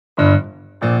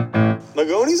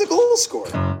Magoni's a goal scorer.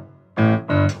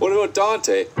 What about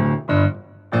Dante?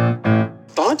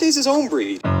 Dante's his own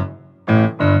breed.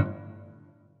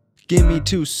 Give me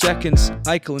 2 seconds,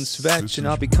 Eichel and Svetch, and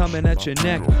I'll be coming at your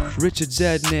neck. Richard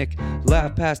Zednick,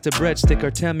 laugh past the breadstick,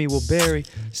 Artemi will bury.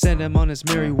 Send him on his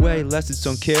merry way, lest it's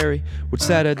don't carry. What's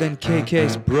sadder than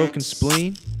KK's broken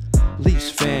spleen? Leafs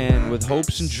fan with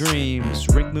hopes and dreams.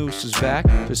 Rink Moose is back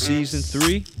for season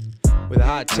 3 with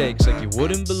hot takes like you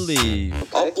wouldn't believe.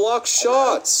 I'll block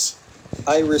shots.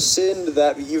 I rescind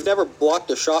that. You've never blocked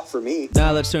a shot for me.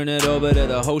 Now let's turn it over to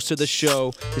the host of the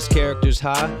show. His character's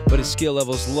high, but his skill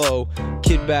level's low.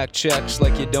 Kid back checks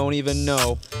like you don't even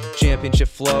know. Championship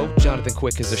flow, Jonathan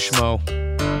Quick is a schmo.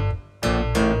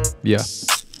 Yeah.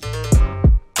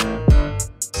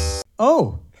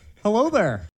 Oh, hello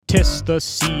there. Tis the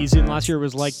season. Last year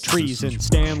was like treason.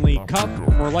 Stanley Cup,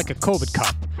 more like a COVID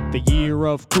cup. The year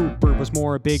of Cooper was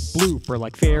more a big blooper,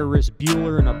 like Ferris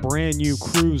Bueller in a brand new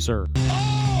cruiser.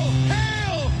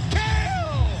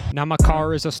 Now my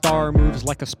car is a star, moves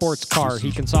like a sports car.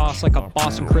 He can sauce like a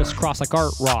Boston crisscross like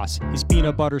Art Ross. He's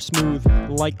peanut butter smooth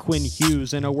like Quinn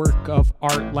Hughes, and a work of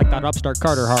art like that upstart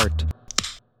Carter Hart.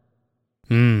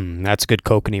 That's good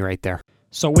kokanee right there.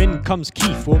 So in comes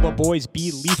Keith. Will the boys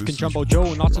be Leaf? Can Jumbo Joe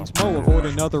and Nonsense Mo avoid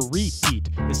another repeat?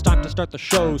 It's time to start the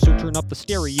show, so turn up the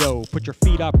stereo. Put your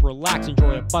feet up, relax,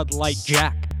 enjoy a Bud Light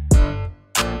Jack.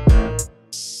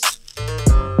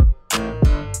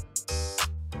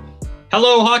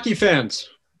 Hello, hockey fans.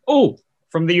 Oh,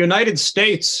 from the United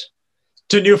States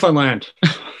to Newfoundland.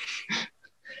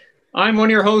 I'm one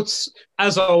of your hosts,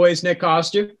 as always, Nick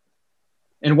Costa,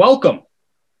 and welcome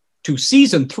to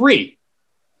Season 3,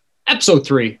 Episode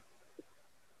 3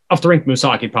 of the Rink Moose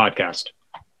Hockey Podcast,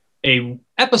 a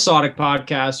episodic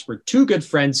podcast where two good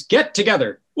friends get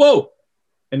together,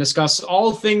 and discuss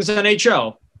all things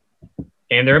NHL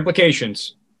and their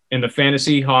implications in the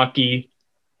fantasy hockey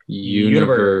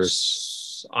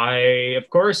universe. I, of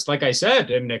course, like I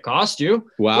said, am Nick Costu.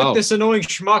 Wow. With this annoying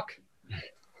schmuck,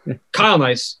 Kyle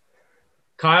Nice.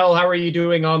 Kyle, how are you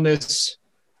doing on this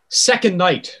second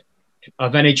night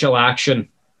of NHL action?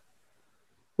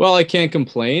 Well, I can't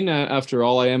complain. After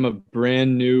all, I am a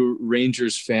brand new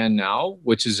Rangers fan now,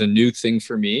 which is a new thing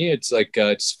for me. It's like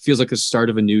it feels like the start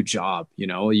of a new job. You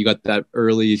know, you got that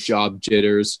early job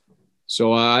jitters.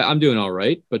 So I'm doing all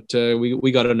right. But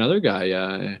we got another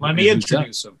guy. Let me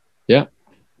introduce him. Yeah.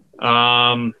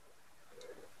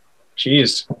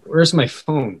 Geez, where's my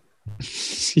phone?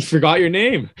 You forgot your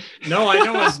name. No, I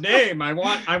know his name. I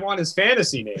want his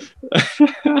fantasy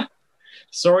name.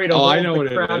 Sorry to hold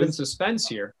the crowd in suspense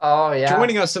here. Oh, yeah.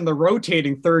 Joining us in the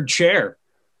rotating third chair,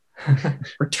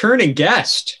 returning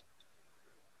guest.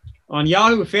 On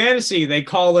Yahoo Fantasy, they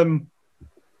call him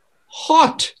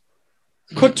Hot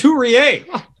Couturier.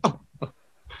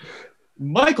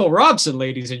 Michael Robson,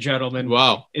 ladies and gentlemen,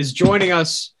 Wow, is joining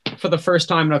us for the first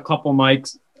time in a couple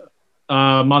months.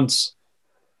 How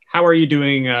are you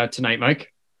doing tonight, Mike?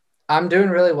 I'm doing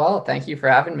really well. Thank you for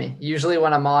having me. Usually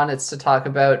when I'm on, it's to talk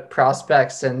about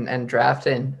prospects and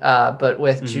drafting. But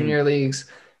with junior leagues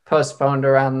postponed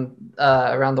around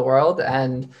the world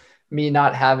and me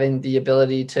not having the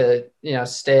ability to,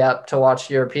 stay up to watch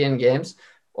European games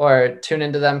or tune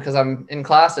into them because I'm in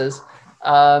classes.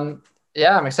 I'm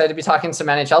excited to be talking some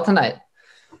NHL tonight.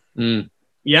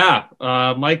 Yeah.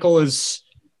 Michael is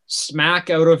smack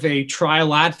out of a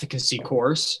trial advocacy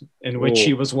course in which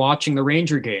he was watching the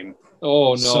Ranger game.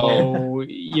 Oh, no. So,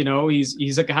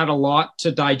 he's had a lot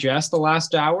to digest the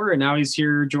last hour, and now he's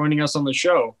here joining us on the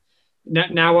show.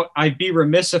 Now, I'd be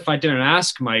remiss if I didn't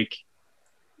ask Mike.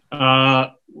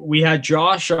 We had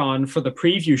Josh on for the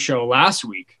preview show last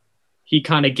week. He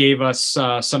kind of gave us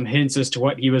some hints as to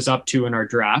what he was up to in our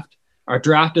draft. Our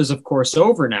draft is, of course,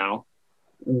 over now.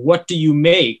 What do you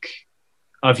make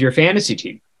of your fantasy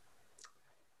team?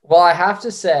 Well, I have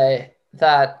to say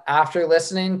that after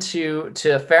listening to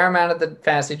a fair amount of the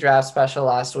fantasy draft special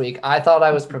last week, I thought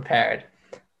I was prepared.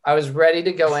 I was ready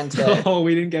to go into it. Oh,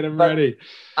 we didn't get him ready.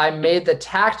 I made the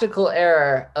tactical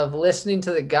error of listening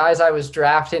to the guys I was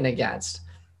drafting against,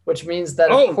 which means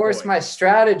that, of course, my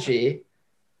strategy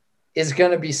is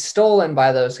going to be stolen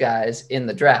by those guys in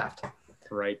the draft.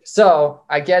 Right. So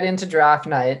I get into draft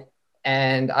night,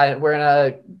 and we're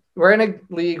in a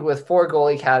league with 4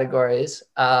 goalie categories.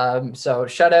 So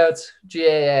shutouts,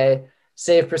 GAA,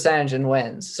 save percentage, and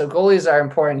wins. So goalies are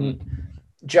important.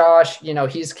 Josh,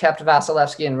 he's kept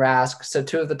Vasilevsky and Rask. So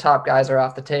 2 of the top guys are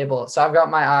off the table. So I've got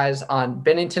my eyes on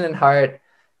Binnington and Hart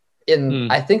in,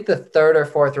 I think, the 3rd or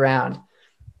 4th round.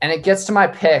 And it gets to my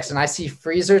picks, and I see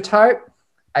Freezer Tart,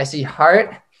 I see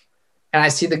Hart, and I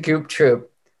see the Goop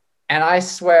Troop. And I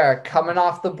swear, coming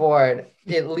off the board,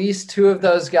 at least two of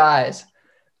those guys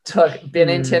took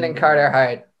Binnington and Carter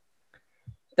Hart.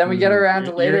 Then we get around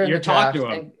to later in the draft.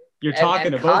 You're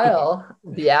talking to both of them. Kyle,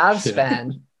 the Avs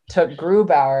fan, took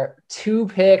Grubauer 2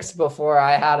 picks before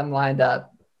I had him lined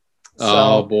up. So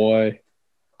oh boy.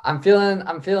 I'm feeling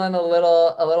a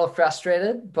little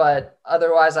frustrated, but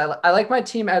otherwise I like my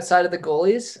team outside of the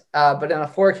goalies. But in a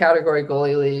 4-category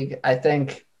goalie league, I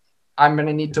think I'm going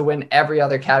to need to win every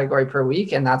other category per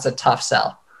week, and that's a tough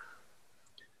sell.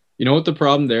 You know what the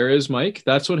problem there is, Mike?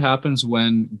 That's what happens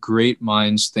when great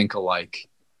minds think alike.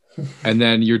 And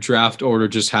then your draft order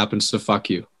just happens to fuck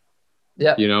you.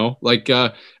 Yeah. You know, like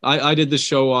I did the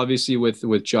show obviously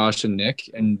with Josh and Nick,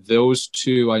 and those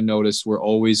two I noticed were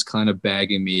always kind of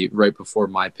bagging me right before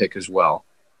my pick as well.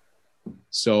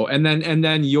 So and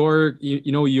then your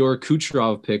your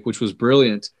Kucherov pick, which was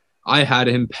brilliant, I had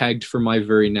him pegged for my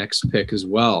very next pick as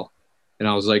well. And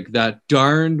I was like, that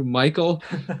darned Michael.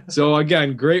 So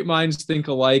again, great minds think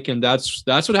alike, and that's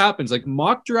what happens. Like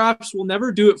mock drafts will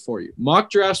never do it for you. Mock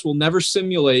drafts will never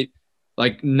simulate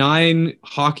like 9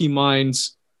 hockey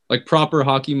minds, like proper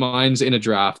hockey minds in a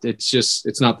draft.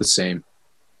 It's not the same.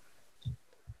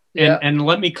 And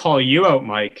let me call you out,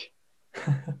 Mike.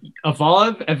 Of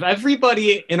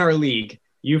everybody in our league,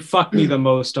 you fucked me the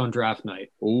most on draft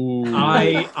night. Ooh.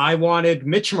 I wanted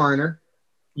Mitch Marner.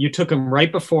 You took him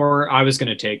right before I was going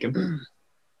to take him.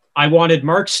 I wanted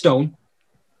Mark Stone.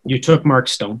 You took Mark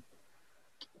Stone.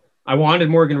 I wanted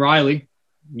Morgan Riley.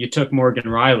 You took Morgan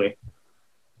Riley.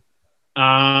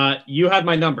 You had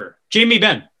my number. Jamie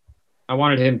Benn. I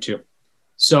wanted him too.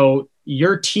 So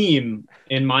your team,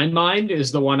 in my mind,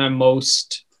 is the one I'm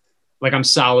most, like I'm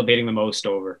salivating the most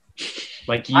over.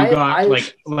 Like you I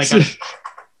like my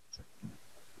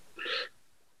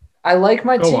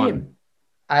team.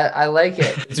 I like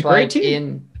it. It's a great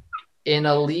team. In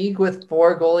a league with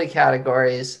 4 goalie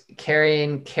categories,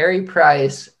 carrying Carey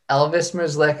Price, Elvis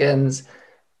Merzlikins,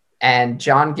 and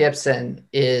John Gibson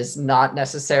is not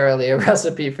necessarily a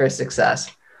recipe for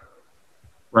success.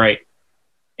 Right.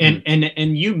 And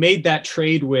you made that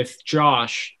trade with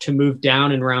Josh to move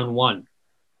down in round 1.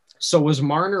 So was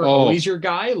Marner always your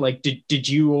guy? Like, did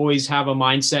you always have a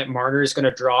mindset Marner is going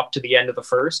to drop to the end of the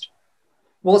first?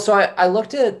 Well, so I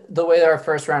looked at the way that our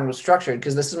first round was structured,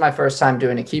 because this is my first time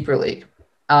doing a keeper league.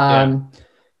 And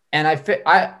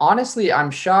I honestly,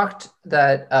 I'm shocked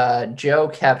that Joe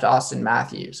kept Austin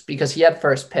Matthews because he had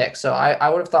first pick. So I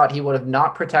would have thought he would have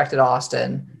not protected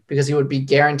Austin because he would be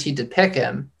guaranteed to pick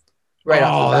him right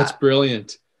off the bat. That's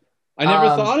brilliant. I never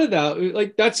thought of that.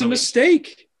 Like, that's a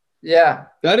mistake. Yeah.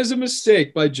 That is a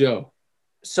mistake by Joe.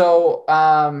 So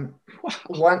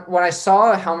when I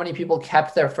saw how many people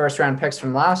kept their first round picks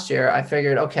from last year, I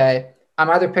figured, okay, I'm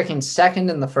either picking second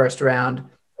in the first round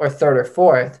or third or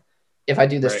fourth if I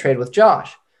do this trade with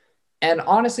Josh. And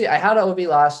honestly, I had Ovi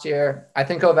last year. I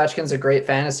think Ovechkin's a great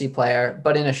fantasy player,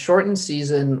 but in a shortened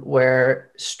season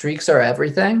where streaks are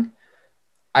everything,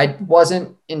 I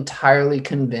wasn't entirely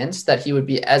convinced that he would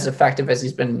be as effective as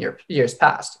he's been in years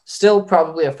past. Still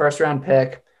probably a first round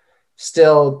pick,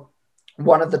 still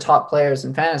one of the top players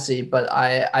in fantasy, but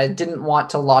I didn't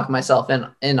want to lock myself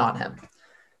in on him.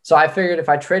 So I figured if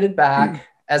I traded back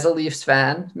as a Leafs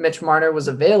fan, Mitch Marner was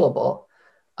available.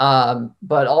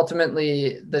 But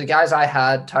ultimately the guys I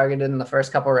had targeted in the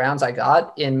first couple of rounds, I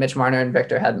got in Mitch Marner and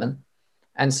Victor Hedman.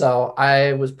 And so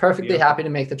I was perfectly happy to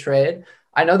make the trade.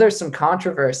 I know there's some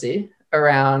controversy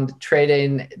around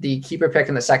trading the keeper pick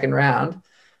in the second round.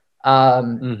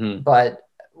 But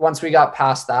once we got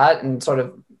past that and sort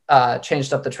of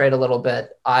changed up the trade a little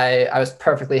bit, I was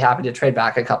perfectly happy to trade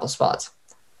back a couple spots.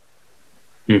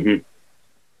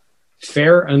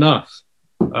 Fair enough.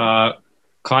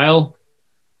 Kyle,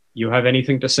 you have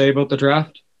anything to say about the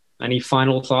draft? Any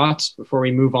final thoughts before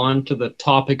we move on to the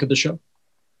topic of the show?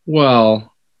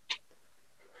 Well,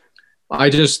 I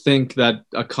just think that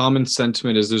a common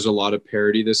sentiment is there's a lot of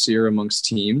parity this year amongst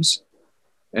teams.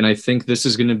 And I think this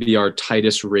is going to be our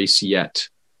tightest race yet.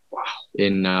 Wow.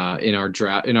 In our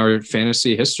draft, in our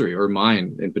fantasy history, or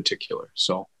mine in particular.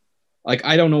 So like,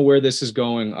 I don't know where this is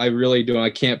going. I really don't. I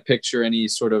can't picture any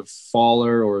sort of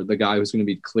faller or the guy who's going to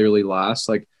be clearly last.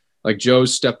 Like Joe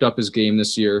stepped up his game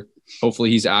this year. Hopefully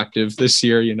he's active this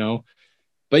year, you know.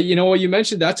 But you know what you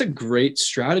mentioned, that's a great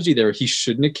strategy there. He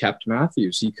shouldn't have kept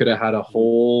Matthews. He could have had a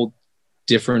whole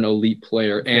different elite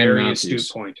player and Very Matthews.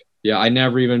 astute point. Yeah,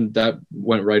 that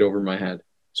went right over my head.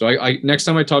 So I next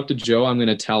time I talk to Joe, I'm going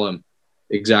to tell him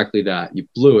exactly that. You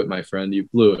blew it, my friend. You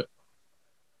blew it.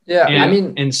 Yeah,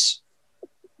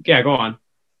 go on.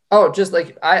 Oh, just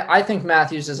like I think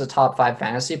Matthews is a top 5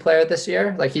 fantasy player this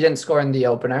year. Like he didn't score in the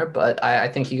opener, but I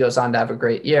think he goes on to have a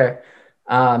great year.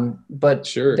 But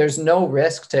Sure. there's no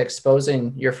risk to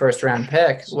exposing your first round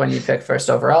pick when you pick first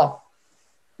overall.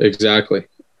 Exactly.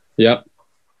 Yep.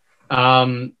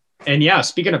 And yeah,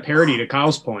 speaking of parity, to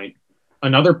Kyle's point,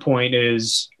 another point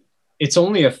is it's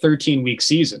only a 13-week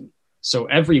season. So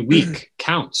every week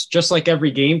counts, just like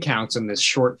every game counts in this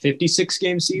short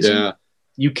 56-game season. Yeah.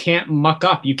 You can't muck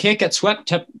up. You can't get swept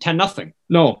 10-0.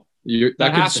 No, that could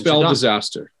happens. spell You're done.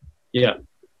 disaster. Yeah.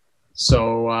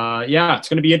 So, yeah, it's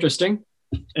going to be interesting.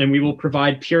 And we will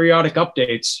provide periodic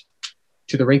updates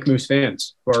to the Rink Moose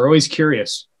fans who are always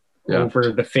curious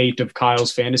over the fate of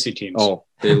Kyle's fantasy teams. Oh,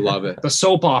 they love it. The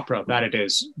soap opera that it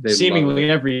is. They Seemingly love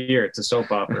it. every year it's a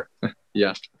soap opera.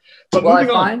 Yeah. But Well,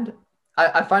 moving on.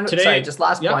 I find Today- sorry, just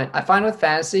last yeah. point. I find with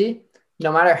fantasy,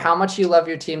 no matter how much you love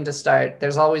your team to start,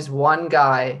 there's always one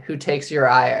guy who takes your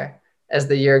ire as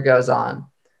the year goes on.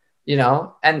 You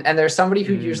know, and there's somebody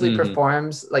who usually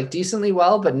performs like decently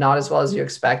well, but not as well as you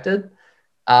expected.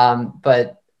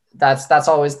 But that's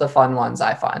always the fun ones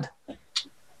I find.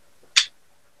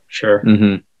 Sure.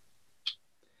 Mm-hmm.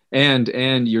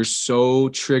 And you're so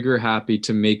trigger happy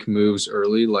to make moves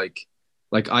early. Like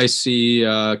I see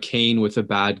Kane with a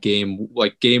bad game,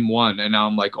 like game 1, and now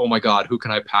I'm like, oh my God, who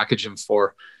can I package him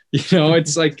for? You know,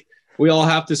 it's like we all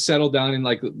have to settle down and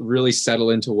like really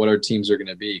settle into what our teams are going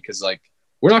to be, because like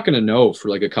we're not going to know for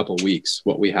like a couple weeks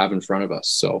what we have in front of us.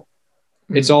 So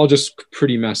it's all just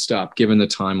pretty messed up given the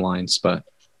timelines, but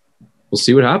we'll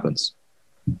see what happens.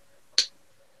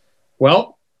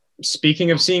 Well,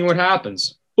 speaking of seeing what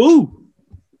happens,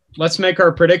 let's make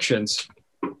our predictions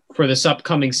for this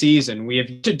upcoming season. We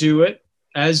have to do it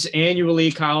as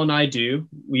annually Kyle and I do.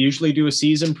 We usually do a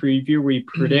season preview. We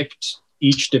predict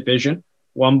each division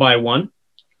one by one.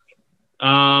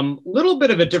 Little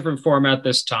bit of a different format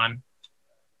this time.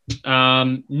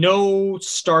 No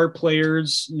star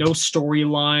players, no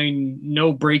storyline,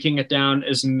 no breaking it down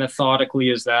as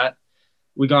methodically as that.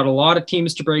 We got a lot of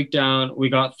teams to break down. We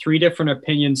got 3 different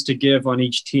opinions to give on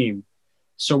each team.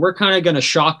 So we're kind of going to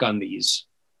shotgun these.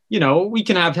 You know, we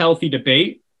can have healthy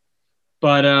debate,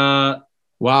 but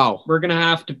Wow. we're going to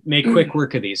have to make quick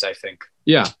work of these, I think.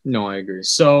 Yeah, no, I agree.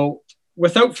 So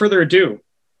without further ado,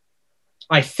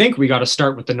 I think we got to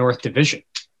start with the North Division.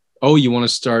 Oh, you want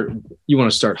to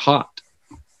start hot.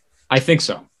 I think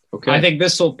so. Okay. I think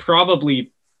this will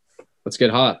probably Let's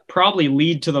get hot.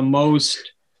 lead to the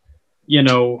most,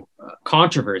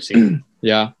 controversy.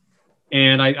 Yeah.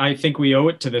 And I think we owe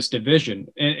it to this division.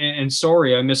 And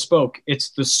sorry, I misspoke. It's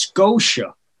the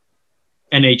Scotia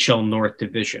NHL North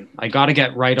Division. I got to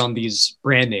get right on these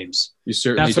brand names. You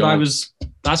certainly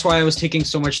That's why I was taking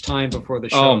so much time before the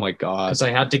show. Oh my God. Because I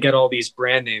had to get all these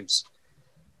brand names.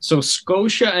 So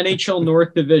Scotia NHL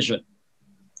North Division,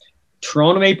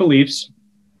 Toronto Maple Leafs,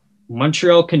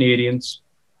 Montreal Canadiens,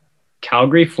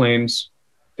 Calgary Flames,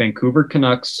 Vancouver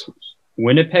Canucks,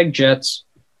 Winnipeg Jets,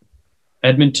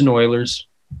 Edmonton Oilers,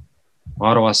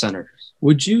 Ottawa Senators.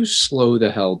 Would you slow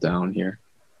the hell down here?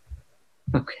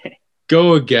 Okay.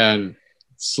 Go again.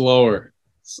 Slower.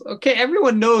 Okay,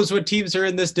 everyone knows what teams are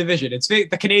in this division. It's the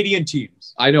Canadian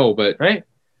teams, I know, but right?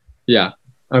 yeah.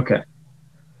 Okay.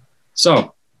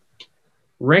 So,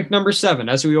 rank number 7,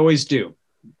 as we always do.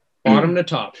 Bottom to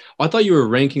top. I thought you were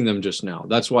ranking them just now.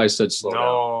 That's why I said slow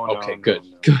down. Okay, good.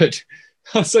 Good.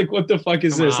 I was like, what the fuck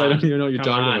is Come this? I on. don't even know what you're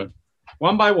Come talking on. about.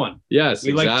 One by one. Yes,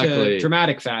 We like exactly. to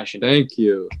dramatic fashion. Thank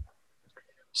you.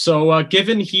 So,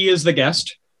 given he is the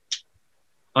guest,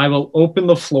 I will open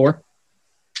the floor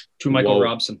to Michael Whoa.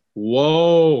 Robson.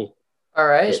 Whoa. All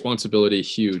right. Responsibility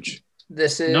huge.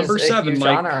 This is Number a 7, huge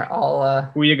Mike.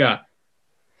 honor. Who you got?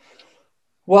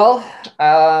 Well,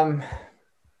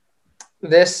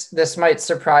 this might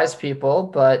surprise people,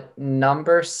 but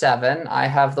number 7, I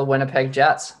have the Winnipeg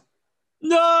Jets.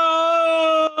 No.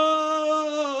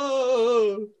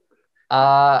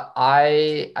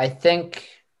 I think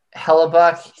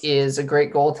Hellebuck is a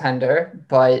great goaltender,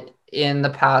 but in the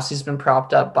past he's been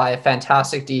propped up by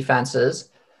fantastic defenses.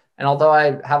 And although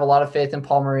I have a lot of faith in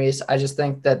Paul Maurice, I just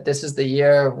think that this is the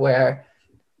year where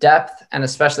depth, and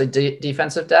especially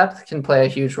defensive depth, can play a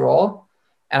huge role.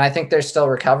 And I think they're still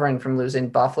recovering from losing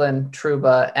Bufflin,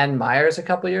 Trouba, and Myers a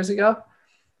couple years ago.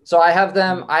 So I have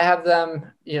them,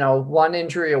 one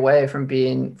injury away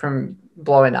from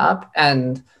blowing up.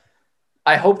 And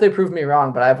I hope they prove me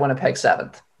wrong, but I have Winnipeg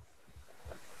 7th.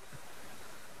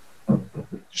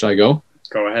 Should I go?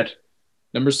 Go ahead.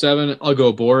 Number 7, I'll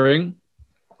go boring.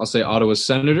 I'll say Ottawa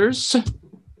Senators.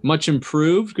 Much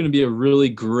improved. Going to be a really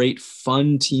great,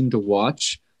 fun team to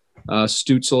watch.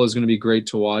 Stutzel is going to be great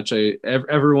to watch.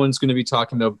 Everyone's going to be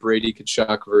talking about Brady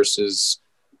Tkachuk versus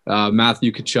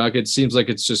Matthew Tkachuk. It seems like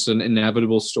it's just an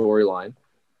inevitable storyline.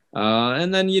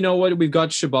 And then, you know what? We've got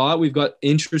Shabbat. We've got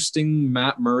interesting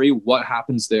Matt Murray. What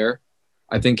happens there?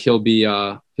 I think he'll be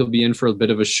in for a bit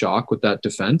of a shock with that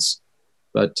defense.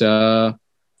 But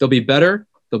they'll be better.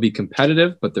 They'll be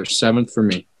competitive, but they're 7th for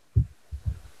me.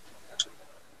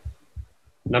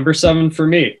 Number 7 for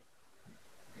me.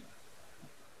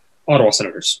 Ottawa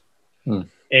Senators.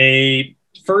 A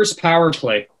first power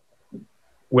play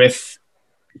with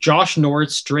Josh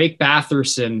Norris, Drake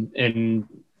Batherson, and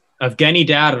Evgeny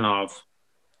Dadonov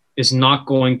is not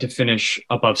going to finish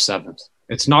above 7th.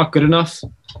 It's not good enough.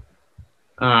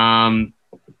 I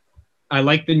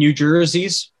like the New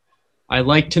Jerseys. I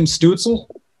like Tim Stutzel.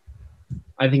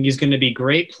 I think he's going to be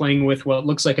great playing with what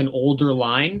looks like an older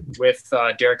line with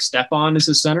Derek Stepan as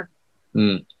his center.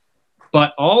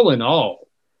 But all in all,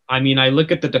 I mean, I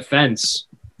look at the defense.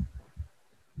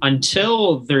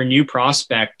 Until their new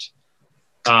prospect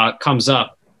comes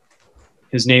up,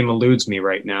 his name eludes me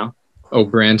right now. Oh,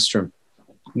 Brandstrom.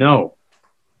 No.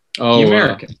 Oh, the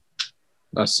American.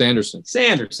 Sanderson.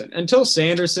 Until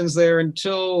Sanderson's there,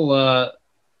 until, the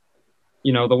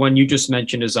one you just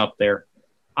mentioned is up there,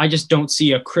 I just don't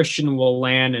see a Christian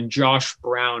Lalande and Josh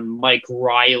Brown, Mike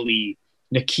Riley,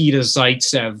 Nikita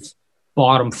Zaitsev,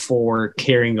 bottom 4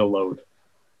 carrying the load.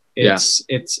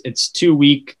 It's too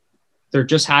weak. They're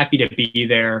just happy to be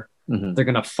there. Mm-hmm. They're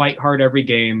going to fight hard every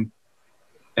game,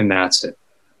 and that's it.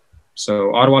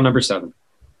 So Ottawa number 7.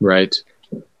 Right.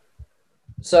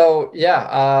 So,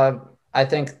 I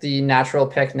think the natural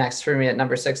pick next for me at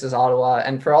number 6 is Ottawa.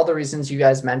 And for all the reasons you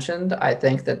guys mentioned, I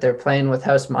think that they're playing with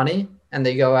house money and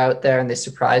they go out there and they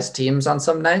surprise teams on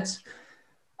some nights.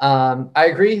 I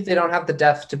agree. They don't have the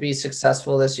depth to be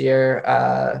successful this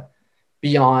year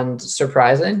beyond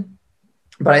surprising.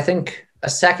 But I think a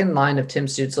second line of Tim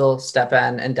Stutzel,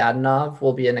 Stepan, and Dadonov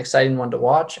will be an exciting one to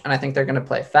watch. And I think they're going to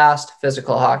play fast,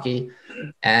 physical hockey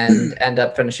and end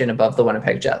up finishing above the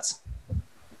Winnipeg Jets.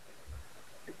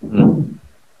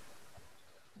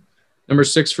 Number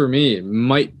 6 for me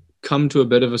might come to a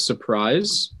bit of a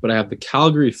surprise, but I have the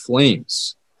Calgary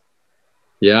Flames.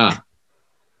 Yeah.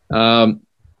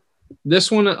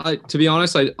 This one, to be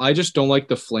honest, I just don't like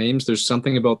the Flames. There's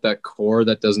something about that core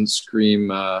that doesn't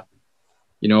scream, a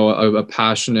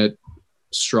passionate,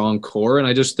 strong core. And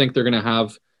I just think they're going to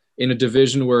have, in a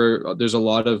division where there's a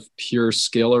lot of pure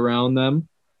skill around them,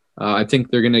 I think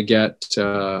they're going to get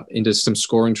into some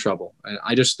scoring trouble. And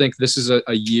I just think this is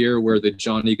a year where the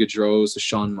Johnny Gaudreaus, the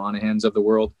Sean Monahans of the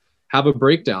world have a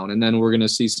breakdown. And then we're going to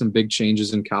see some big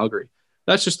changes in Calgary.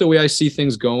 That's just the way I see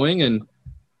things going. And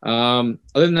other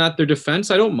than that, their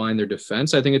defense, I don't mind their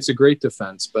defense. I think it's a great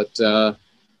defense. But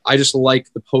I just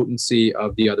like the potency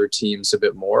of the other teams a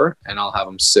bit more. And I'll have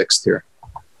them 6th here.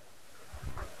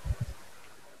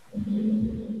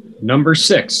 Number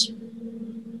 6.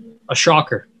 A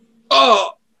shocker.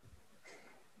 Oh,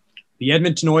 the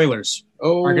Edmonton Oilers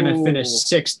are going to finish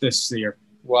 6th this year.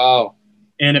 Wow.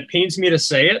 And it pains me to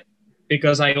say it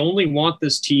because I only want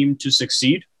this team to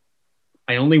succeed.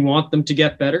 I only want them to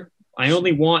get better. I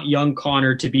only want young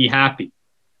Connor to be happy.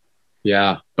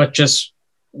 Yeah. But just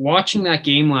watching that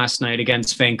game last night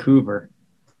against Vancouver,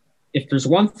 if there's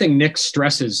one thing Nick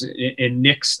stresses in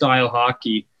Nick style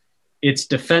hockey, it's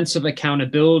defensive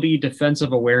accountability,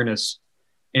 defensive awareness.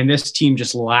 And this team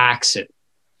just lacks it.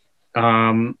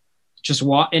 And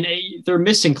they're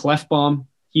missing Clefbaum.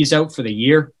 He's out for the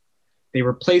year. They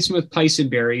replace him with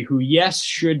Peisenberry, who, yes,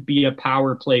 should be a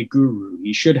power play guru.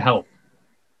 He should help.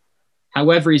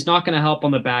 However, he's not going to help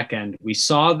on the back end. We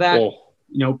saw that,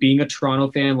 being a Toronto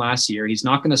fan last year. He's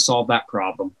not going to solve that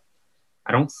problem.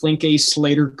 I don't think a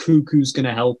Slater Cuckoo's going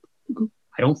to help.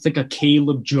 I don't think a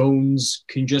Caleb Jones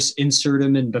can just insert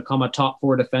him and become a top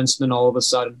 4 defenseman all of a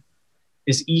sudden.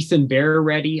 Is Ethan Bear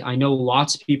ready? I know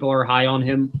lots of people are high on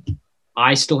him.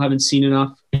 I still haven't seen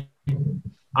enough.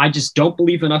 I just don't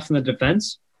believe enough in the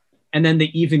defense. And then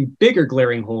the even bigger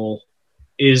glaring hole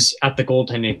is at the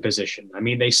goaltending position. I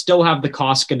mean, they still have the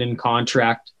Koskinen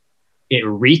contract. It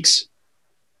reeks.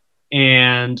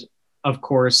 And, of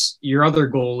course, your other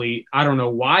goalie, I don't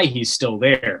know why he's still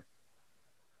there.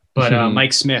 But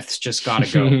Mike Smith's just got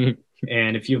to go.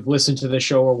 And if you've listened to the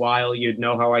show a while, you'd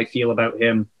know how I feel about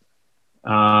him.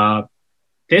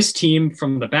 This team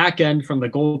from the back end, from the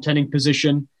goaltending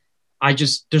position,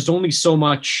 there's only so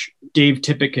much Dave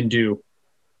Tippett can do.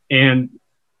 And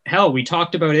hell, we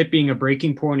talked about it being a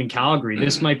breaking point in Calgary.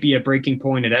 This might be a breaking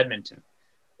point at Edmonton.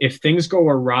 If things go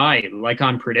awry, like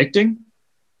I'm predicting,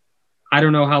 I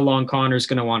don't know how long Connor's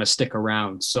going to want to stick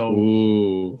around. So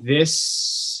Ooh.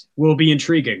 this will be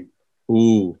intriguing.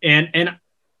 Ooh. And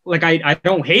like, I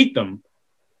don't hate them.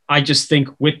 I just think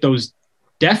with those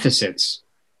deficits,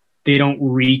 they don't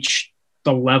reach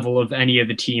the level of any of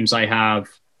the teams I have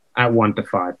at 1 to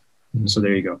 5. So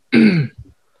there you go.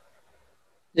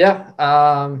 Yeah.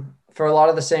 For a lot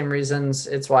of the same reasons,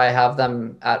 it's why I have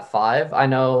them at 5. I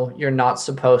know you're not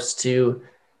supposed to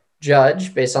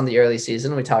judge based on the early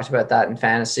season. We talked about that in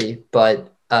fantasy,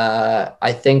 but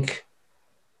I think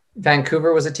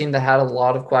Vancouver was a team that had a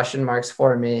lot of question marks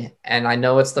for me. And I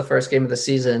know it's the first game of the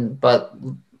season, but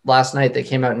last night they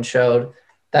came out and showed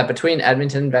that between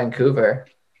Edmonton and Vancouver,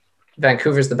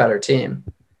 Vancouver's the better team.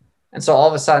 And so all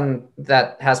of a sudden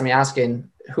that has me asking,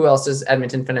 who else does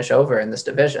Edmonton finish over in this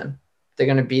division? They're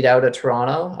going to beat out a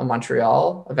Toronto, a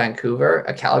Montreal, a Vancouver,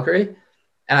 a Calgary.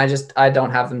 And I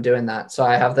don't have them doing that. So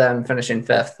I have them finishing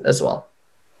 5th as well.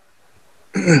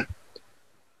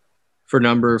 For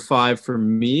number 5 for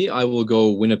me, I will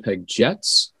go Winnipeg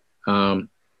Jets. I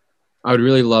would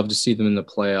really love to see them in the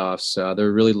playoffs. They're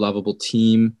a really lovable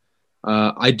team.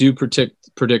 I do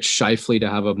predict Scheifele to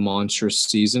have a monstrous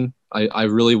season. I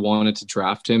really wanted to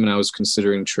draft him, and I was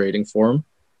considering trading for him.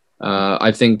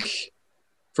 I think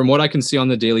from what I can see on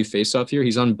the daily faceoff here,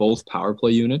 he's on both power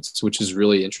play units, which is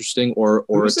really interesting, or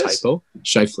a typo.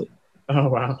 Scheifele. Oh,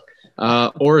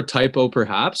 wow. Or a typo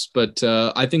perhaps, but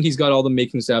I think he's got all the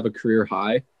makings to have a career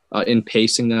high in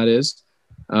pacing, that is.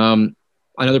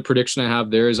 Another prediction I have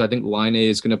there is I think Line A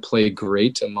is going to play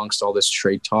great amongst all this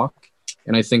trade talk.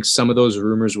 And I think some of those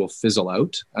rumors will fizzle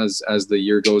out as the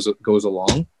year goes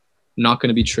along. Not going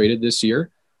to be traded this year.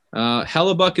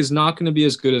 Hellebuck is not going to be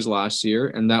as good as last year,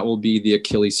 and that will be the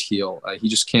Achilles heel. He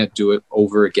just can't do it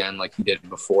over again like he did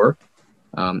before.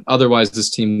 Otherwise, this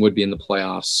team would be in the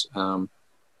playoffs.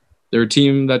 They're a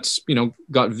team that's,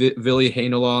 got Ville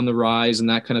Heinola on the rise and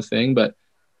that kind of thing, but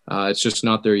it's just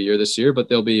not their year this year. But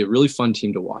they'll be a really fun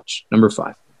team to watch. Number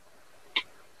 5.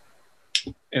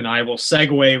 And I will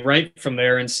segue right from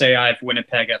there and say I have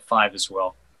Winnipeg at 5 as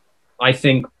well. I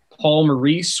think Paul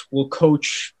Maurice will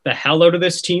coach the hell out of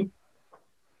this team.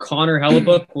 Connor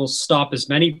Hellebuck will stop as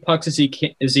many pucks as he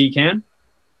can,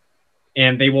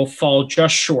 and they will fall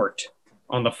just short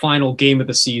on the final game of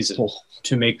the season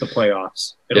to make the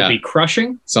playoffs. It'll be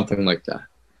crushing. Something like that.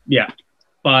 Yeah.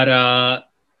 But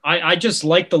I just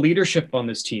like the leadership on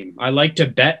this team. I like to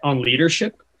bet on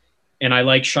leadership, and I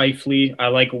like Scheifele. I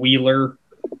like Wheeler.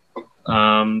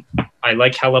 I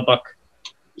like Hellebuck.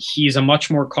 He's a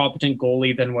much more competent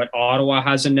goalie than what Ottawa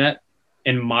has in net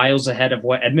and miles ahead of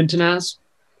what Edmonton has.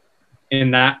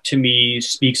 And that, to me,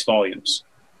 speaks volumes.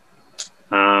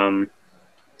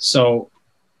 So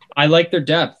I like their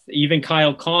depth. Even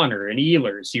Kyle Connor and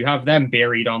Ehlers, you have them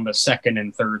buried on the second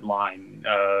and third line.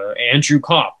 Andrew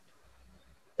Kopp.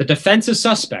 The defense is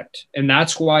suspect, and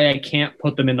that's why I can't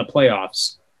put them in the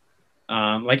playoffs.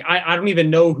 I don't even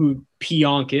know who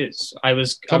Pionk is. I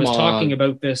was talking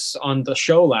about this on the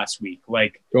show last week.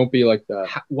 Don't be like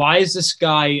that. Why is this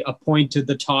guy appointed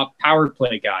the top power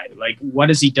play guy? What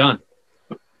has he done?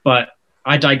 But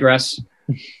I digress.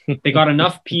 They got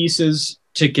enough pieces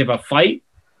to give a fight,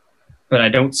 but I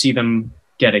don't see them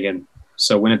getting in.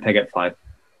 So Winnipeg at 5.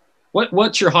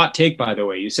 What's your hot take, by the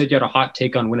way? You said you had a hot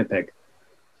take on Winnipeg.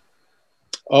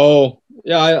 Oh,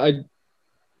 yeah,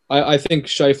 I think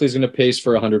Scheifele's going to pace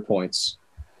for 100 points.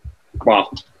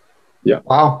 Wow. Yeah.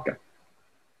 Wow.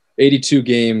 82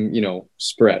 game,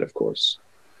 spread, of course.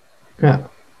 Yeah.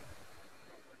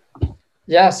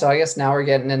 Yeah, so I guess now we're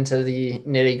getting into the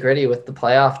nitty-gritty with the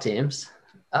playoff teams.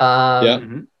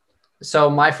 So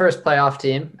my first playoff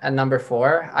team at number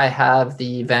 4, I have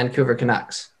the Vancouver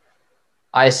Canucks.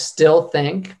 I still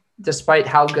think, despite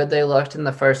how good they looked in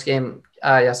the first game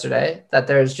yesterday, that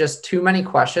there's just too many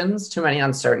questions, too many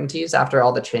uncertainties after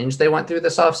all the change they went through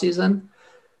this offseason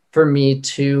for me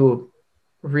to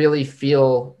really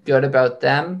feel good about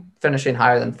them finishing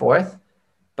higher than 4th.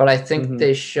 But I think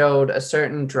they showed a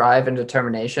certain drive and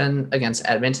determination against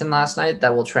Edmonton last night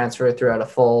that will transfer throughout a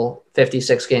full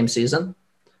 56-game season.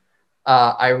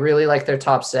 I really like their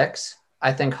top 6.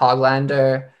 I think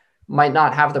Hoglander might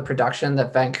not have the production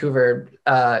that Vancouver,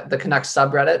 the Canucks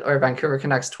subreddit or Vancouver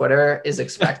Canucks Twitter is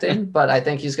expecting, but I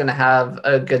think he's going to have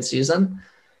a good season.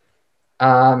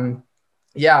 I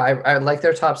like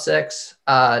their top 6.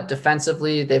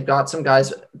 Defensively, they've got some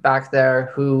guys back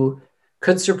there who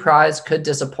could surprise, could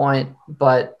disappoint,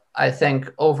 but I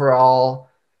think overall,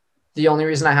 the only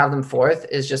reason I have them 4th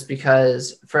is just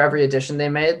because for every addition they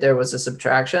made, there was a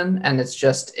subtraction, and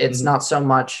it's not so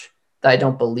much that I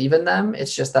don't believe in them.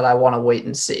 It's just that I want to wait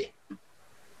and see.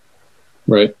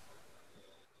 Right.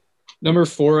 Number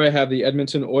 4, I have the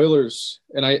Edmonton Oilers,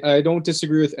 and I don't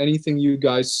disagree with anything you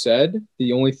guys said.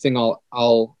 The only thing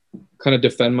I'll kind of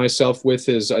defend myself with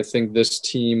is I think this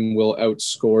team will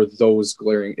outscore those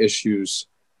glaring issues.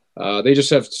 They just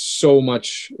have so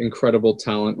much incredible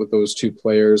talent with those two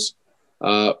players.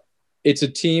 It's a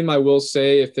team, I will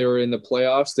say, if they were in the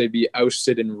playoffs, they'd be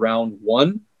ousted in round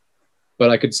 1, but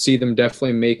I could see them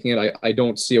definitely making it. I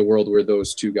don't see a world where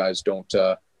those two guys don't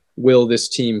will this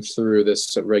team through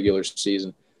this regular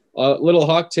season. Little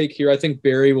hot take here. I think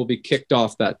Barrie will be kicked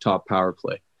off that top power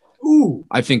play. Ooh.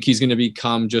 I think he's going to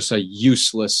become just a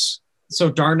useless. So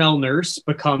Darnell Nurse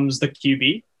becomes the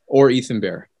QB? Or Ethan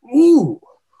Bear. Ooh.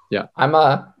 Yeah.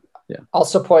 I'll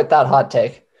support that hot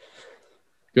take.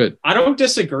 Good. I don't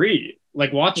disagree.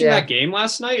 Like watching that game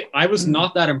last night, I was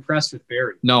not that impressed with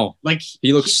Barrie. No. Like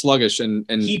he looks sluggish and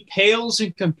he pales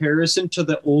in comparison to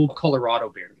the old Colorado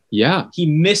Barrie. Yeah. He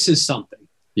misses something.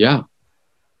 Yeah.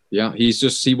 Yeah.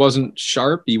 He wasn't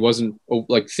sharp. He wasn't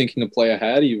like thinking a play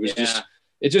ahead. He was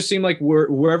it just seemed like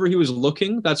wherever he was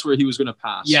looking, that's where he was going to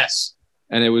pass. Yes.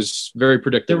 And it was very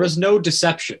predictable. There was no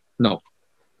deception. No.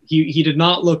 He did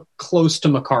not look close to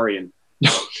Makarian.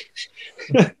 No.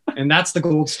 And that's the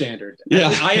gold standard.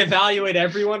 Yeah. I evaluate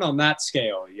everyone on that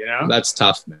scale, you know? That's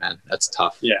tough, man. That's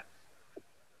tough. Yeah.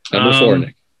 Number 4,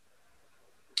 Nick.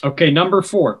 Okay, number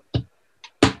 4.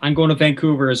 I'm going to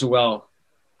Vancouver as well.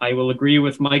 I will agree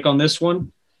with Mike on this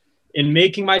one. In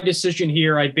making my decision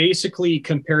here, I basically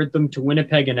compared them to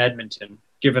Winnipeg and Edmonton,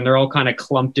 given they're all kind of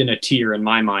clumped in a tier in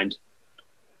my mind.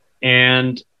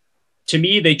 And to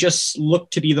me, they just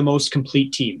look to be the most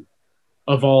complete team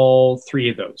of all 3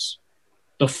 of those.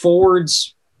 The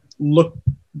forwards look,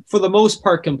 for the most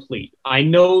part, complete. I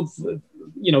know,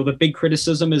 the big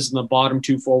criticism is in the bottom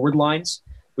 2 forward lines,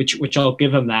 which I'll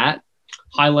give them that.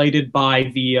 Highlighted by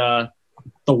the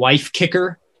wife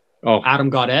kicker,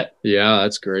 Adam Gaudette. Yeah,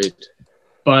 that's great.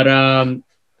 But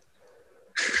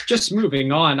just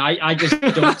moving on, I just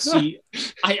don't see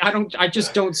I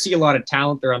just don't see a lot of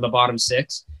talent there on the bottom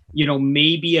 6.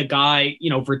 Maybe a guy,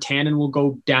 Virtanen will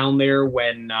go down there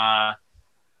when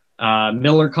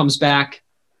Miller comes back,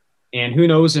 and who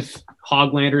knows if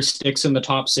Hoglander sticks in the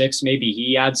top 6. Maybe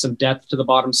he adds some depth to the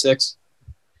bottom 6.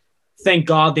 Thank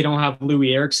God they don't have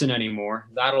Louis Eriksson anymore.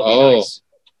 That'll be nice.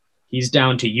 He's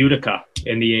down to Utica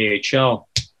in the AHL.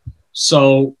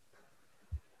 So,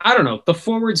 I don't know. The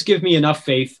forwards give me enough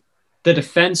faith. The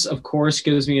defense, of course,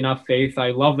 gives me enough faith. I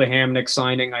love the Hamnick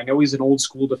signing. I know he's an old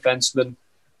school defenseman,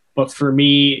 but for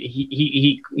me,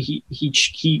 he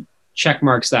check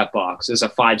marks that box as a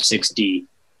 5-6D.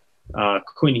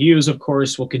 Quinn Hughes, of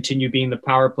course, will continue being the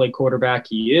power play quarterback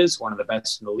he is, one of the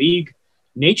best in the league.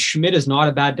 Nate Schmidt is not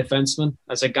a bad defenseman.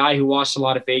 As a guy who watched a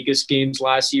lot of Vegas games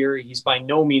last year, he's by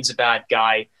no means a bad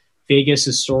guy. Vegas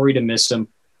is sorry to miss him.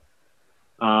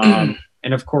 And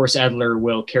of course, Edler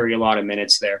will carry a lot of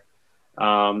minutes there.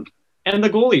 And the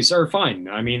goalies are fine.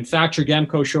 I mean, Thatcher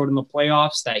Demko showed in the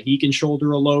playoffs that he can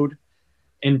shoulder a load.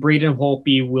 And Braden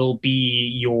Holtby will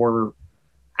be your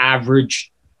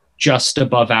average, just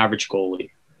above average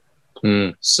goalie.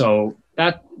 So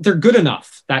that they're good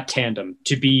enough, that tandem,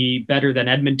 to be better than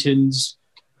Edmonton's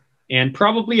and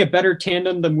probably a better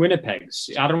tandem than Winnipeg's.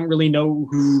 I don't really know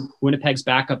who Winnipeg's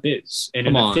backup is. And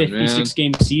in a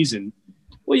 56-game season,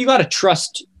 well, you got to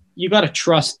trust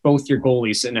both your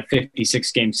goalies in a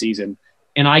 56-game season.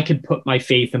 And I could put my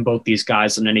faith in both these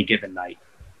guys on any given night.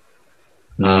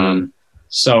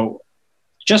 So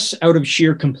just out of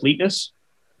sheer completeness,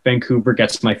 Vancouver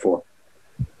gets my 4.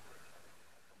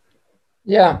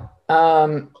 Yeah.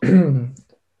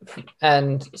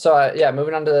 And so,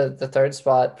 moving on to the third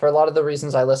spot, for a lot of the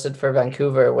reasons I listed for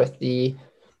Vancouver with the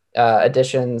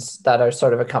additions that are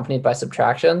sort of accompanied by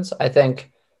subtractions, I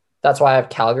think that's why I have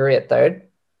Calgary at 3rd.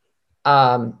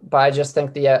 But I just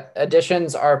think the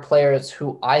additions are players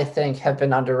who I think have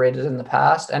been underrated in the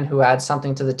past and who add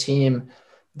something to the team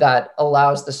that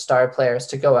allows the star players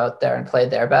to go out there and play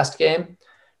their best game.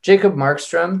 Jacob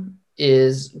Markstrom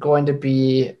is going to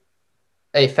be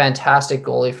a fantastic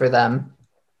goalie for them.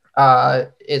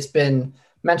 It's been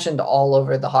mentioned all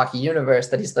over the hockey universe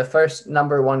that he's the first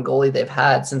number 1 goalie they've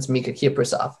had since Mika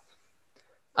Kiprasov.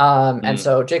 And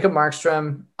so Jacob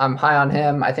Markstrom, I'm high on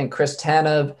him. I think Chris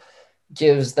Tanev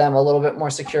gives them a little bit more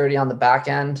security on the back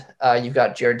end. You've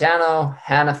got Giordano,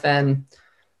 Hanifin.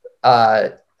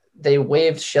 They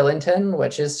waived Shillington,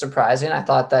 which is surprising. I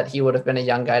thought that he would have been a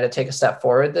young guy to take a step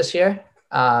forward this year.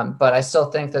 But I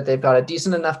still think that they've got a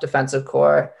decent enough defensive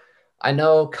core. I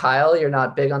know, Kyle, you're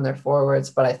not big on their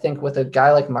forwards, but I think with a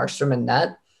guy like Markstrom in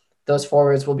net, those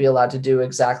forwards will be allowed to do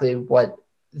exactly what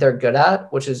they're good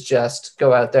at, which is just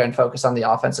go out there and focus on the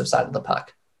offensive side of the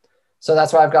puck. So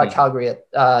that's why I've got Calgary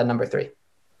at number 3.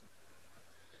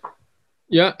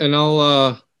 Yeah, and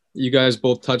you guys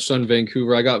both touched on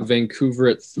Vancouver. I got Vancouver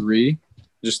at 3.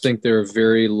 Just think they're a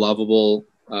very lovable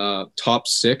top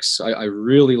 6. I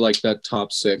really like that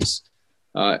top 6.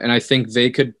 And I think they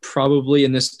could probably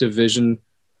in this division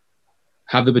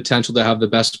have the potential to have the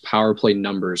best power play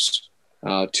numbers.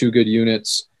 2 good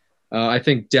units. I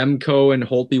think Demko and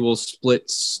Holtby will split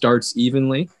starts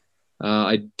evenly.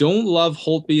 I don't love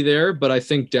Holtby there, but I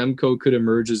think Demko could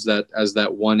emerge as that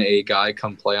 1A guy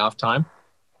come playoff time.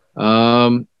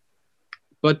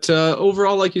 But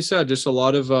overall, like you said, just a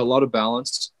lot of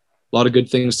balance, a lot of good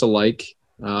things to like.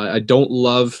 I don't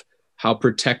love how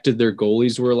protected their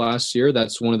goalies were last year.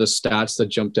 That's one of the stats that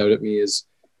jumped out at me is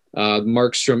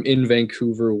Markstrom in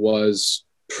Vancouver was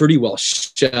pretty well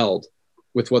shelled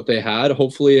with what they had.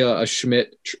 Hopefully a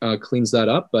Schmidt cleans that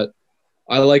up, but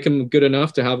I like him good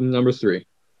enough to have him number 3.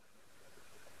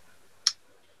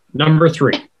 Number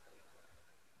 3.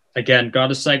 Again, got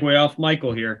to segue off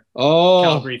Michael here. Oh,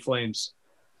 Calgary Flames.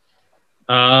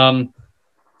 Arguably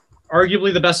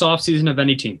the best offseason of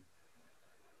any team.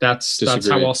 That's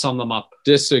how I'll sum them up.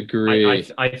 Disagree.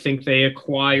 I think they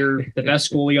acquired the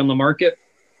best goalie on the market.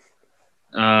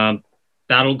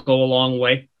 That'll go a long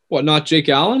way. What, not Jake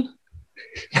Allen?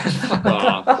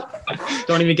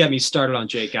 Don't even get me started on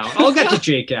Jake Allen. I'll get to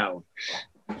Jake Allen.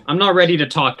 I'm not ready to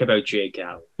talk about Jake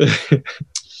Allen.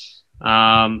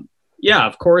 Yeah,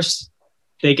 of course,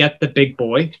 they get the big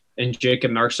boy in Jacob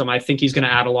Markstrom. I think he's going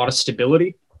to add a lot of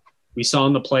stability. We saw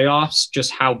in the playoffs just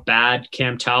how bad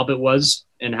Cam Talbot was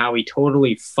and how he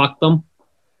totally fucked them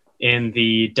in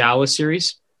the Dallas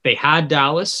series. They had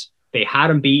Dallas. They had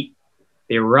him beat.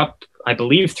 They were up, I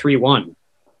believe, 3-1.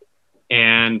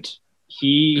 And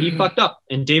he fucked up.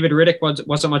 And David Riddick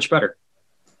wasn't much better.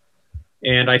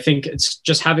 And I think it's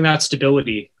just having that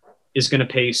stability is going to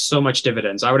pay so much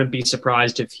dividends. I wouldn't be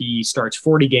surprised if he starts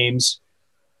 40 games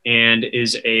and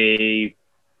is a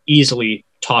easily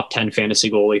top 10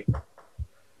 fantasy goalie.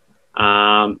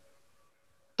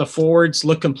 The forwards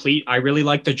look complete. I really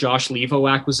like the Josh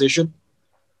Levo acquisition.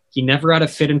 He never had a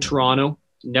fit in Toronto.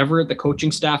 The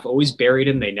coaching staff always buried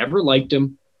him. They never liked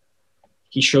him.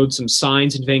 He showed some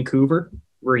signs in Vancouver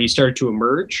where he started to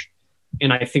emerge.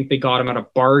 And I think they got him at a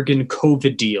bargain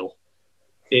COVID deal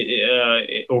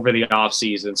over the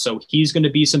offseason. So he's going to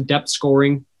be some depth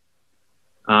scoring.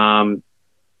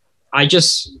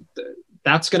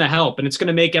 That's going to help, and it's going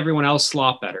to make everyone else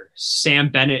slot better. Sam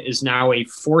Bennett is now a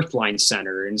 4th-line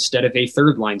center instead of a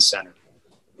 3rd-line center.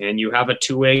 And you have a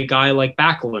 2A guy like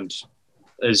Backlund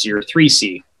as your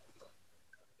 3C.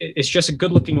 It's just a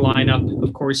good-looking lineup.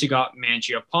 Of course, you got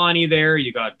Mangiapane there.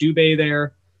 You got Dubé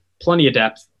there. Plenty of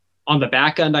depth. On the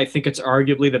back end, I think it's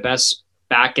arguably the best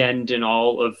back end in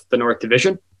all of the North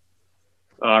Division.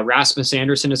 Rasmus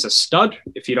Anderson is a stud,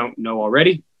 if you don't know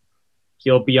already.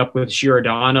 He'll be up with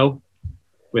Giordano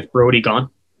with Brody gone.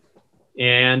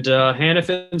 And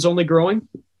Hannafin's only growing.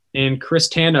 And Chris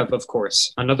Tanev, of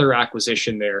course, another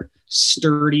acquisition there.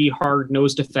 Sturdy,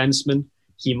 hard-nosed defenseman.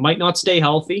 He might not stay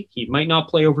healthy. He might not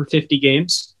play over 50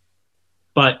 games.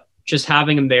 But just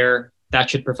having him there, that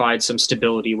should provide some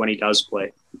stability when he does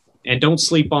play. And don't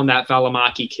sleep on that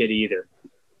Valimaki kid either.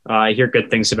 I hear good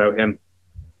things about him.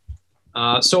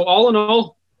 So all in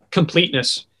all,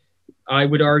 completeness. I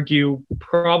would argue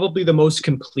probably the most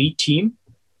complete team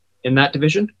in that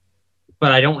division,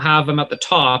 but I don't have them at the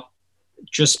top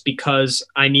just because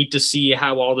I need to see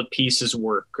how all the pieces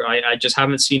work. I just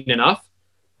haven't seen enough,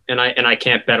 and I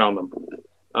can't bet on them,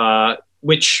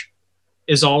 which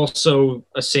is also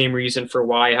a same reason for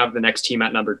why I have the next team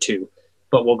at number 2.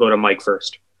 But we'll go to Mike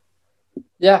first.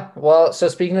 Yeah, well, so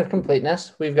speaking of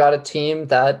completeness, we've got a team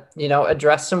that,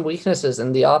 addressed some weaknesses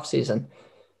in the offseason.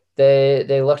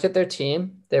 They looked at their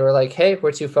team. They were like, hey,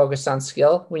 we're too focused on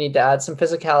skill. We need to add some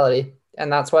physicality.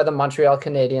 And that's why the Montreal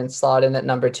Canadiens slot in at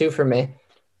number 2 for me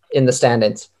in the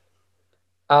standings.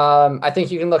 I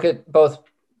think you can look at both,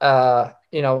 both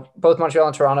Montreal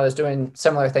and Toronto is doing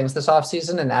similar things this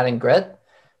offseason and adding grit.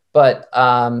 But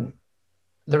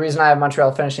the reason I have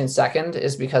Montreal finishing 2nd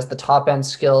is because the top end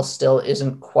skill still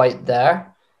isn't quite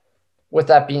there. With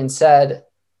that being said,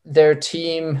 their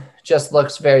team just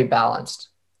looks very balanced.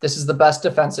 This is the best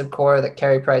defensive core that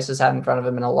Carey Price has had in front of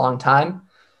him in a long time.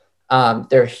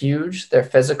 They're huge. They're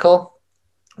physical.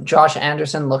 Josh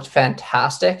Anderson looked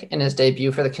fantastic in his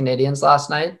debut for the Canadiens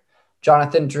last night.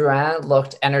 Jonathan Drouin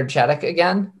looked energetic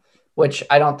again, which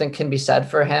I don't think can be said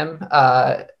for him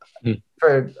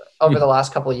for over the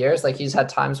last couple of years. Like, he's had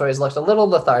times where he's looked a little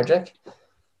lethargic.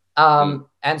 And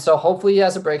so hopefully he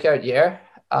has a breakout year.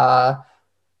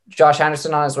 Josh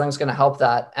Anderson on his wing is going to help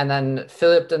that. And then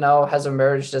Philip Deneau has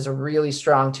emerged as a really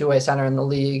strong two-way center in the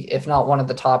league, if not one of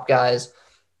the top guys.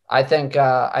 I think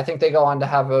they go on to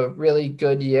have a really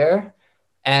good year,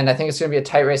 and I think it's going to be a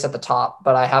tight race at the top,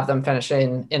 but I have them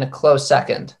finishing in a close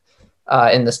second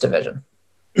in this division.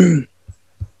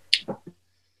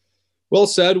 Well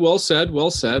said. Well,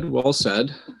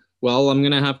 I'm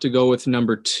going to have to go with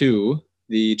number 2,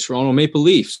 the Toronto Maple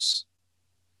Leafs.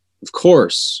 Of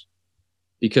course,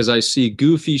 because I see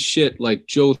goofy shit like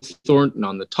Joe Thornton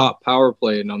on the top power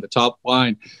play and on the top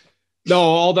line. No,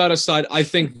 all that aside, I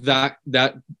think that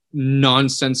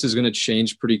nonsense is going to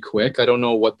change pretty quick. I don't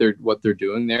know what they're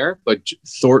doing there, but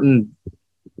Thornton,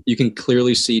 you can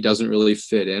clearly see, doesn't really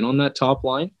fit in on that top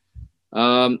line.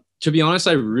 To be honest,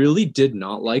 I really did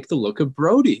not like the look of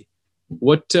Brody.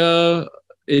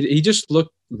 He just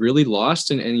looked really lost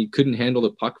and he couldn't handle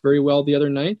the puck very well the other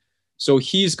night. So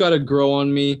he's got to grow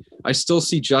on me. I still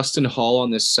see Justin Hall on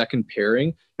this second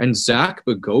pairing, and Zach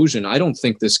Bogosian. I don't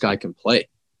think this guy can play.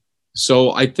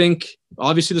 So I think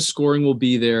obviously the scoring will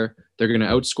be there. They're going to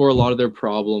outscore a lot of their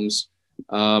problems.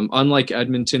 Unlike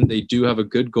Edmonton, they do have a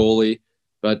good goalie,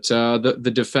 but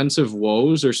the defensive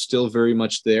woes are still very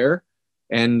much there,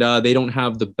 and they don't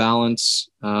have the balance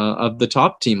of the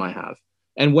top team I have.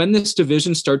 And when this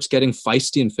division starts getting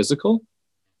feisty and physical,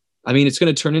 I mean, it's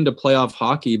going to turn into playoff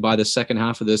hockey by the second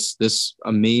half of this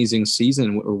amazing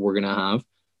season we're going to have.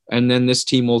 And then this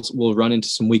team will run into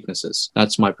some weaknesses.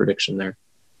 That's my prediction there.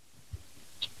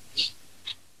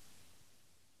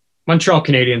 Montreal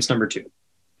Canadiens, number 2.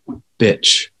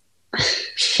 Bitch.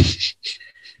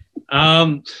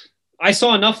 I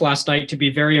saw enough last night to be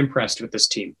very impressed with this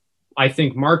team. I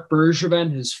think Marc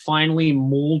Bergevin has finally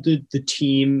molded the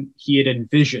team he had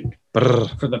envisioned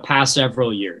for the past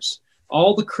several years.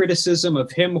 All the criticism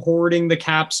of him hoarding the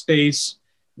cap space,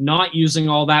 not using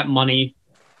all that money,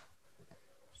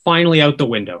 finally out the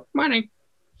window. Money.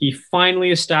 He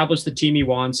finally established the team he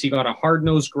wants. He got a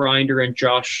hard-nosed grinder in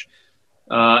Josh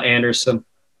Anderson.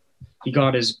 He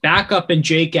got his backup in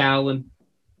Jake Allen,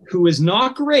 who is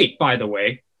not great, by the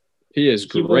way. He is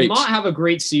great. He will not have a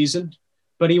great season,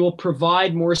 but he will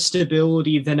provide more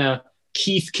stability than a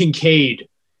Keith Kincaid,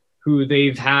 who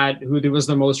was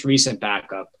the most recent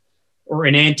backup, or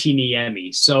an Antti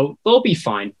Niemi. So they'll be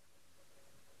fine.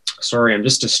 Sorry, I'm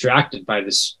just distracted by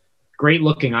this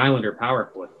great-looking Islander power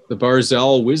play. The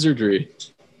Barzal wizardry.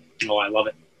 Oh, I love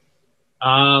it.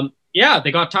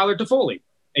 They got Tyler Toffoli,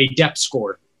 a depth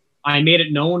scorer. I made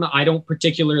it known I don't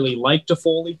particularly like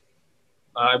Toffoli.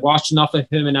 I watched enough of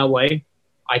him in LA.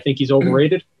 I think he's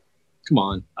overrated. Come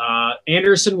on.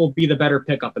 Anderson will be the better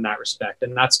pickup in that respect,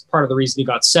 and that's part of the reason he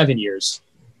got 7 years,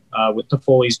 with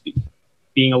Toffoli's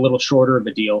being a little shorter of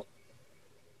a deal.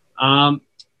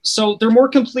 So they're more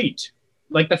complete.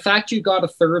 Like the fact you got a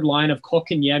third line of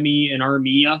Kotkaniemi and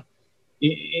Armia,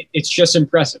 it's just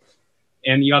impressive.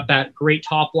 And you got that great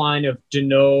top line of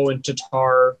Deneau and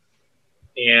Tatar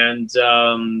and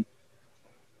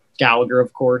Gallagher,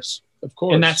 of course. Of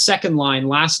course. And that second line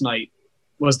last night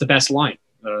was the best line.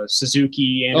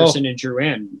 Suzuki, Anderson, and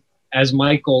Drouin. As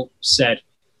Michael said,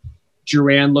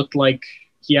 Drouin looked like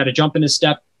he had a jump in his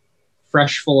step,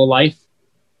 fresh, full of life.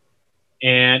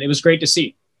 And it was great to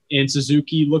see. And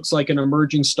Suzuki looks like an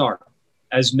emerging star,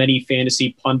 as many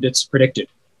fantasy pundits predicted.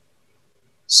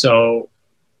 So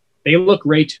they look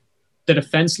great. The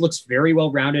defense looks very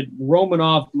well-rounded.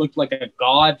 Romanov looked like a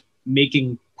god,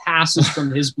 making passes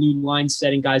from his blue line,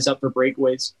 setting guys up for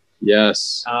breakaways.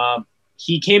 Yes.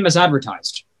 He came as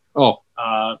advertised.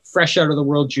 Fresh out of the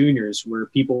World Juniors, where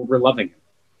people were loving him.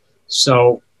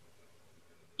 So,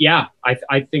 yeah,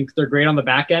 I think they're great on the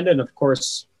back end. And, of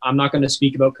course, I'm not going to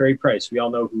speak about Carey Price. We all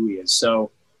know who he is.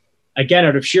 So, again,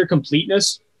 out of sheer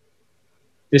completeness,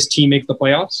 this team makes the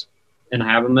playoffs, and I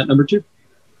have them at number 2.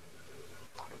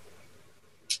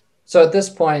 So at this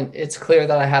point, it's clear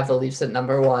that I have the Leafs at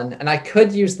number 1, and I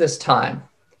could use this time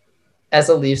as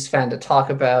a Leafs fan to talk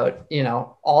about,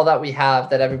 all that we have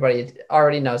that everybody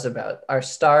already knows about. Our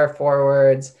star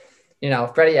forwards,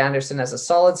 Freddie Anderson as a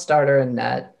solid starter in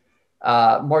net,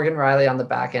 Morgan Riley on the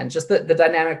back end, just the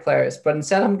dynamic players. But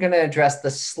instead, I'm going to address the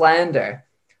slander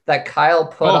that Kyle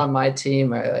put on my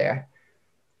team earlier,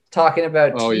 talking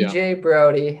about TJ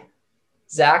Brody,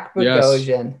 Zach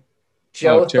Bogosian,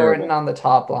 Joe Thornton on the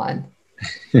top line.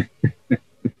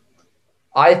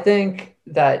 I think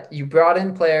that you brought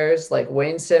in players like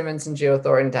Wayne Simmons and Joe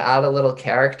Thornton to add a little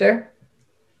character,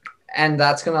 and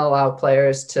that's going to allow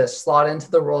players to slot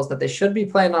into the roles that they should be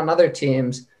playing on other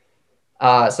teams,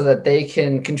 so that they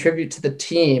can contribute to the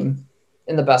team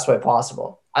in the best way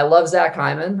possible. I love Zach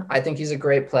Hyman. I think he's a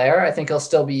great player. I think he'll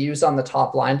still be used on the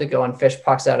top line to go and fish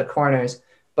pucks out of corners.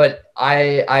 But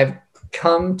I've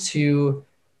come to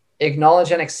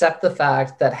acknowledge and accept the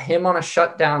fact that him on a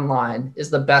shutdown line is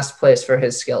the best place for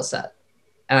his skill set.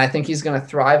 And I think he's going to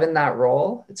thrive in that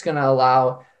role. It's going to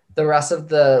allow the rest of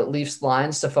the Leafs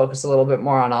lines to focus a little bit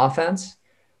more on offense.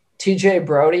 TJ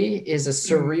Brody is a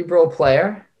cerebral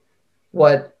player.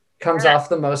 What comes off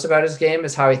the most about his game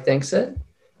is how he thinks it.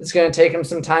 It's going to take him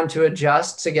some time to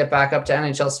adjust to get back up to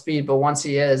NHL speed. But once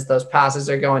he is, those passes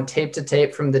are going tape to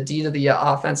tape from the D to the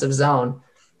offensive zone.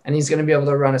 And he's going to be able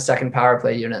to run a second power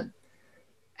play unit.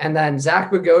 And then Zach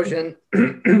Bogosian,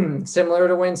 similar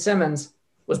to Wayne Simmons,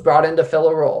 was brought in to fill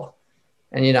a role.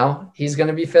 And, you know, he's going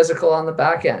to be physical on the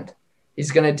back end. He's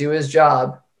going to do his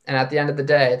job. And at the end of the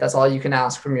day, that's all you can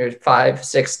ask from your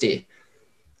 5-6D.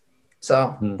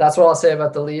 So that's what I'll say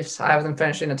about the Leafs. I have them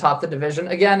finishing atop the division,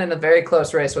 again, in a very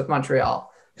close race with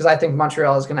Montreal, because I think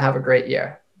Montreal is going to have a great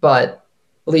year. But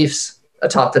Leafs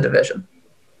atop the division.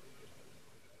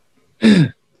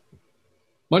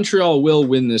 Montreal will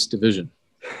win this division.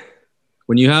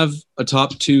 When you have a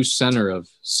top two center of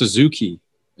Suzuki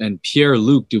and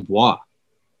Pierre-Luc Dubois,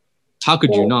 how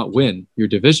could you not win your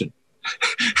division?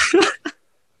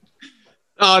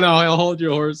 Oh, no, I'll hold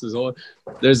your horses.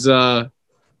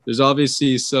 There's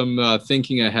obviously some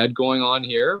thinking ahead going on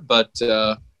here, but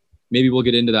maybe we'll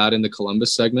get into that in the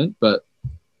Columbus segment. But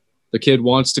the kid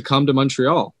wants to come to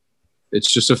Montreal. It's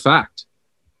just a fact.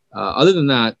 Other than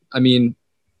that, I mean,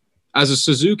 as a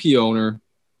Suzuki owner,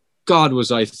 God,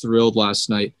 was I thrilled last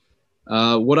night.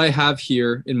 What I have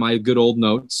here in my good old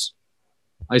notes,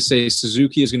 I say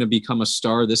Suzuki is going to become a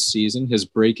star this season. His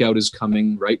breakout is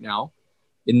coming right now.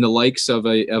 In the likes of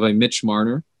a Mitch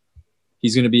Marner,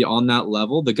 he's going to be on that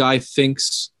level. The guy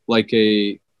thinks like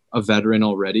a veteran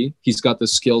already. He's got the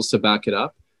skills to back it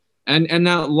up. And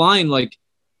that line, like,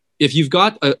 if you've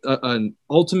got an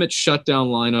ultimate shutdown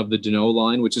line of the Danault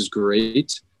line, which is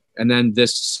great, and then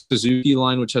this Suzuki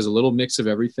line, which has a little mix of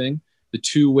everything, the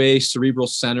two-way cerebral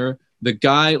center, the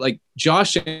guy like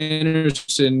Josh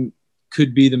Anderson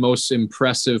could be the most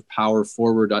impressive power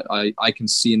forward I can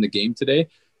see in the game today.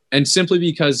 And simply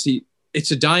because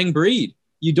it's a dying breed.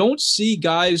 You don't see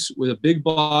guys with a big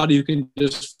body who can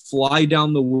just fly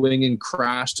down the wing and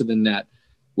crash to the net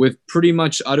with pretty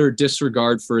much utter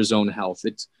disregard for his own health.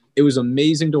 It was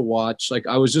amazing to watch. Like,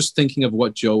 I was just thinking of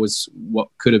what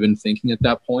could have been thinking at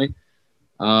that point.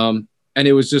 And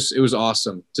it was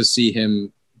awesome to see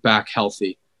him back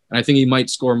healthy. And I think he might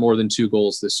score more than 2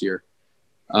 goals this year.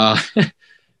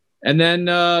 And then,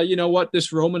 you know what,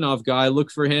 this Romanov guy, look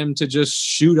for him to just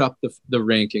shoot up the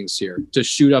rankings here, to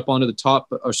shoot up onto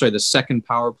the second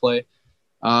power play.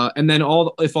 And then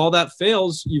if all that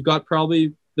fails, you've got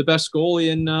probably the best goalie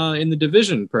in the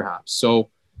division, perhaps. So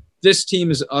this team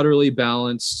is utterly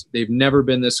balanced. They've never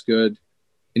been this good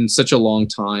in such a long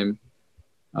time.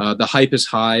 The hype is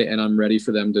high, and I'm ready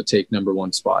for them to take number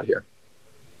 1 spot here.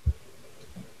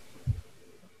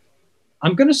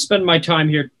 I'm going to spend my time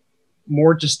here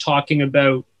more just talking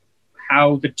about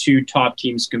how the two top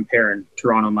teams compare in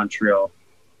Toronto, Montreal,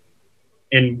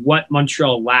 and what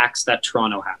Montreal lacks that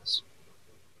Toronto has.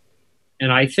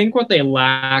 And I think what they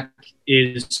lack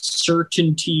is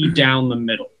certainty down the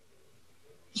middle.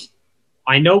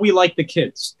 I know we like the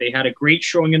kids. They had a great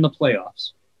showing in the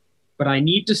playoffs, but I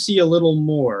need to see a little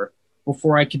more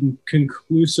before I can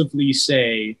conclusively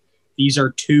say these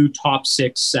are 2 top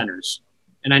 6 centers.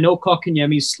 And I know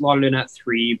Kotkaniemi's slotted in at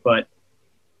 3, but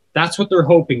that's what they're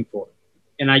hoping for.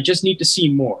 And I just need to see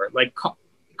more. Like,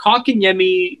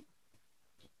 Kotkaniemi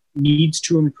needs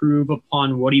to improve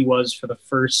upon what he was for the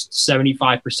first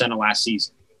 75% of last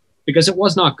season, because it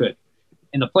was not good.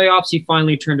 In the playoffs, he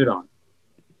finally turned it on.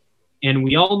 And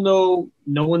we all know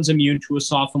no one's immune to a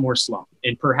sophomore slump,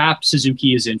 and perhaps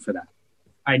Suzuki is in for that.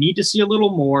 I need to see a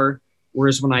little more,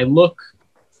 whereas when I look,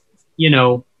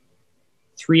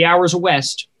 3 hours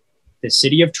west, the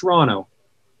city of Toronto,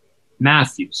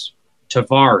 Matthews,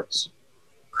 Tavares,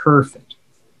 Kerfoot,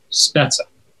 Spezza.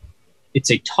 It's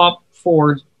a top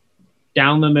 4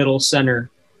 down the middle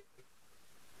center.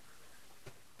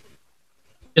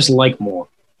 Just like more.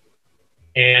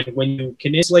 And when you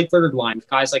can insulate third line with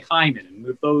guys like Hyman and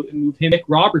move him, Nick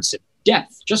Robertson,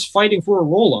 depth, just fighting for a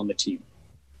role on the team,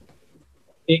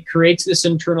 it creates this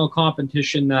internal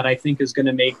competition that I think is going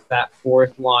to make that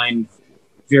fourth line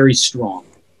very strong.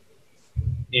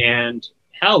 And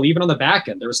hell, even on the back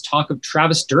end, there was talk of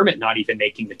Travis Dermott not even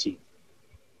making the team.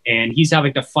 And he's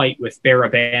having to fight with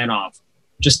Barabanov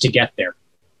just to get there.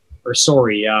 Or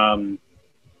the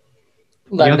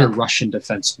other Russian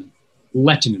defenseman,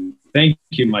 Lettinen. Thank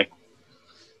you, Mike.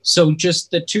 So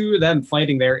just the two of them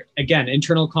fighting there, again,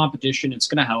 internal competition, it's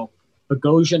going to help.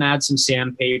 Bogosian adds some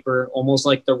sandpaper, almost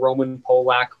like the Roman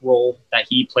Polak role that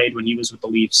he played when he was with the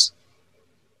Leafs.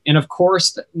 And of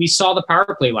course, we saw the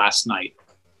power play last night.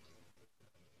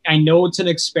 I know it's an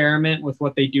experiment with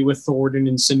what they do with Thornton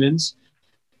and Simmons,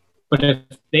 but if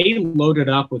they load it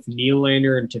up with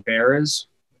Nylander and Tavares,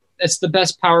 that's the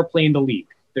best power play in the league.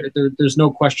 There's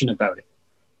no question about it.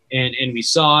 And we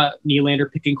saw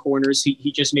Nylander picking corners.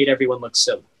 He just made everyone look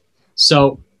silly.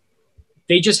 So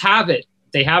they just have it.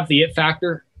 They have the it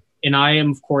factor. And I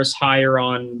am, of course, higher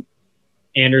on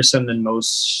Anderson than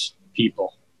most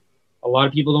people. A lot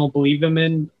of people don't believe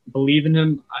in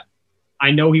him.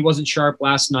 I know he wasn't sharp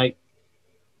last night,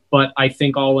 but I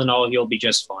think all in all, he'll be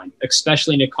just fine,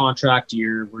 especially in a contract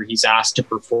year where he's asked to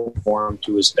perform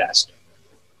to his best.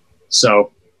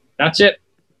 So that's it.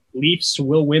 Leafs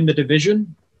will win the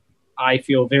division. I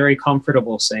feel very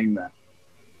comfortable saying that.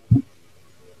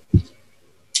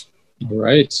 All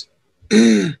right.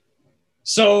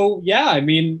 So, yeah, I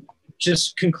mean,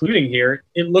 just concluding here,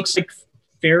 it looks like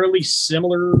fairly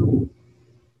similar.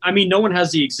 I mean, no one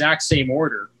has the exact same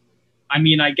order. I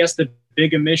mean, I guess the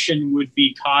big omission would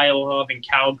be Kyle having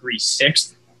Calgary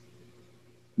 6th.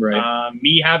 Right.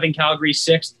 Me having Calgary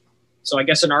 6th. So I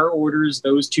guess in our orders,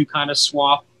 those two kind of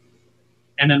swap.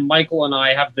 And then Michael and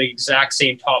I have the exact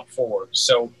same top 4.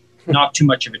 So not too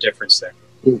much of a difference there.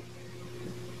 Ooh.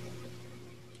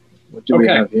 What do we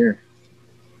have here?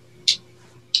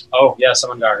 Oh, yeah,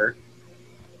 someone got hurt.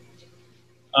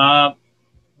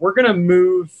 We're going to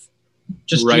move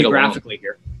just right geographically along.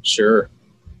 Here. Sure.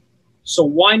 So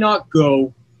why not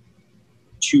go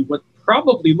to what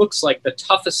probably looks like the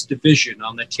toughest division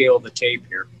on the tail of the tape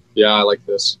here? Yeah, I like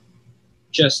this.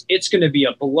 It's going to be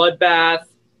a bloodbath,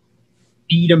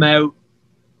 beat them out,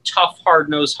 tough,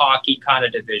 hard-nosed hockey kind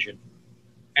of division.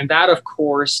 And that, of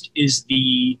course, is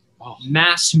the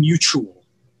Mass Mutual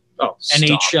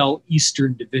NHL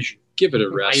Eastern Division. Give it a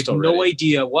rest. I have already. no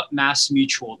idea what Mass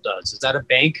Mutual does. Is that a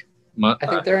bank? I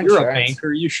think they're You're insurance. a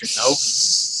banker. You should know.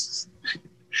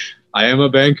 I am a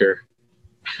banker.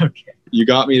 Okay. You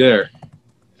got me there.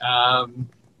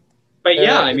 But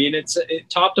yeah, I mean, it's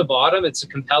top to bottom. It's a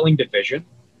compelling division.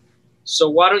 So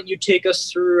why don't you take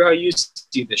us through how you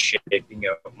see this shaping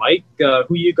out, Mike?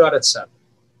 Who you got at 7?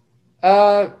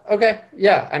 Okay.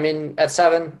 Yeah. I mean, at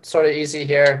 7, sort of easy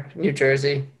here. New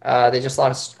Jersey. They just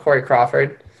lost Corey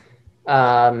Crawford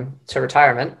to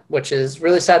retirement, which is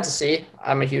really sad to see.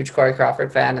 I'm a huge Corey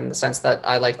Crawford fan in the sense that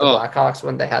I like the Blackhawks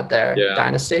when they had their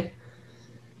dynasty.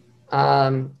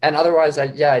 And otherwise,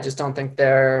 I just don't think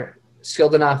they're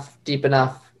skilled enough, deep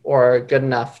enough, or good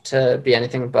enough to be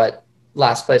anything but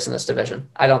last place in this division.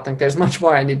 I don't think there's much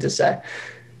more I need to say.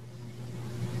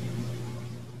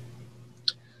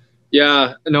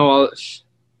 Yeah, no,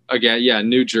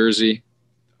 New Jersey.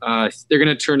 They're going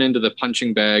to turn into the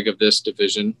punching bag of this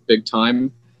division big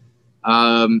time.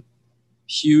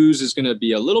 Hughes is going to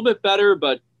be a little bit better,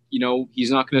 but, he's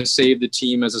not going to save the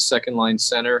team as a second-line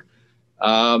center.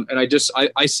 And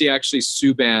I see actually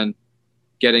Subban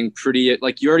getting pretty,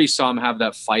 like you already saw him have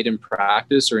that fight in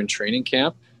practice or in training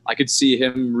camp. I could see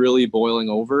him really boiling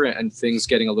over and things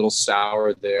getting a little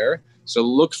sour there. So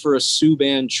look for a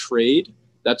Subban trade.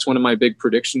 That's one of my big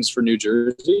predictions for New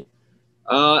Jersey.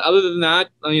 Other than that,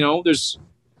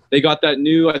 they got that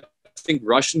new, I think,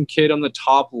 Russian kid on the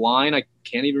top line. I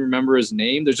can't even remember his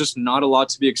name. There's just not a lot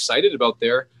to be excited about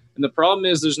there. And the problem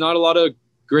is there's not a lot of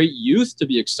great youth to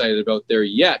be excited about there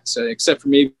yet, except for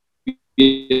maybe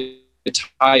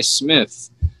Ty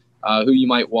Smith, who you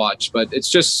might watch. But it's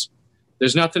just,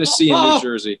 there's nothing to see in New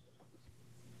Jersey.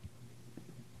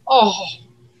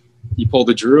 He pulled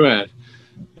the Drouin.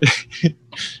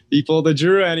 He pulled the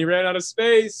Drouin. He ran out of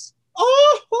space.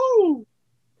 All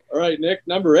right, Nick,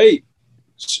 number 8.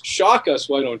 Shock us,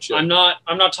 why don't you? I'm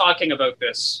not talking about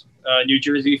this. New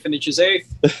Jersey finishes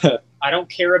 8th. I don't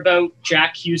care about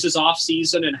Jack Hughes'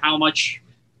 offseason and how much,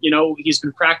 he's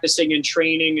been practicing and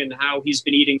training and how he's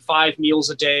been eating 5 meals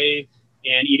a day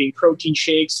and eating protein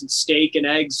shakes and steak and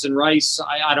eggs and rice.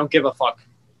 I don't give a fuck.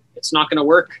 It's not going to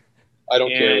work. I don't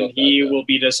care about that. And he will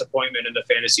be disappointment in the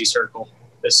fantasy circle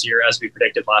this year, as we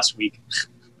predicted last week.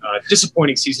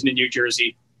 Disappointing season in New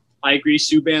Jersey. I agree,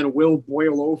 Subban will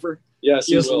boil over. Yes,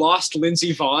 he has lost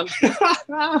Lindsey Vonn,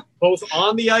 both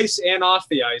on the ice and off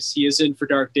the ice. He is in for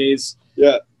dark days.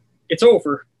 Yeah. It's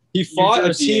over. He fought a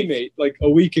teammate like a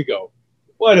week ago.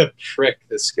 What a prick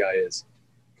this guy is.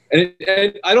 And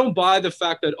I don't buy the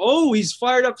fact that, he's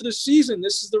fired up for the season.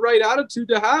 This is the right attitude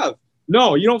to have.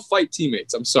 No, you don't fight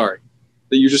teammates. I'm sorry.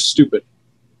 That you're just stupid.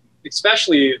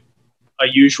 Especially a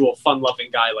usual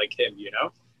fun-loving guy like him,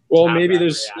 Well, have maybe that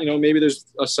there's reaction. maybe there's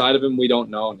a side of him we don't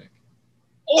know, Nick.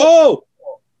 Oh!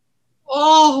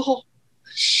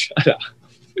 Shut up.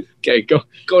 Okay,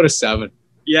 go to 7.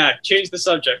 Yeah, change the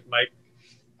subject, Mike.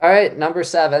 All right, number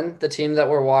 7, the team that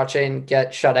we're watching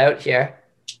get shut out here.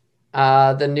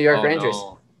 The New York Rangers.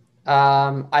 No.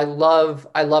 I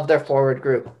love their forward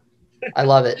group. I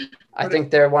love it. I think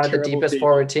they're one of the terrible deepest team.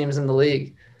 forward teams in the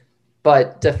league.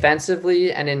 But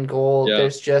defensively and in goal, Yeah.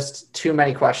 there's just too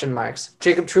many question marks.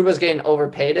 Jacob Trouba's getting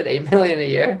overpaid at $8 million a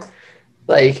year.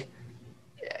 Like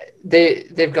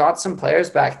they've got some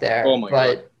players back there. Oh my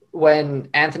but when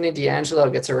Anthony D'Angelo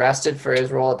gets arrested for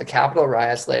his role at the Capitol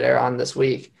riots later on this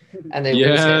week, and they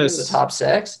lose him in the Yes. top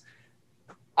 6,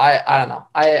 I don't know.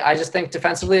 I just think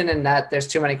defensively and in net, there's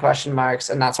too many question marks,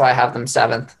 and that's why I have them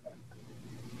 7th.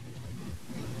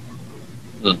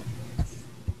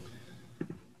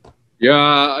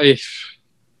 Yeah, I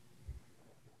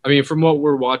mean, from what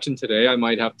we're watching today, I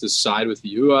might have to side with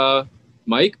you,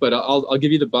 Mike. But I'll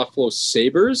give you the Buffalo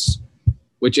Sabres,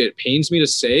 which it pains me to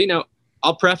say. Now,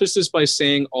 I'll preface this by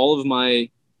saying all of my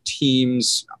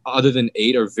teams, other than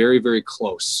 8, are very, very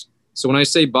close. So when I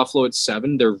say Buffalo at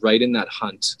 7, they're right in that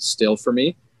hunt still for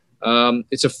me.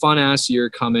 It's a fun-ass year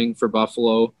coming for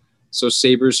Buffalo, so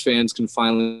Sabres fans can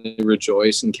finally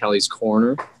rejoice in Kelly's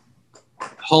corner.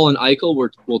 Hull and Eichel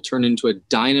will turn into a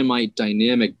dynamite,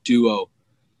 dynamic duo.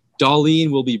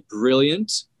 Dahlin will be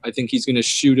brilliant. I think he's going to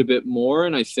shoot a bit more,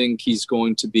 and I think he's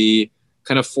going to be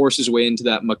kind of force his way into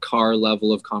that Makar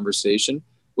level of conversation,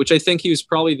 which I think he was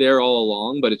probably there all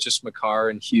along, but it's just Makar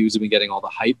and Hughes have been getting all the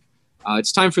hype.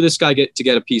 It's time for this guy to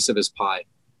get a piece of his pie.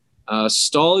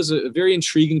 Stahl is a very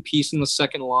intriguing piece in the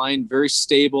second line, very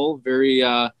stable, very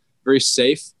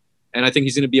safe, and I think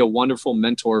he's going to be a wonderful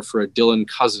mentor for a Dylan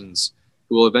Cousins,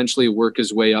 who will eventually work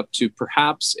his way up to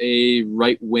perhaps a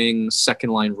right-wing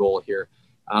second-line role here.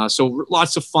 So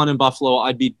lots of fun in Buffalo.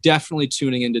 I'd be definitely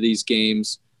tuning into these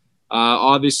games.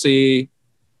 Obviously,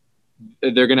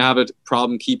 they're going to have a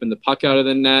problem keeping the puck out of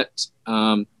the net,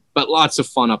 but lots of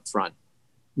fun up front.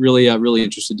 Really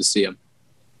interested to see him.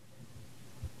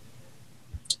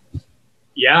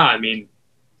 Yeah, I mean,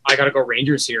 I got to go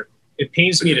Rangers here. It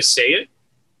pains me to say it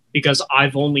because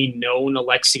I've only known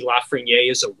Alexis Lafreniere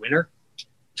as a winner.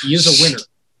 He is a winner.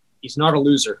 He's not a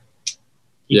loser.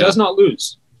 He does not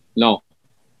lose. No.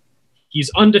 He's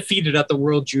undefeated at the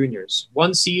World Juniors.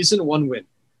 1 season, 1 win.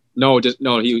 No,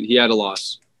 he had a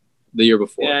loss the year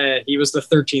before. Yeah, he was the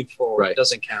 13th forward. Right. It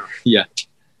doesn't count. Yeah.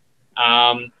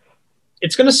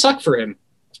 It's going to suck for him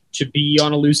to be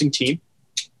on a losing team.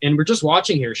 And we're just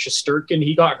watching here. Shesterkin,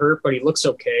 he got hurt, but he looks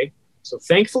okay. So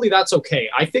thankfully, that's okay.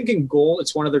 I think in goal,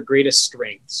 it's one of their greatest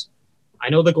strengths. I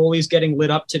know the goalie's getting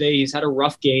lit up today. He's had a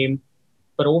rough game.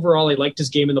 But overall, I liked his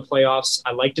game in the playoffs.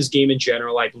 I liked his game in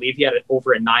general. I believe he had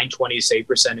over a .920 save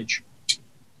percentage.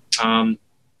 I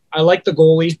like the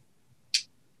goalie.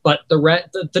 But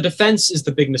the defense is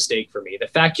the big mistake for me. The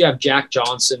fact you have Jack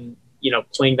Johnson,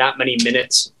 playing that many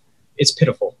minutes, it's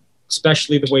pitiful,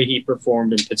 especially the way he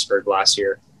performed in Pittsburgh last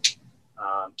year.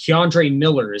 Keandre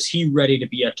Miller, is he ready to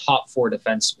be a top 4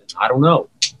 defenseman? I don't know.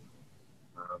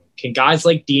 Can guys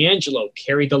like D'Angelo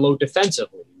carry the load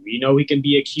defensively? We know he can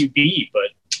be a QB, but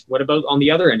what about on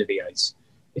the other end of the ice?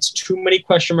 It's too many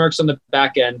question marks on the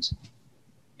back end.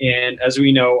 And as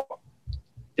we know,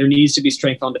 there needs to be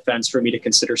strength on defense for me to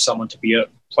consider someone to be a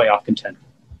playoff contender.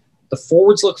 The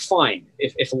forwards look fine.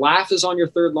 If Laugh is on your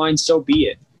third line, so be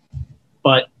it.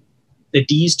 But the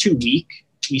D's too weak.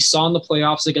 We saw in the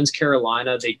playoffs against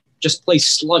Carolina, they just play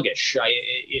sluggish.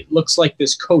 It looks like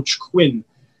this coach Quinn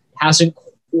hasn't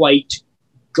quite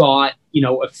got,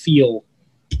 a feel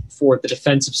for the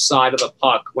defensive side of the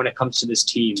puck when it comes to this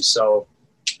team. So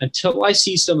until I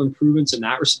see some improvements in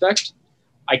that respect,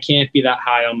 I can't be that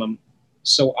high on them.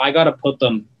 So I got to put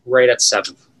them right at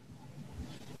 7th.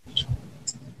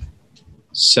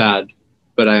 Sad,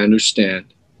 but I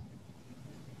understand.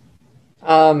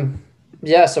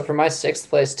 Yeah, so for my 6th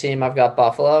place team, I've got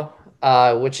Buffalo,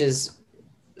 which is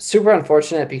super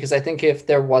unfortunate because I think if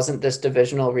there wasn't this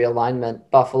divisional realignment,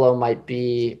 Buffalo might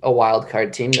be a wild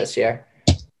card team this year.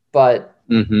 But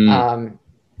in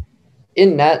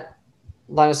net,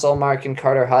 Linus Ullmark and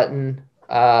Carter Hutton,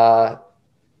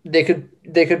 they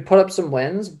could put up some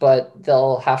wins, but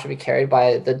they'll have to be carried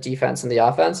by the defense and the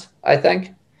offense, I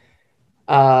think.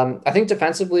 I think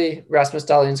defensively, Rasmus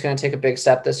Dahlin is going to take a big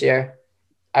step this year.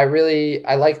 I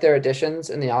like their additions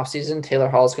in the offseason. Taylor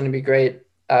Hall is going to be great.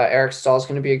 Eric Stahl is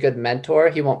going to be a good mentor.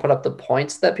 He won't put up the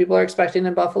points that people are expecting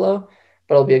in Buffalo,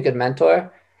 but he'll be a good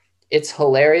mentor. It's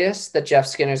hilarious that Jeff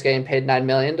Skinner's getting paid $9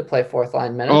 million to play 4th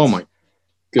line minutes. Oh my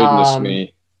goodness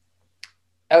me.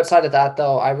 outside of that,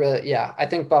 though, I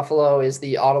think Buffalo is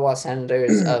the Ottawa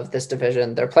Senators of this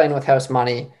division. They're playing with house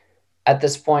money. At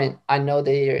this point, I know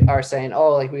they are saying,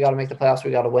 oh, like, we got to make the playoffs, we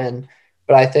got to win.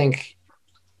 But I think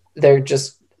they're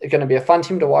just going to be a fun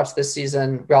team to watch this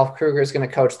season. Ralph Kruger is going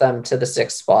to coach them to the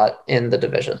 6th spot in the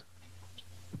division.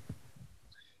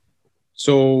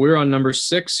 So we're on number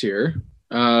 6 here.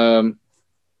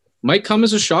 Might come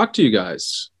as a shock to you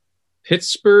guys.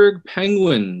 Pittsburgh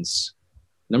Penguins,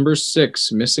 number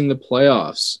 6, missing the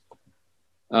playoffs.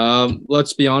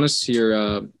 Let's be honest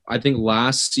here. I think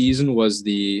last season was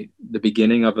the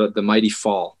beginning of the mighty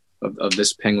fall of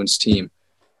this Penguins team.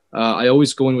 I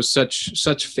always go in with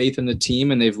such faith in the team,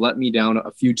 and they've let me down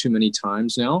a few too many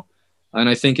times now. And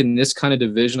I think in this kind of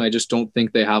division, I just don't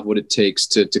think they have what it takes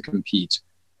to compete.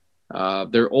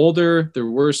 They're older. They're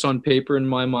worse on paper in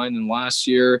my mind than last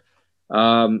year.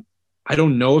 I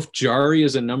don't know if Jari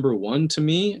is a number 1 to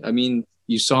me. I mean,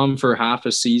 you saw him for half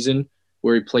a season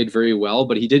where he played very well,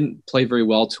 but he didn't play very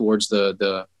well towards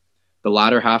the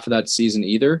latter half of that season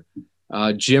either.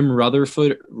 Jim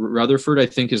Rutherford, I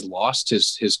think, has lost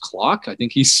his clock. I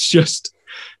think he's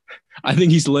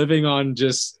living on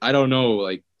just, I don't know,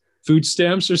 like food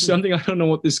stamps or something. I don't know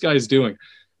what this guy's doing,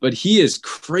 but he is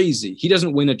crazy. He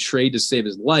doesn't win a trade to save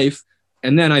his life.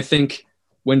 And then I think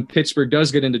when Pittsburgh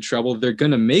does get into trouble, they're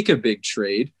going to make a big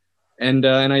trade. And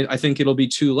I think it'll be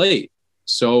too late.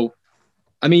 So,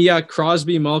 I mean, yeah,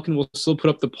 Crosby, Malkin will still put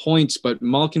up the points, but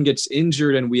Malkin gets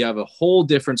injured and we have a whole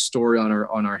different story on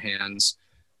our hands.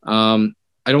 I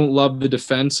don't love the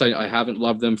defense. I haven't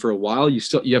loved them for a while. You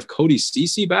have Cody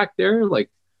Ceci back there.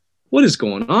 Like, what is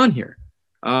going on here?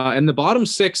 And the bottom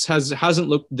 6 hasn't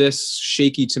looked this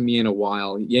shaky to me in a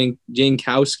while.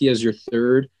 Jankowski as your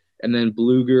 3rd, and then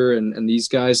Bluger and these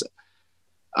guys.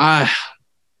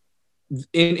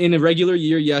 In a regular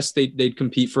year, yes, they'd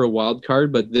compete for a wild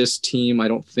card, but this team I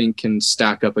don't think can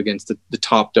stack up against the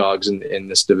top dogs in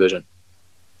this division.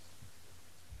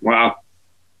 Wow.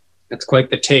 That's quite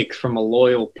the take from a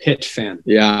loyal Pitt fan.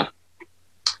 Yeah.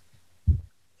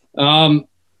 I'll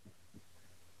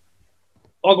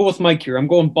go with Mike here. I'm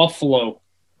going Buffalo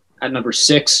at number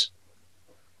 6.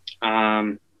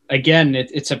 Again,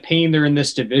 it's a pain they're in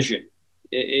this division.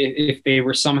 If they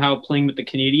were somehow playing with the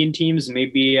Canadian teams,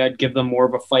 maybe I'd give them more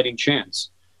of a fighting chance.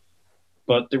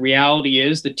 But the reality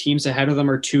is the teams ahead of them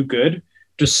are too good,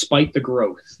 despite the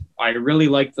growth. I really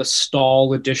like the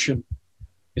Stahl addition.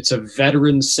 It's a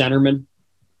veteran centerman.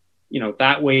 You know,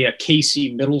 that way a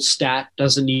Casey Middlestat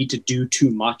doesn't need to do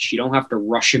too much. You don't have to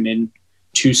rush him in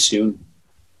too soon.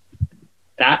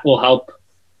 That will help.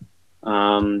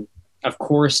 Of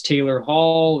course, Taylor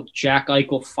Hall, Jack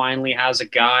Eichel finally has a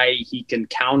guy he can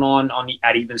count on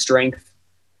at even strength.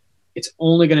 It's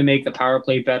only going to make the power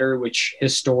play better, which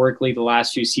historically the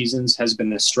last few seasons has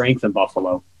been a strength in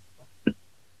Buffalo.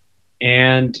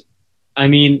 And, I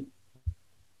mean,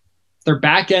 their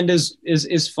back end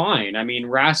is fine. I mean,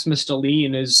 Rasmus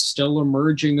Dahlin is still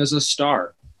emerging as a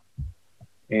star.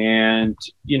 And,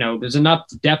 you know, there's enough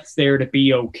depth there to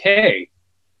be okay.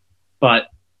 But,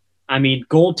 I mean,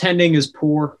 goaltending is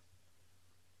poor.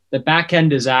 The back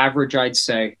end is average, I'd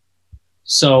say.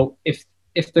 So if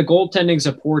the goaltending's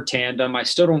a poor tandem, I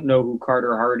still don't know who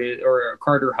Carter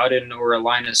Hutton or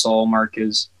Linus Ullmark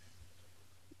is.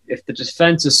 If the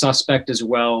defense is suspect as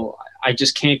well, I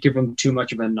just can't give them too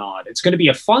much of a nod. It's going to be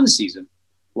a fun season.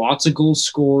 Lots of goals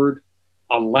scored,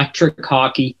 electric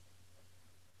hockey.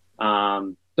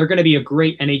 They're going to be a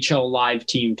great NHL live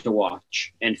team to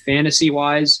watch. And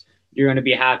fantasy-wise, you're going to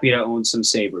be happy to own some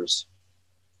Sabres.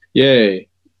 Yay.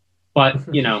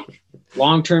 But, you know,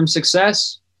 long-term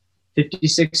success,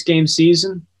 56-game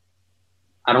season,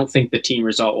 I don't think the team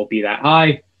result will be that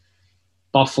high.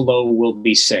 Buffalo will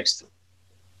be 6th.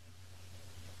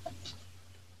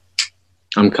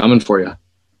 I'm coming for you.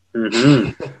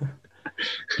 Mm-hmm.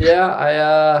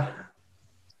 Yeah,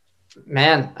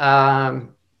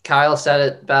 Kyle said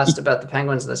it best about the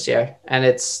Penguins this year, and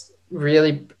it's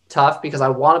really tough because I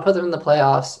want to put them in the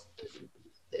playoffs.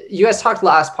 You guys talked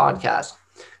last podcast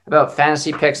about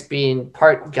fantasy picks being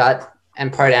part gut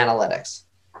and part analytics,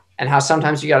 and how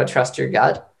sometimes you got to trust your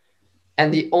gut.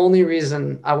 And the only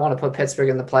reason I want to put Pittsburgh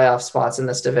in the playoff spots in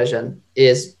this division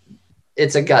is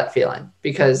it's a gut feeling,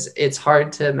 because it's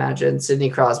hard to imagine Sidney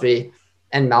Crosby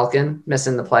and Malkin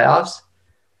missing the playoffs.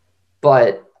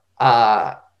 But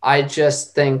I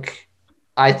think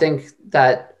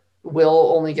that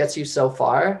will only gets you so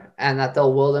far, and that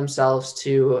they'll will themselves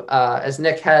to, as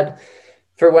Nick had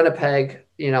for Winnipeg,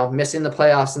 you know, missing the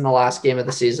playoffs in the last game of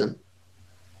the season.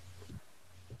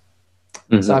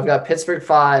 Mm-hmm. So I've got Pittsburgh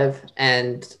 5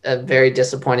 and a very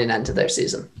disappointing end to their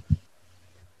season.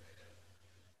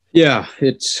 Yeah,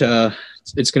 it's going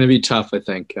to be tough, I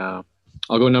think.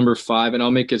 I'll go number 5, and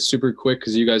I'll make it super quick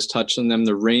because you guys touched on them.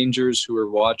 The Rangers, who are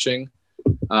watching,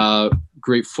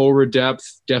 great forward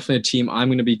depth, definitely a team I'm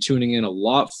going to be tuning in a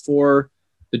lot for.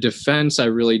 The defense, I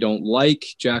really don't like.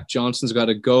 Jack Johnson's got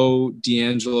to go.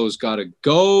 D'Angelo's got to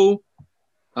go.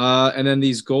 And then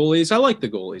these goalies, I like the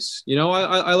goalies. You know,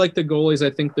 I like the goalies. I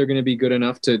think they're going to be good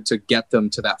enough to get them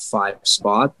to that 5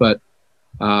 spot. But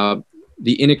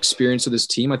the inexperience of this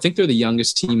team, I think they're the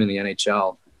youngest team in the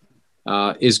NHL,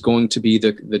 is going to be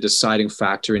the deciding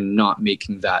factor in not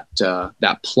making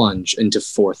that plunge into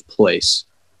 4th place.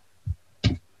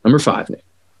 Number 5, Nick.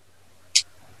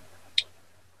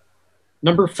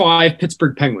 Number 5,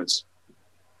 Pittsburgh Penguins.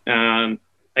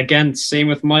 Again, same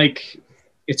with Mike.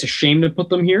 It's a shame to put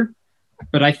them here,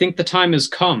 but I think the time has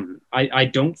come. I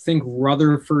don't think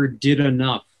Rutherford did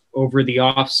enough over the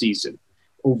offseason,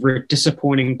 over a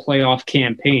disappointing playoff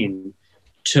campaign,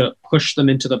 to push them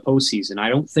into the postseason. I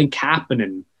don't think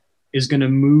Kapanen is going to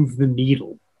move the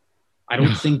needle. I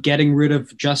don't think getting rid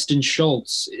of Justin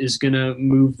Schultz is going to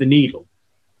move the needle.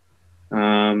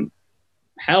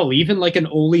 Hell, even like an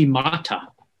Oli Mata,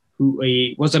 who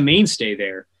was a mainstay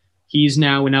there, he's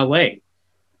now in LA.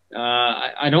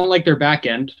 I don't like their back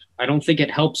end. I don't think it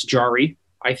helps Jari.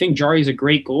 I think Jari's a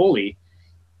great goalie,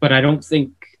 but I don't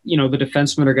think, the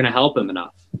defensemen are going to help him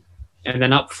enough. And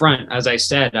then up front, as I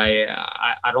said,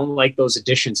 I don't like those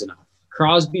additions enough.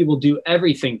 Crosby will do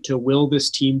everything to will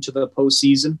this team to the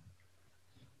postseason.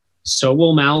 So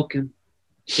will Malkin.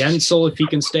 Gensel, if he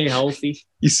can stay healthy.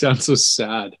 You sound so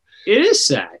sad. It is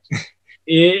sad.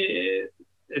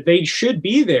 They should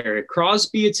be there.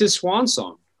 Crosby, it's his swan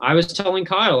song. I was telling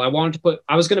Kyle I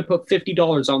was going to put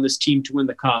 $50 on this team to win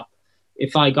the cup.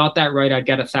 If I got that right, I'd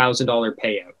get a $1,000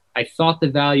 payout. I thought the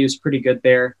value is pretty good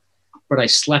there, but I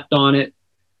slept on it.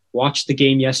 Watched the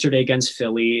game yesterday against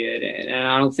Philly, and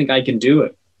I don't think I can do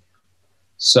it.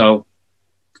 So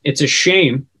it's a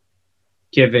shame,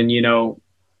 given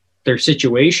their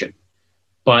situation.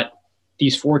 But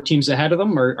these 4 teams ahead of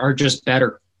them are just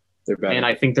better. They're better. And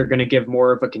I think they're going to give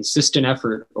more of a consistent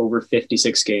effort over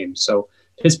 56 games. So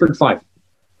Pittsburgh 5.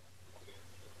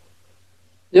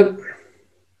 Yep.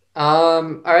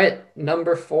 All right.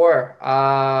 Number 4.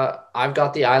 I've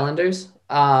got the Islanders.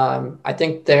 I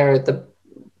think they're the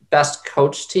best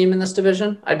coached team in this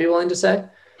division, I'd be willing to say.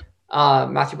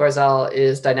 Matthew Barzal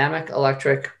is dynamic,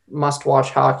 electric,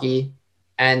 must-watch hockey,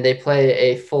 and they play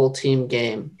a full team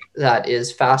game that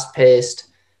is fast-paced,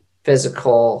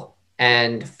 physical,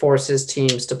 and forces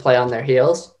teams to play on their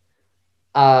heels.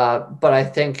 But I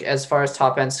think as far as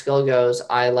top-end skill goes,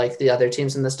 I like the other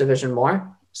teams in this division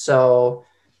more. So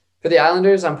for the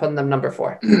Islanders, I'm putting them number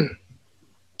 4.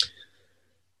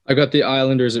 I got the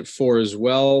Islanders at 4 as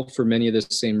well for many of the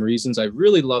same reasons. I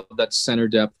really love that center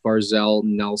depth, Barzal,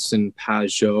 Nelson,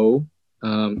 Pajot.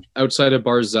 Outside of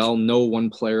Barzal, no one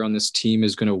player on this team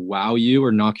is going to wow you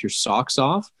or knock your socks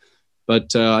off.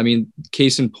 But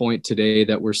case in point today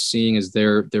that we're seeing is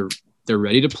they're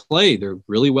ready to play. They're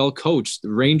really well coached.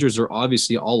 The Rangers are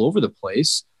obviously all over the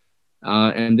place.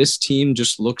 And this team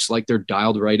just looks like they're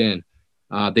dialed right in.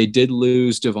 They did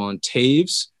lose Devon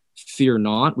Taves. Fear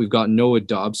not. We've got Noah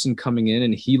Dobson coming in,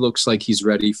 and he looks like he's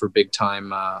ready for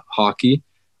big-time hockey.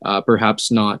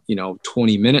 Perhaps not,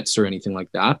 20 minutes or anything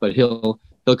like that, but he'll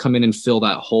come in and fill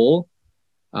that hole.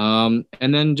 And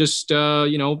then just, their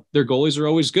goalies are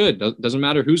always good. Doesn't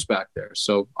matter who's back there.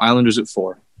 So Islanders at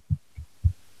 4.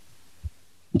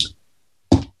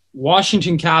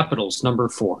 Washington Capitals, number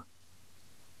 4.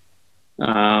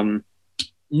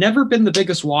 Never been the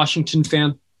biggest Washington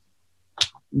fan.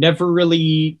 Never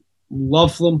really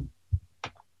loved them.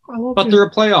 But they're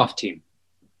a playoff team.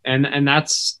 And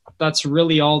that's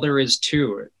really all there is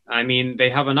to it. I mean, they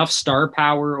have enough star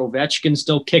power. Ovechkin's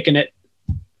still kicking it.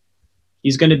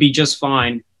 He's going to be just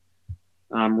fine.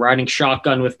 Riding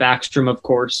shotgun with Backstrom, of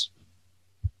course.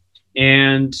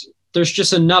 And there's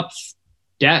just enough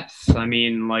depth. I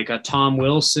mean, like a Tom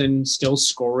Wilson still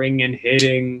scoring and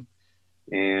hitting.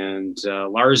 And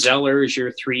Lars Eller is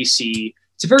your 3C.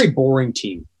 It's a very boring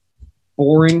team.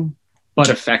 Boring, but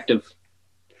effective.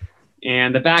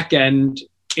 And the back end,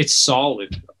 it's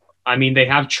solid. I mean, they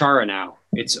have Chara now.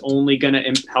 It's only going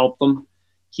to help them.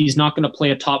 He's not going to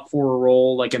play a top 4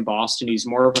 role like in Boston. He's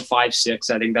more of a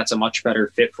 5-6. I think that's a much better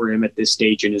fit for him at this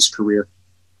stage in his career.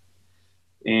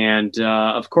 And,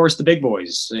 of course, the big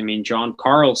boys. I mean, John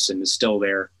Carlson is still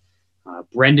there.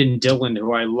 Brendan Dillon,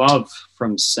 who I love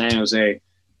from San Jose,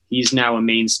 he's now a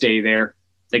mainstay there.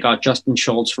 They got Justin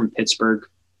Schultz from Pittsburgh.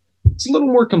 It's a little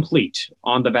more complete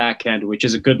on the back end, which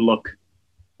is a good look.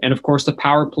 And, of course, the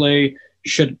power play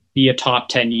should be a top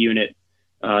 10 unit.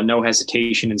 No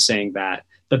hesitation in saying that.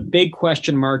 The big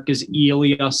question mark is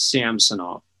Ilya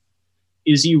Samsonov.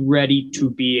 Is he ready to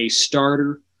be a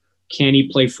starter? Can he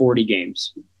play 40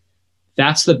 games?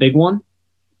 That's the big one.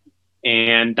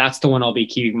 And that's the one I'll be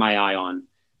keeping my eye on.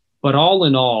 But all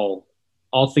in all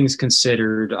things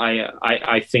considered,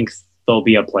 I think they'll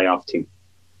be a playoff team.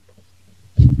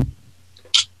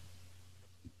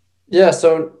 Yeah,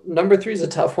 so number 3 is a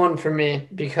tough one for me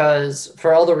because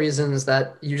for all the reasons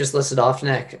that you just listed off,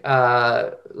 Nick,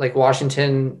 like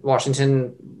Washington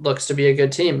looks to be a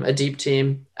good team, a deep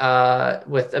team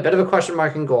with a bit of a question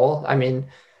mark in goal. I mean,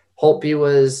 Holtby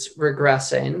was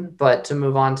regressing, but to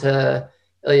move on to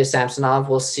Ilya Samsonov,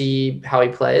 we'll see how he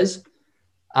plays.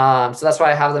 So that's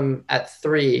why I have them at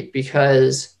 3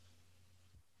 because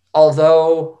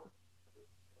although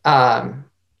Boston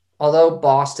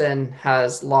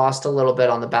has lost a little bit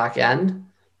on the back end,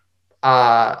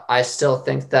 I still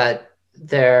think that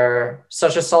they're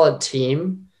such a solid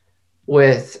team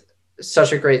with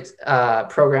such a great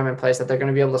program in place that they're going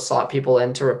to be able to slot people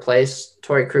in to replace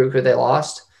Torrey Krug, who they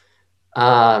lost.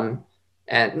 And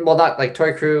well, not like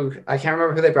Torrey Krug. I can't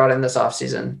remember who they brought in this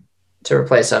offseason to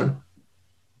replace him.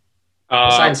 They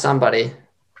signed somebody.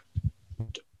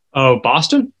 Oh,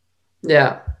 Boston?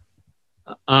 Yeah.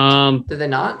 Did they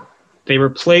not? They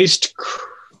replaced.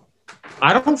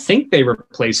 I don't think they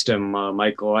replaced him,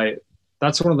 Michael.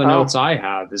 That's one of the notes I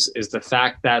have is the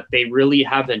fact that they really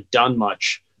haven't done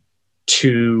much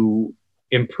to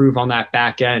improve on that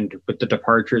back end with the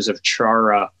departures of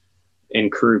Chara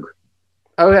and Krug.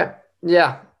 Okay.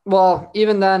 Yeah. Well,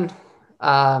 even then,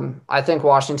 I think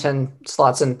Washington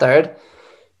slots in 3rd.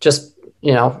 Just,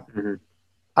 I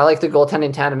like the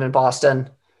goaltending tandem in Boston.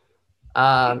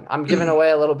 I'm giving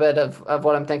away a little bit of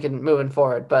what I'm thinking moving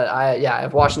forward, but I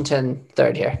have Washington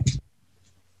 3rd here.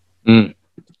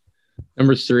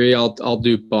 Number 3, I'll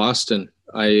do Boston.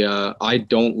 I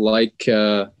don't like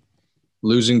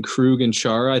losing Krug and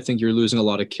Chara. I think you're losing a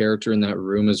lot of character in that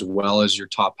room as well as your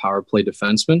top power play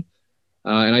defenseman.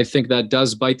 And I think that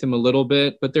does bite them a little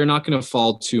bit, but they're not going to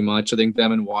fall too much. I think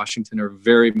them and Washington are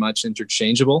very much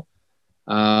interchangeable.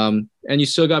 And you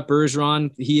still got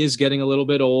Bergeron. He is getting a little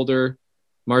bit older.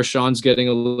 Marchand's getting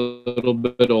a little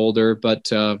bit older, but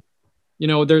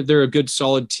they're a good,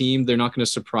 solid team. They're not going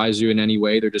to surprise you in any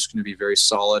way. They're just going to be very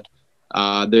solid.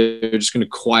 They're just going to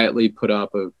quietly put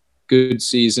up a good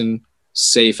season,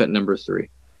 safe at number 3.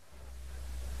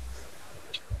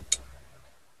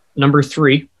 Number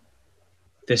 3,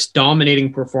 this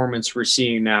dominating performance we're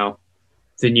seeing now,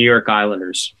 the New York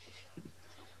Islanders.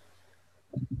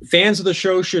 Fans of the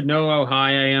show should know how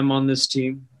high I am on this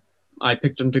team. I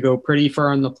picked them to go pretty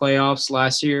far in the playoffs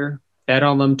last year, bet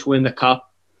on them to win the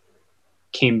cup,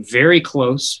 came very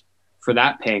close for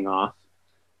that paying off.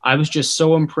 I was just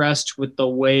so impressed with the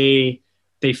way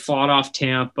they fought off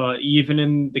Tampa, even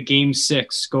in the game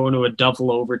 6, going to a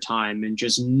double overtime and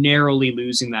just narrowly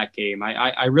losing that game.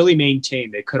 I really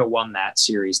maintain they could have won that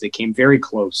series. They came very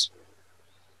close.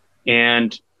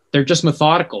 And they're just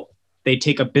methodical. They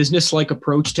take a business-like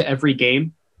approach to every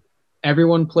game.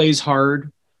 Everyone plays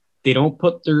hard. They don't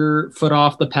put their foot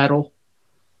off the pedal.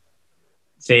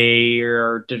 They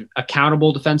are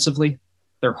accountable defensively.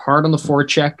 They're hard on the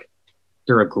forecheck.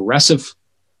 They're aggressive.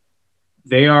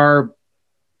 They are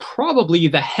probably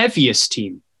the heaviest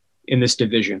team in this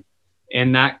division,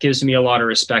 and that gives me a lot of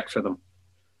respect for them.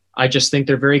 I just think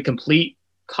they're very complete.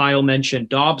 Kyle mentioned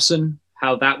Dobson,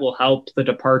 how that will help the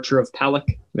departure of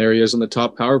Pelech. There he is on the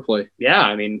top power play. Yeah,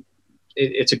 I mean,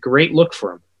 it's a great look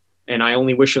for him, and I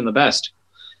only wish him the best.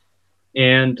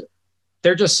 And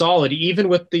they're just solid, even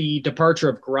with the departure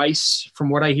of Greiss. From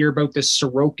what I hear about this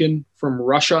Sorokin from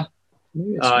Russia,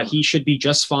 he should be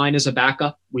just fine as a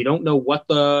backup. We don't know what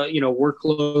the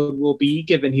workload will be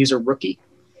given he's a rookie,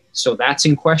 so that's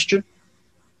in question.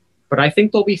 But I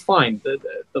think they'll be fine.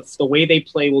 The way they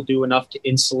play will do enough to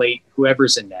insulate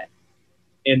whoever's in net.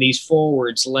 And these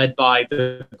forwards, led by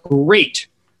the great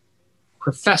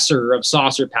professor of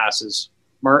saucer passes,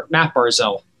 Matt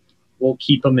Barzal, will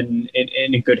keep them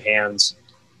in good hands.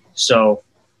 So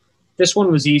this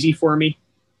one was easy for me.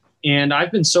 And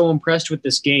I've been so impressed with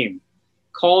this game.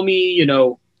 Call me,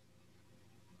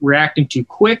 reacting too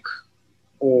quick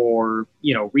or,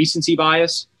 recency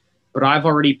bias, but I've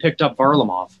already picked up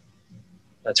Varlamov.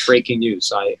 That's breaking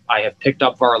news. I have picked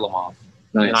up Varlamov.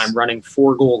 Nice. And I'm running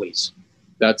 4 goalies.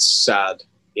 That's sad.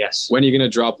 Yes. When are you going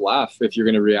to drop Laugh if you're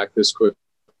going to react this quickly?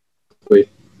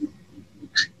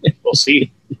 We'll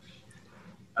see.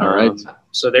 All right.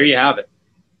 So there you have it.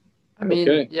 I mean,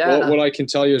 okay. Yeah. Well, what I can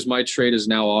tell you is my trade is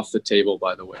now off the table,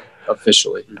 by the way,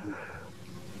 officially.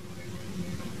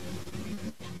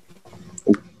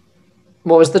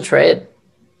 What was the trade?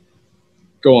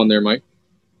 Go on there, Mike.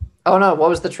 Oh no, what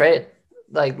was the trade?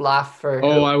 Like laugh for who?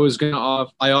 Oh, I was gonna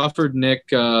I offered Nick.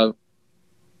 So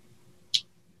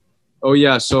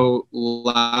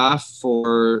laugh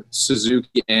for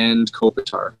Suzuki and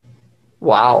Kopitar.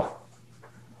 Wow.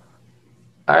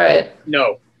 All right.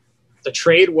 No, the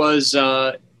trade was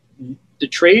the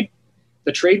trade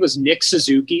was Nick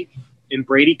Suzuki and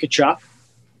Brady Tkachuk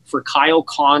for Kyle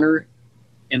Connor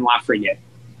and Lafreniere.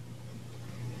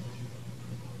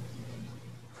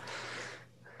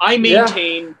 I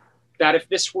maintain that if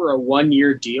this were a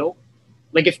 1-year deal,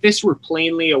 like if this were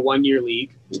plainly a 1-year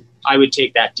league, I would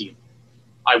take that deal.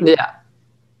 I would. Yeah.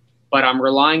 But I'm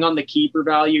relying on the keeper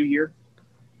value here.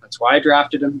 That's why I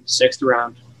drafted him 6th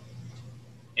round.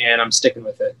 And I'm sticking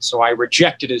with it. So I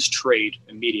rejected his trade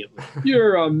immediately.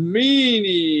 You're a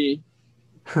meanie.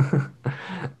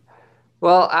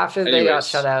 Well, after they got Anyways,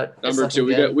 shut out. Number it's 2,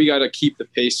 looking we good. got to keep the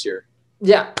pace here.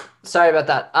 Yeah. Sorry about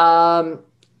that.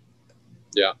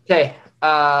 Yeah. Okay.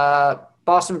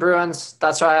 Boston Bruins.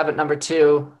 That's where I have it. Number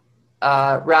 2.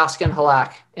 Raskin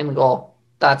Halak in goal.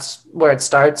 That's where it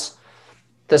starts.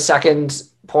 The second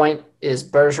point is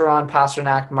Bergeron,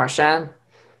 Pasternak, Marchand.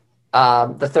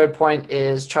 The third point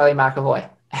is Charlie McAvoy.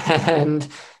 And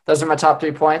those are my top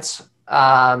 3 points.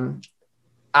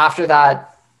 After that,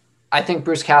 I think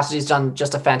Bruce Cassidy's done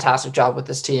just a fantastic job with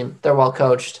this team. They're well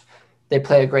coached. They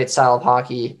play a great style of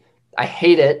hockey. I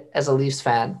hate it as a Leafs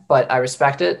fan, but I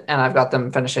respect it, and I've got them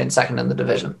finishing second in the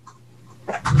division.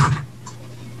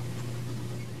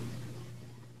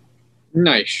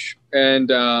 Nice.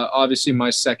 And obviously my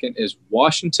second is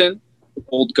Washington.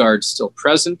 Old guard still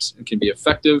present and can be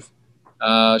effective.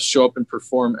 Show up and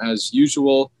perform as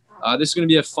usual. This is going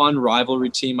to be a fun rivalry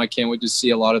team. I can't wait to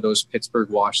see a lot of those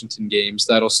Pittsburgh-Washington games.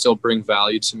 That'll still bring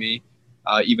value to me,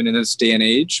 even in this day and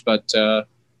age. But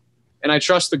and I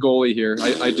trust the goalie here.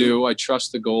 I do. I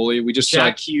trust the goalie. We just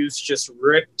Jack Hughes just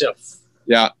ripped a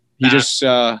he just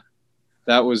that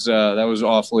was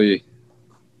awfully,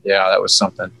 that was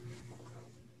something.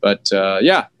 But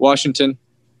Washington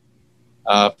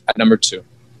at number 2.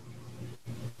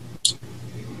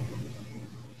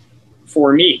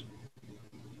 For me,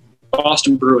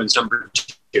 Boston Bruins number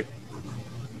 2.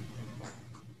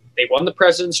 They won the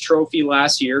President's Trophy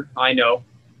last year. I know.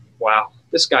 Wow.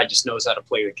 This guy just knows how to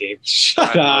play the game.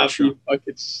 Shut up, you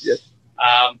fucking shit.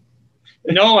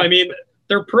 No, I mean,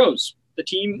 they're pros. The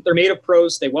team, they're made of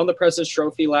pros. They won the President's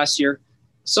Trophy last year.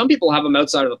 Some people have them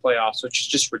outside of the playoffs, which is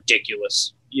just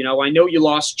ridiculous. You know, I know you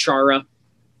lost Chara,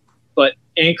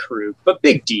 and Krug, but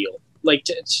big deal. Like,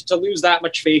 to lose that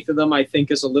much faith in them, I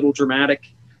think, is a little dramatic.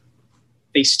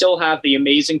 They still have the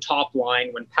amazing top line.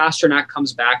 When Pasternak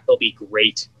comes back, they'll be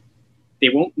great. They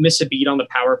won't miss a beat on the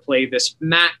power play. This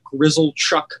Matt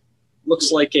Grizzlechuck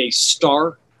looks like a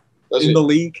star in the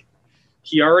league.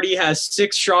 He already has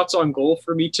 6 shots on goal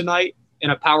for me tonight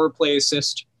and a power play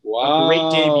assist. Wow. A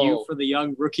great debut for the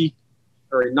young rookie.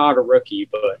 Or not a rookie,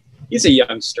 but he's a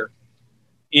youngster.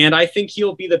 And I think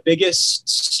he'll be the biggest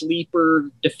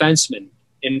sleeper defenseman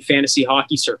in fantasy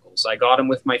hockey circles. I got him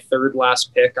with my 3rd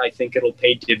last pick. I think it'll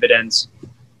pay dividends.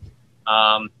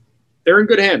 They're in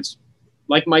good hands.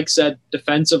 Like Mike said,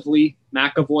 defensively,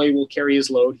 McAvoy will carry his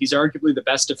load. He's arguably the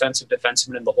best defensive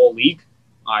defenseman in the whole league.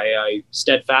 I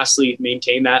steadfastly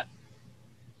maintain that.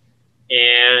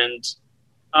 And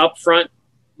up front,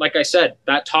 like I said,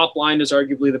 that top line is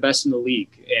arguably the best in the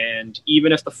league. And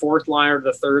even if the 4th line or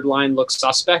the 3rd line looks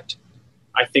suspect,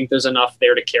 I think there's enough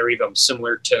there to carry them,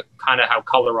 similar to kind of how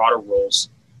Colorado rolls.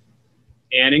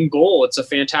 And in goal, it's a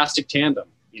fantastic tandem.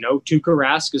 You know, Tuukka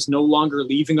Rask is no longer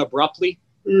leaving abruptly.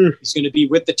 He's going to be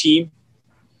with the team.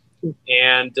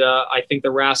 And I think the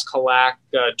Rask-Halak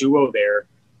duo there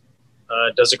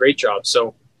does a great job.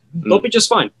 So they'll be just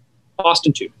fine.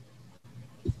 Boston 2.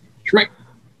 Schmeck.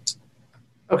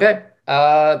 Okay.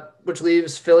 Which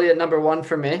leaves Philly at number 1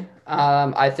 for me.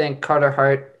 I think Carter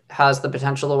Hart has the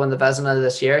potential to win the Vezina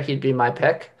this year. He'd be my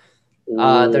pick.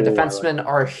 Their defensemen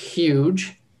are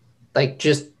huge, like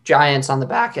just giants on the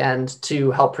back end to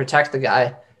help protect the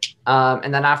guy.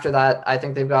 And then after that, I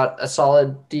think they've got a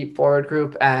solid deep forward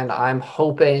group, and I'm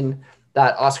hoping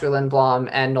that Oscar Lindblom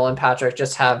and Nolan Patrick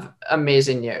just have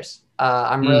amazing years.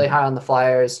 I'm really high on the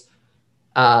Flyers,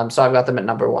 so I've got them at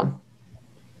number 1.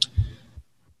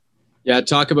 Yeah,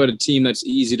 talk about a team that's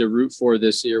easy to root for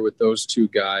this year with those 2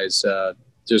 guys.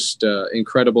 Just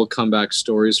incredible comeback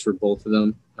stories for both of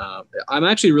them. I'm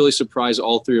actually really surprised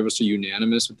all 3 of us are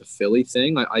unanimous with the Philly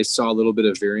thing. I saw a little bit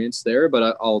of variance there,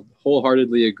 but I'll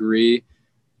wholeheartedly agree.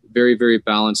 Very, very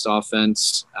balanced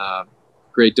offense,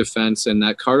 great defense, and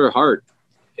that Carter Hart.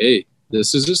 Hey,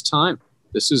 this is his time.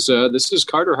 This is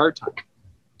Carter Hart time.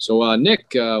 So,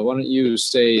 Nick, why don't you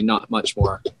say not much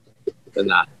more than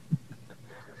that?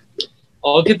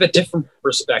 I'll give a different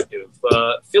perspective.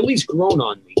 Philly's grown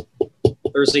on me.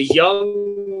 There's a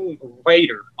young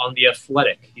writer on The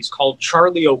Athletic. He's called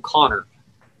Charlie O'Connor.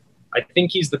 I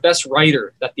think he's the best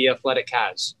writer that The Athletic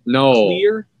has. No.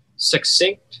 Clear,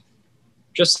 succinct,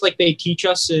 just like they teach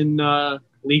us in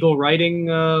legal writing,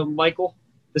 Michael.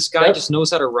 This guy just knows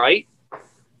how to write.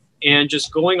 And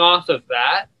just going off of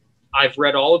that, I've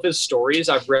read all of his stories.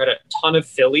 I've read a ton of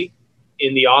Philly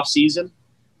in the offseason.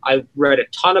 I've read a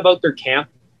ton about their camp.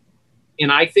 And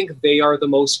I think they are the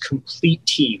most complete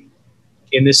team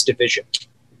in this division.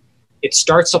 It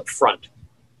starts up front.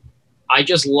 I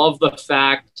just love the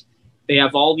fact they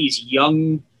have all these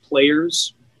young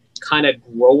players kind of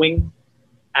growing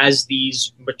as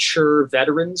these mature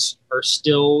veterans are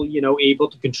still, able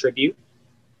to contribute.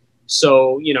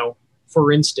 So,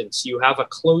 for instance, you have a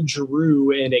Claude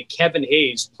Giroux and a Kevin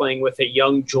Hayes playing with a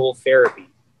young Joel Farabee,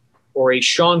 or a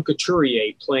Sean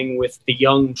Couturier playing with the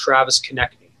young Travis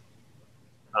Konechny.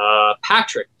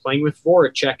 Patrick playing with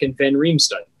Voracek and Van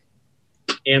Riemsdyk.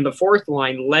 And the fourth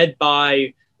line led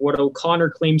by what O'Connor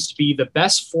claims to be the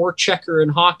best forechecker in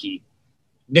hockey,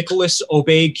 Nicolas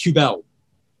Aube-Kubel,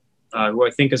 who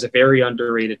I think is a very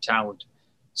underrated talent.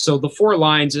 So the four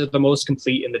lines are the most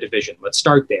complete in the division. Let's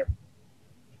start there.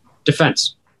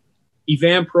 Defense.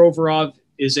 Ivan Provorov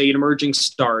is an emerging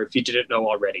star, if you didn't know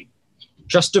already.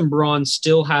 Justin Braun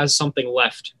still has something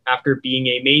left after being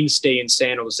a mainstay in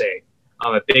San Jose.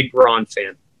 I'm a big Braun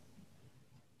fan.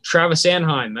 Travis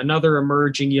Anheim, another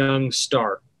emerging young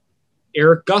star.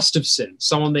 Eric Gustafson,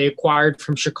 someone they acquired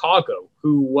from Chicago,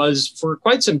 who was for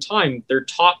quite some time their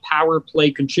top power play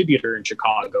contributor in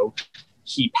Chicago.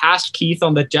 He passed Keith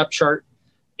on the depth chart,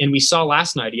 and we saw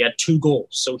last night he had 2 goals.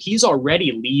 So he's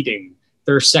already leading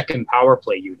their second power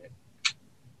play unit.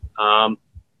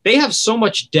 They have so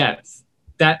much depth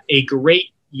that a great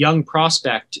young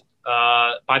prospect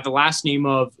by the last name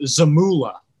of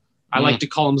Zamula, I like to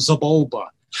call him Zabulba,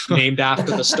 named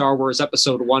after the Star Wars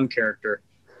Episode 1 character.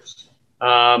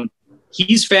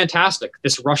 He's fantastic,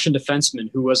 this Russian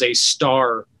defenseman who was a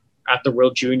star at the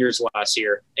World Juniors last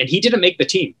year. And he didn't make the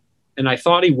team, and I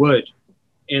thought he would.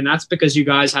 And that's because you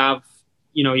guys have,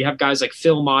 you have guys like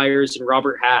Phil Myers and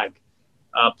Robert Hagg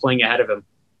playing ahead of him.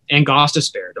 And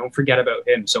Gostisbehere, don't forget about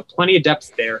him. So plenty of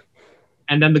depth there.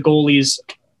 And then the goalies,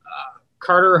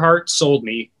 Carter Hart sold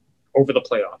me over the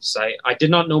playoffs. I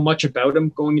did not know much about him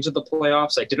going into the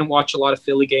playoffs. I didn't watch a lot of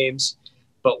Philly games.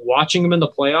 But watching him in the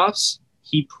playoffs,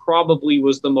 he probably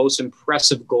was the most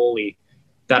impressive goalie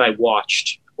that I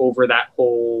watched over that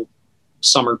whole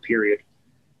summer period.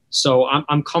 So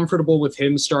I'm comfortable with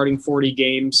him starting 40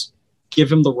 games.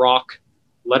 Give him the rock.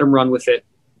 Let him run with it.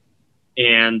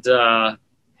 And,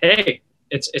 hey,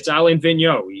 it's Alain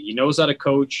Vigneault. He knows how to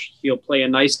coach. He'll play a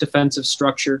nice defensive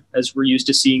structure, as we're used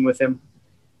to seeing with him.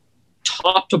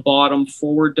 Top to bottom,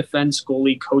 forward, defense,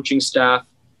 goalie, coaching staff.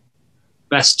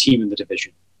 Best team in the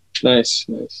division. Nice.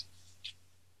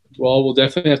 Well, we'll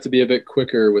definitely have to be a bit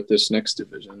quicker with this next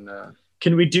division.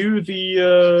 Can we do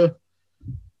the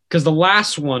because the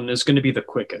last one is going to be the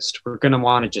quickest. We're going to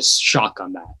want to just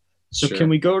shotgun that. So Sure. Can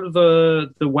we go to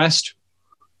the West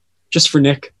just for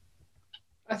Nick?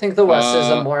 I think the West is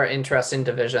a more interesting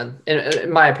division,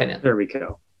 in my opinion. There we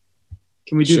go.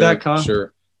 Can we do that, Kyle?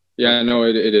 Sure. Yeah, no,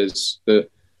 it is. The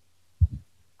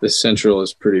Central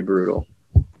is pretty brutal.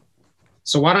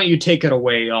 So why don't you take it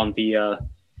away on the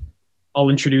I'll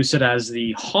introduce it as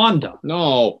the Honda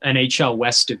No. NHL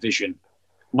West Division.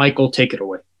 Michael, take it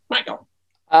away. Michael.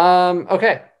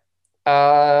 Okay.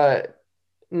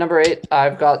 Number 8,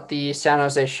 I've got the San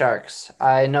Jose Sharks.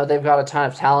 I know they've got a ton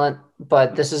of talent,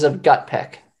 but this is a gut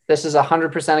pick. This is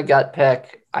 100% a gut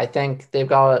pick. I think they've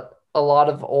got a lot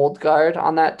of old guard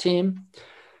on that team.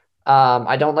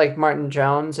 I don't like Martin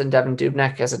Jones and Devin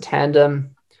Dubnyk as a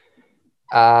tandem.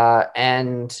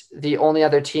 And the only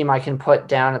other team I can put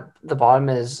down at the bottom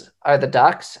are the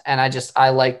Ducks. And I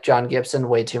like John Gibson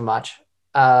way too much.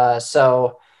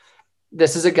 So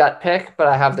this is a gut pick, but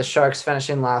I have the Sharks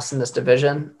finishing last in this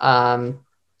division.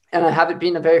 And I have it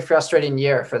been a very frustrating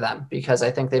year for them because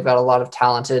I think they've got a lot of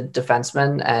talented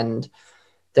defensemen and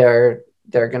they're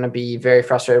going to be very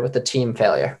frustrated with the team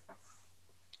failure.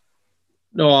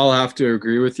 No, I'll have to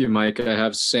agree with you, Mike. I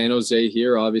have San Jose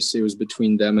here. Obviously, it was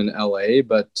between them and LA,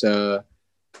 but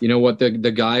you know what? The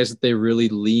guys that they really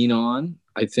lean on,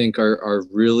 I think, are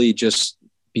really just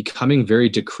becoming very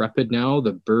decrepit now.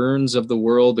 The Burns of the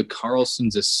world, the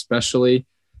Carlsons especially.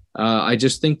 I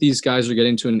just think these guys are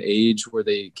getting to an age where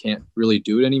they can't really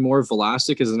do it anymore.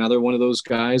 Vlasic is another one of those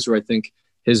guys where I think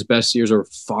his best years are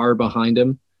far behind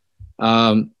him.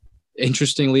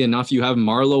 Interestingly enough, you have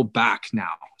Marlowe back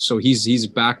now. So he's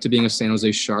back to being a San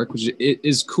Jose Shark, which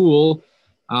is cool.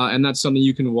 And that's something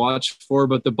you can watch for.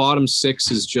 But the bottom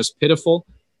six is just pitiful.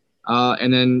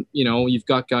 And then, you've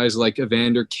got guys like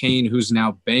Evander Kane, who's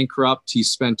now bankrupt. He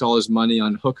spent all his money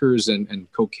on hookers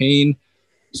and cocaine.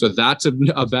 So that's a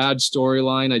bad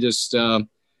storyline. I just,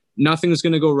 nothing's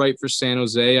going to go right for San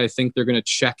Jose. I think they're going to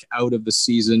check out of the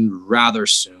season rather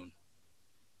soon.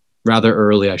 Rather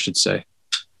early, I should say.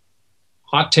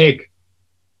 Hot take.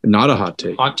 Not a hot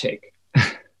take. Hot take.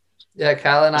 Yeah,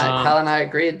 Kyle and I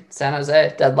agreed. San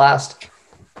Jose, dead last.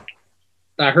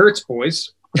 That hurts,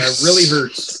 boys. That really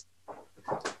hurts.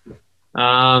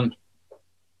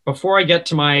 Before I get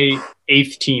to my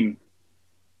 8th team,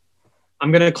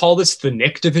 I'm going to call this the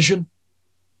Nick division.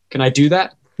 Can I do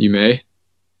that? You may.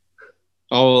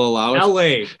 I'll allow it.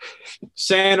 LA,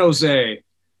 San Jose,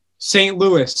 St.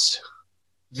 Louis,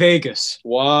 Vegas.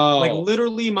 Wow. Like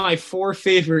literally my 4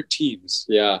 favorite teams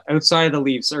outside of the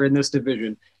Leafs are in this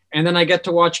division. And then I get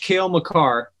to watch Cale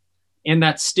Makar and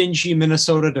that stingy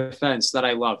Minnesota defense that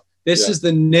I love. This is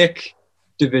the Nick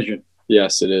division.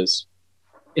 Yes, it is.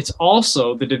 It's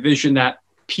also the division that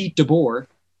Pete DeBoer,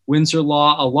 Windsor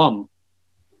Law alum,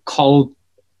 called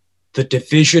the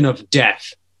division of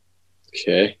death.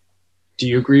 Okay. Do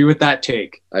you agree with that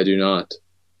take? I do not.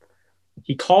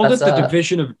 He called it the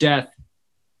division of death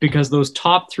because those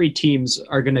top 3 teams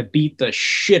are going to beat the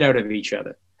shit out of each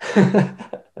other.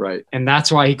 Right. And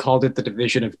that's why he called it the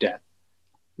division of death.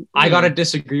 I got to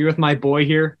disagree with my boy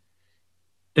here.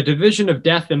 The division of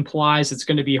death implies it's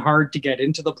going to be hard to get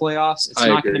into the playoffs. It's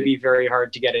not going to be very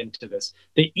hard to get into this.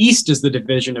 The East is the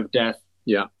division of death.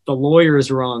 Yeah. The lawyer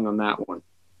is wrong on that one.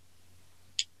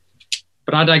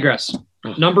 But I digress.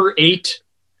 Number 8,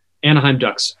 Anaheim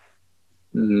Ducks.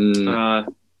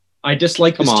 I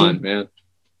dislike this team. Come on, man.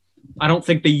 I don't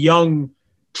think the young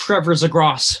Trevor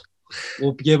Zegras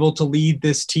will be able to lead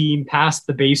this team past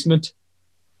the basement.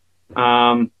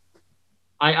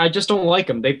 I just don't like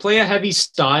them. They play a heavy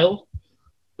style,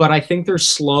 but I think they're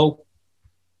slow.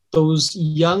 Those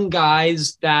young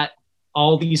guys that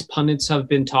all these pundits have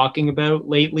been talking about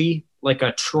lately, like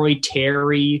a Troy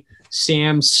Terry,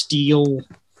 Sam Steele,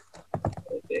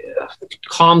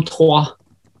 Comtois,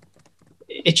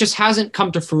 it just hasn't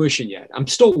come to fruition yet. I'm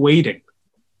still waiting,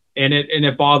 and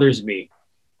it bothers me.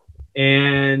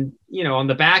 And, on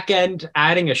the back end,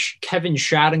 adding a Kevin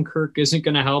Shattenkirk isn't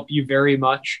going to help you very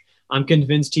much. I'm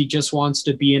convinced he just wants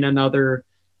to be in another,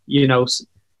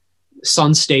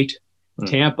 Sun State,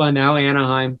 Tampa, now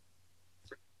Anaheim.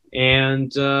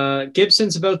 And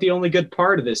Gibson's about the only good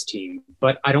part of this team,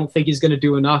 but I don't think he's going to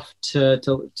do enough to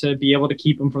be able to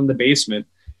keep him from the basement.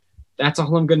 That's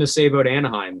all I'm going to say about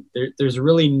Anaheim. There's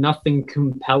really nothing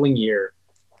compelling here.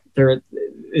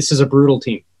 This is a brutal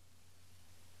team.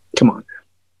 Come on.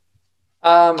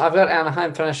 I've got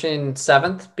Anaheim finishing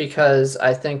 7th because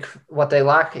I think what they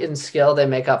lack in skill, they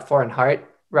make up for in heart.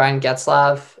 Ryan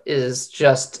Getzlaf is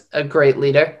just a great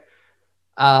leader.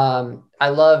 I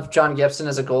love John Gibson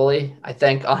as a goalie. I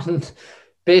think on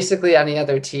basically any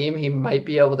other team, he might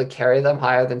be able to carry them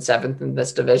higher than 7th in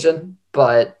this division.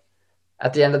 But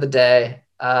at the end of the day,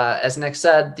 as Nick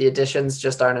said, the additions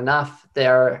just aren't enough.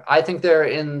 I think they're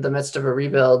in the midst of a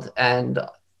rebuild, and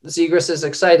Zegras is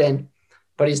exciting,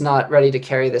 but he's not ready to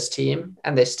carry this team,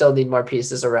 and they still need more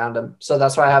pieces around him. So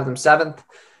that's why I have them 7th.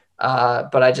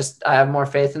 But I have more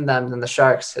faith in them than the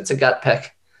Sharks. It's a gut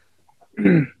pick.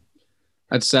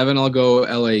 At 7, I'll go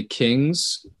LA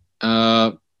Kings.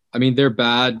 They're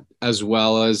bad as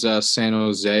well as San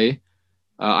Jose.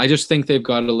 I just think they've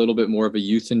got a little bit more of a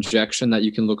youth injection that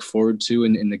you can look forward to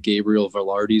in the Gabriel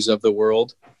Velardis of the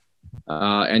world.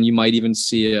 And you might even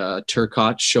see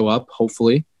Turcotte show up,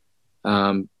 hopefully.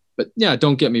 But yeah,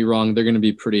 don't get me wrong. They're going to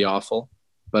be pretty awful.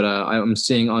 But I'm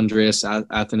seeing Andreas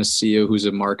Athanasiou, who's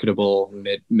a marketable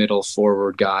middle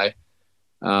forward guy.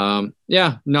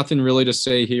 Nothing really to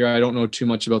say here. I don't know too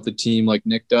much about the team like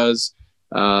Nick does.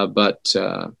 But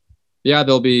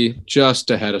they'll be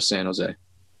just ahead of San Jose.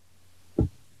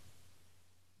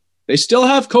 They still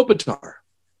have Kopitar.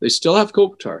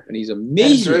 And he's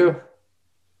amazing.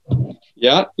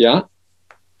 Yeah.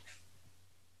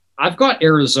 I've got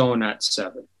Arizona at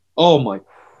 7. Oh my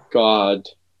God.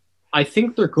 I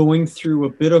think they're going through a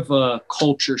bit of a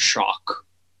culture shock.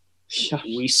 Yeah.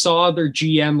 We saw their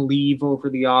GM leave over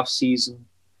the offseason.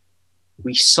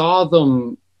 We saw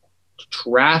them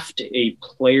draft a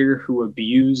player who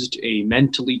abused a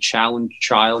mentally challenged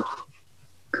child.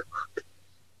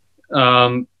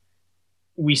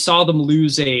 We saw them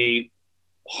lose a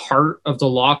heart of the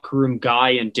locker room guy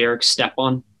in Derek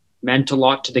Stepan. Meant a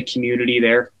lot to the community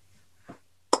there.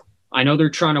 I know they're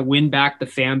trying to win back the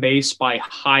fan base by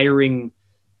hiring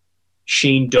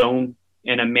Shane Doan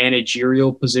in a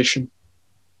managerial position,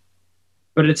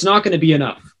 but it's not going to be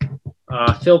enough.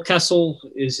 Phil Kessel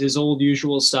is his old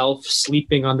usual self,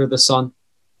 sleeping under the sun.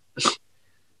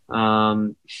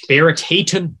 Barrett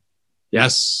Hayton,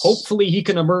 Yes. hopefully he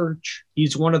can emerge.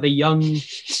 He's one of the young,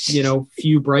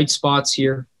 few bright spots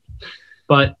here.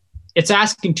 But it's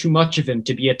asking too much of him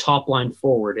to be a top-line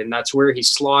forward, and that's where he's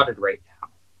slotted right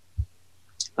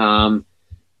now.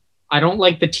 I don't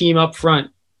like the team up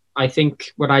front. I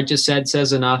think what I just said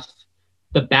says enough.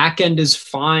 The back end is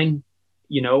fine.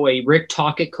 A Rick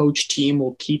Tocchet coach team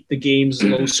will keep the games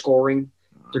low scoring.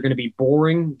 They're going to be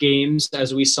boring games,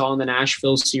 as we saw in the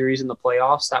Nashville series in the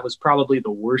playoffs. That was probably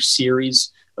the worst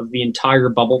series of the entire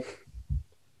bubble.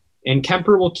 And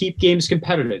Kemper will keep games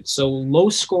competitive. So low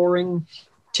scoring,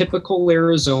 typical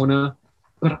Arizona.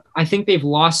 But I think they've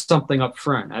lost something up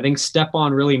front. I think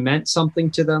Stepan really meant something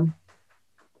to them.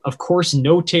 Of course,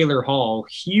 no Taylor Hall,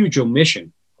 huge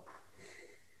omission.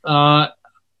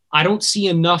 I don't see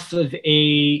enough of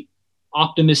a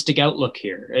optimistic outlook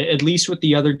here, at least with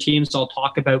the other teams I'll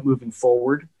talk about moving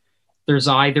forward. There's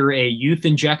either a youth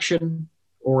injection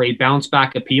or a bounce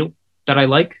back appeal that I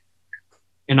like.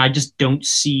 And I just don't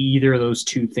see either of those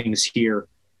two things here.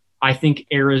 I think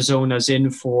Arizona's in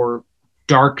for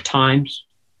dark times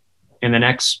in the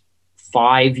next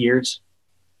 5 years.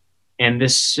 And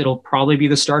it'll probably be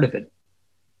the start of it.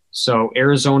 So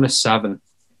Arizona 7.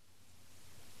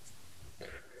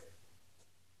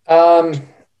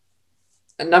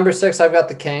 Number 6, I've got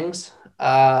the Kings,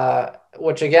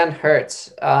 which again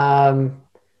hurts. I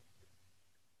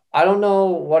don't know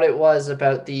what it was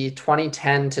about the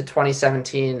 2010 to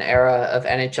 2017 era of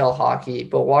NHL hockey,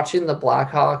 but watching the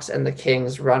Blackhawks and the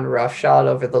Kings run roughshod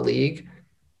over the league,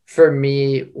 for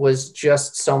me, was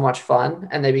just so much fun.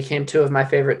 And they became two of my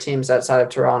favorite teams outside of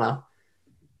Toronto.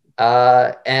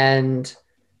 And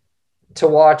to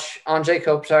watch Anze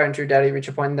Kopitar and Drew Doughty reach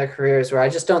a point in their careers where I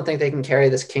just don't think they can carry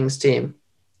this Kings team.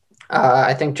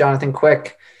 I think Jonathan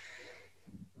Quick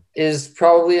is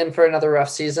probably in for another rough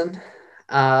season.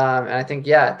 And I think,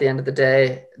 at the end of the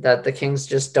day, that the Kings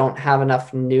just don't have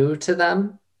enough new to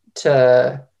them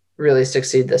to really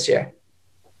succeed this year.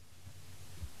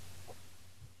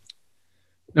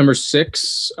 Number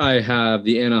 6, I have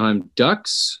the Anaheim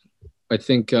Ducks. I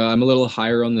think I'm a little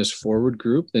higher on this forward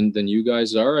group than you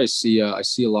guys are. I see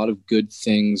a lot of good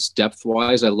things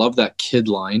depth-wise. I love that kid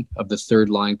line of the third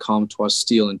line, Comtois,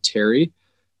 Steele, and Terry.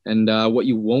 And what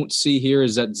you won't see here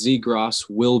is that Zegras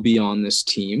will be on this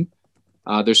team.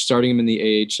 They're starting him in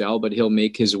the AHL, but he'll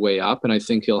make his way up, and I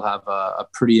think he'll have a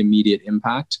pretty immediate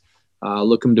impact.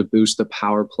 Look him to boost the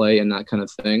power play and that kind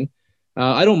of thing.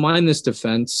 I don't mind this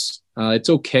defense. It's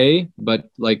okay, but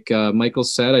like Michael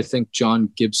said, I think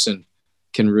John Gibson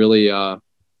can really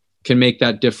can make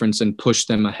that difference and push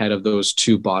them ahead of those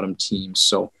two bottom teams.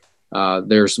 So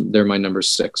they're my number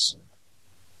 6.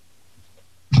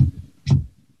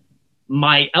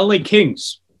 My LA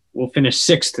Kings will finish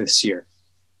 6th this year,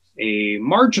 a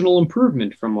marginal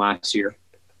improvement from last year.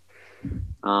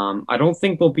 I don't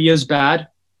think they'll be as bad.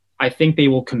 I think they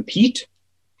will compete.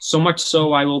 So much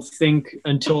so, I will think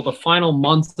until the final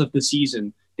month of the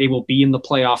season, they will be in the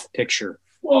playoff picture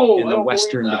in the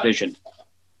Western Division.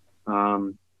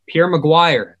 Pierre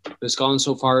Maguire has gone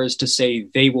so far as to say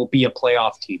they will be a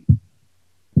playoff team.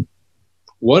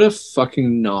 What a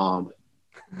fucking knob.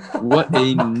 What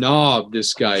a knob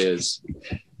this guy is.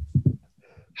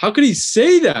 How could he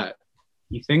say that?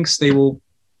 He thinks they will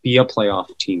be a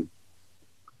playoff team.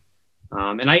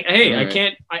 I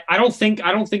don't think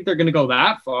they're going to go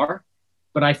that far,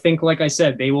 but I think, like I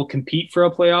said, they will compete for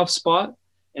a playoff spot.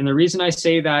 And the reason I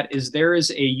say that is there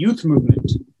is a youth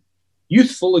movement,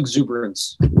 youthful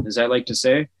exuberance, as I like to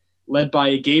say, led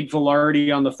by Gabe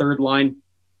Vilardi on the third line.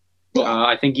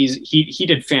 I think he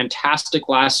did fantastic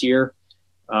last year,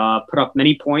 put up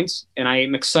many points, and I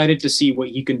am excited to see what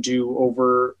he can do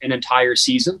over an entire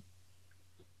season.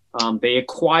 They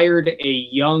acquired a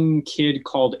young kid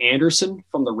called Anderson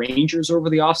from the Rangers over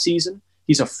the offseason.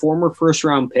 He's a former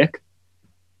first-round pick,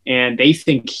 and they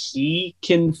think he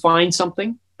can find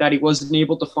something that he wasn't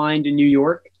able to find in New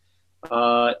York.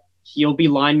 He'll be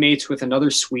line mates with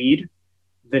another Swede.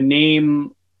 The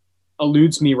name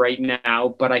eludes me right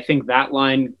now, but I think that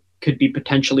line could be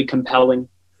potentially compelling.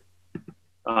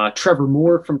 Trevor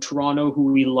Moore from Toronto,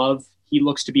 who we love, he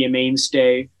looks to be a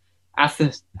mainstay.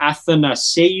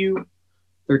 Athanasiou,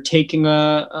 they're taking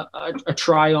a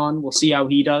try on. We'll see how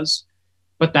he does.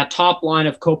 But that top line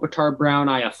of Kopitar, Brown,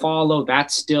 Iafallo,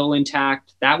 that's still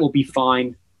intact. That will be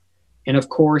fine. And of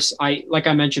course, like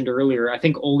I mentioned earlier, I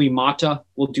think Oli Mata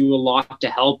will do a lot to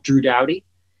help Drew Doughty.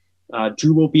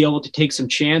 Drew will be able to take some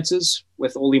chances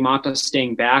with Oli Mata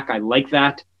staying back. I like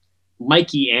that.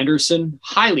 Mikey Anderson,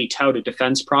 highly touted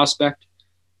defense prospect.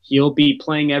 He'll be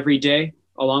playing every day,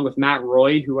 along with Matt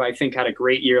Roy, who I think had a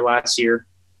great year last year.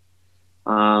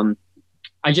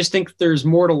 I just think there's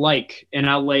more to like in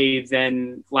LA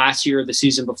than last year or the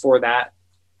season before that.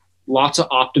 Lots of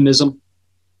optimism.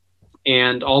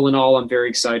 And all in all, I'm very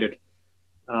excited.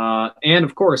 And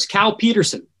of course, Cal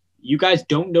Peterson. You guys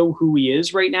don't know who he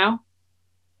is right now,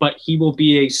 but he will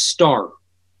be a star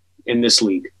in this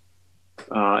league.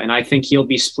 And I think he'll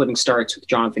be splitting starts with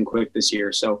Jonathan Quick this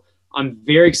year. So I'm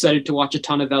very excited to watch a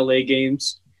ton of LA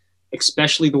games,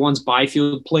 especially the ones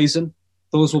Byfield plays in.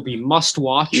 Those will be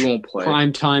must-watch He won't play.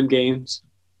 primetime games.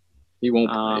 He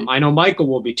won't play. I know Michael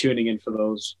will be tuning in for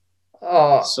those.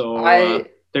 Oh, So I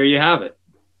there you have it.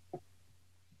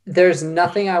 there's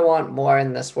nothing I want more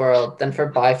in this world than for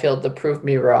Byfield to prove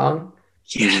me wrong.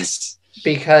 Yes.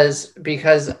 because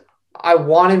I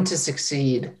want him to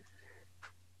succeed,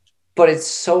 but it's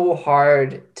so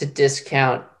hard to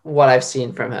discount what I've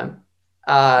seen from him.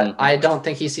 I don't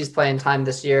think he sees playing time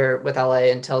this year with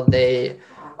LA until they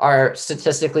are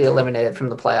statistically eliminated from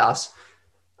the playoffs.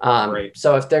 Right.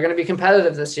 So if they're going to be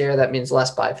competitive this year, that means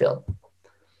less Byfield.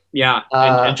 Yeah,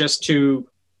 and just to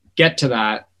get to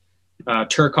that,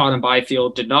 Turcotte and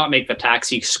Byfield did not make the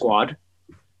taxi squad.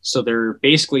 So they're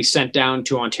basically sent down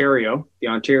to Ontario, the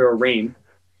Ontario Reign,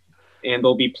 and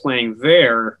they'll be playing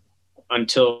there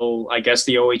until, I guess,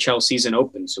 the OHL season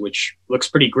opens, which looks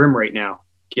pretty grim right now,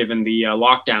 given the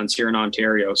lockdowns here in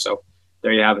Ontario. So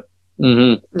there you have it.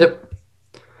 Mm-hmm. Yep.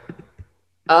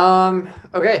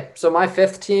 Okay, so my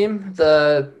fifth team,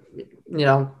 the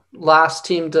last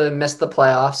team to miss the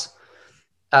playoffs,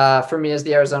 for me is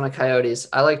the Arizona Coyotes.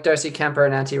 I like Darcy Kemper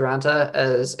and Antti Ranta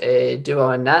as a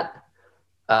duo in net.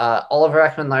 Oliver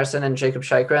Ekman-Larsson and Jacob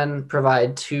Chychrun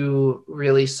provide two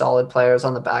really solid players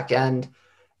on the back end,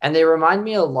 and they remind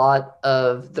me a lot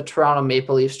of the Toronto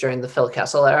Maple Leafs during the Phil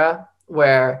Kessel era,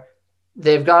 where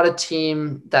they've got a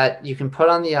team that you can put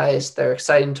on the ice. They're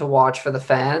exciting to watch for the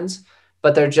fans,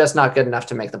 but they're just not good enough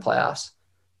to make the playoffs.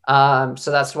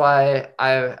 So that's why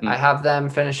I have them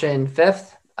finishing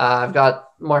fifth. I've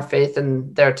got more faith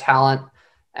in their talent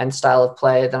and style of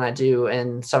play than I do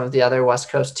in some of the other West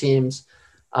Coast teams.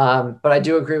 But I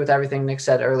do agree with everything Nick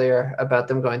said earlier about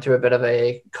them going through a bit of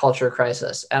a culture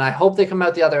crisis. And I hope they come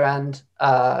out the other end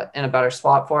in a better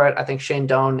spot for it. I think Shane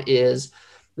Doan is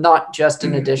not just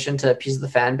an addition to appease the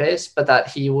fan base, but that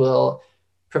he will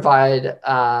provide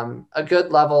a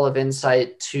good level of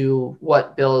insight to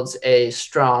what builds a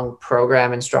strong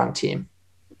program and strong team.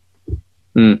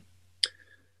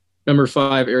 Number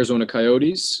 5, Arizona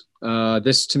Coyotes.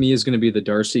 This to me is going to be the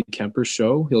Darcy Kemper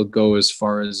show. He'll go as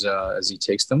far as he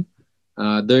takes them.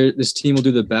 This team will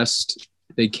do the best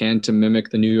they can to mimic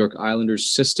the New York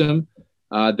Islanders system.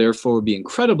 Therefore, will be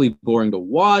incredibly boring to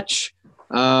watch.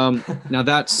 Now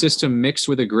that system mixed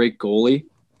with a great goalie,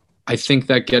 I think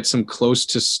that gets them close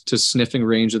to sniffing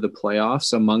range of the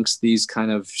playoffs amongst these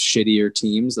kind of shittier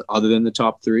teams other than the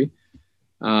top 3.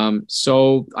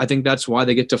 So I think that's why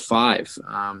they get to 5.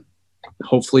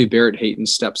 Hopefully Barrett Hayton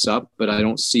steps up, but I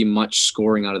don't see much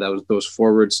scoring out of those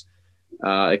forwards,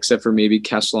 except for maybe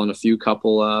Kessel on a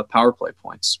couple power play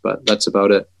points, but that's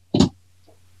about it.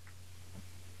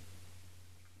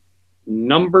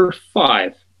 Number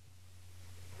 5.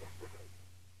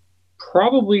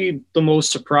 Probably the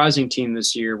most surprising team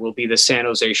this year will be the San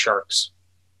Jose Sharks.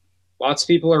 Lots of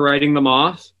people are writing them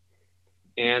off,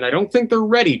 and I don't think they're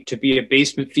ready to be a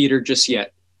basement feeder just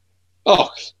yet. Oh,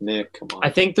 Nick, come on. I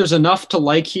think there's enough to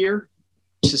like here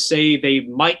to say they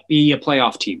might be a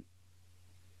playoff team.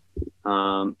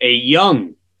 A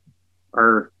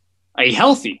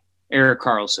healthy Erik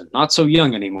Karlsson, not so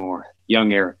young anymore,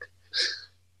 young Erik.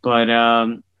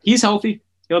 But he's healthy.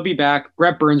 He'll be back.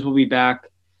 Brett Burns will be back.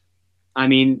 I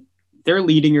mean, they're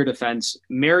leading your defense.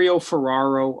 Mario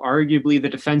Ferraro, arguably the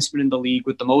defenseman in the league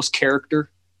with the most character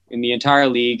in the entire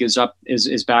league,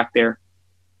 is back there.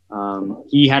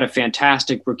 He had a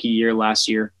fantastic rookie year last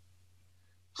year.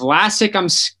 Vlasic,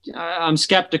 I'm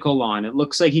skeptical on. It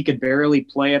looks like he could barely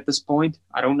play at this point.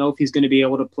 I don't know if he's going to be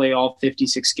able to play all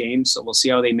 56 games, so we'll see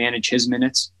how they manage his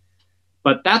minutes.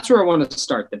 But that's where I want to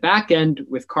start. The back end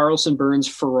with Karlsson, Burns,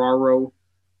 Ferraro,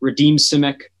 Radim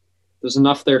Simic. There's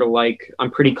enough there to like.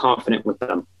 I'm pretty confident with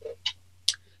them.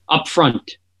 Up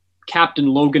front, Captain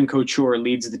Logan Couture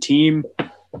leads the team.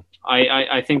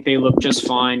 I think they look just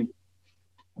fine.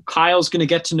 Kyle's going to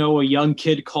get to know a young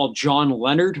kid called John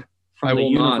Leonard I from the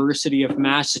will not. University of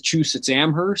Massachusetts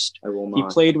Amherst. I will He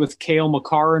not. played with Cale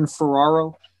Makar and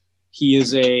Ferraro. He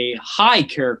is a high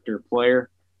character player.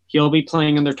 He'll be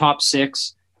playing in their top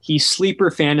 6. He's sleeper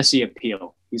fantasy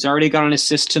appeal. He's already got an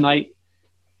assist tonight.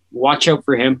 Watch out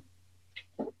for him.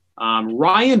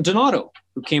 Ryan Donato,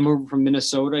 who came over from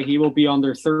Minnesota, he will be on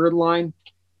their third line.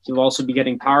 He'll also be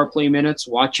getting power play minutes.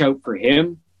 Watch out for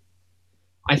him.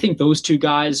 I think those two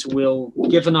guys will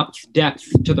give enough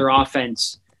depth to their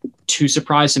offense to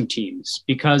surprise some teams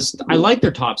because I like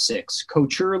their top 6.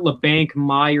 Couture, LeBanc,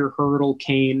 Meyer, Hurdle,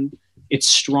 Kane. It's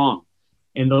strong.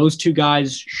 And those two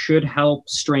guys should help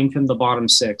strengthen the bottom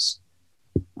 6.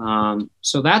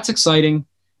 So that's exciting.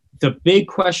 The big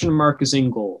question mark is in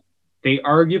goal. They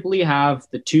arguably have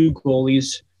the 2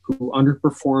 goalies who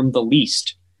underperformed the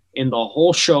least in the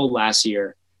whole show last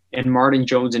year, and Martin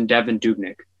Jones and Devin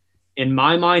Dubnyk. In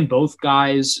my mind, both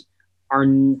guys are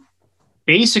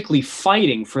basically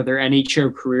fighting for their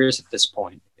NHL careers at this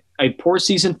point. A poor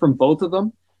season from both of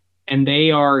them, and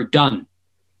they are done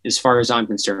as far as I'm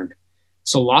concerned.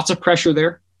 So lots of pressure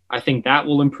there. I think that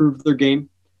will improve their game.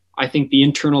 I think the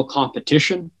internal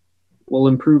competition will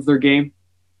improve their game.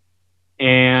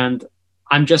 And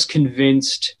I'm just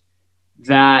convinced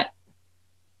that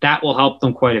that will help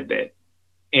them quite a bit.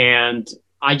 And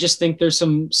I just think there's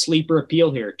some sleeper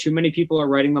appeal here. Too many people are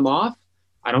writing them off.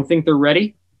 I don't think they're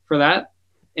ready for that.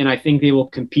 And I think they will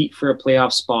compete for a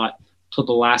playoff spot till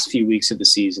the last few weeks of the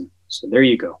season. So there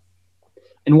you go.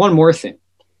 And one more thing.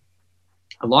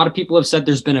 A lot of people have said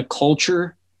there's been a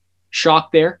culture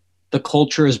shock there. The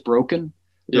culture is broken.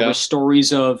 There were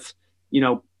stories of,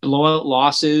 blowout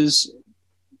losses,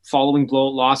 following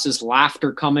blowout losses,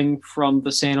 laughter coming from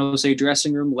the San Jose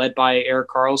dressing room led by Erik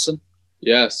Karlsson.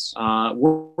 Yes.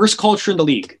 Worst culture in the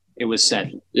league, it was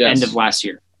said, end of last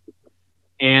year.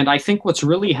 And I think what's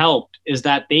really helped is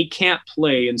that they can't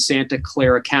play in Santa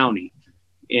Clara County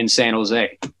in San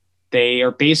Jose. They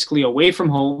are basically away from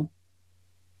home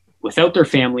without their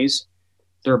families.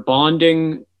 They're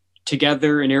bonding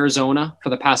together in Arizona for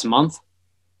the past month.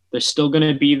 They're still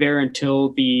going to be there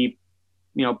until the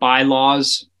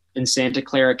bylaws in Santa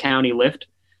Clara County lift.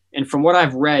 And from what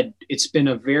I've read, it's been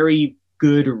a very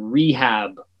good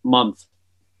rehab month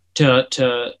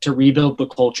to rebuild the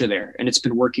culture there. And it's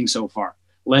been working so far,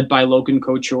 led by Logan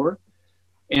Couture.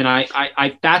 And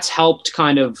I that's helped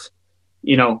kind of,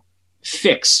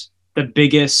 fix the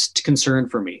biggest concern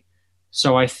for me.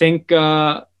 So I think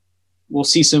we'll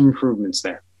see some improvements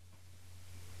there.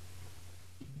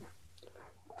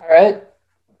 All right.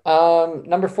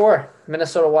 Number 4,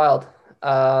 Minnesota Wild.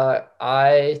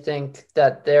 I think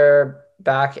that their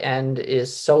back end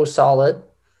is so solid,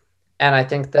 and I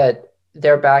think that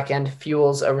their back end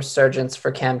fuels a resurgence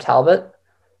for Cam Talbot.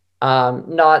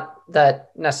 Not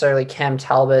that necessarily Cam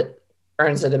Talbot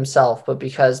earns it himself, but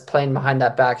because playing behind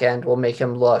that back end will make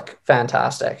him look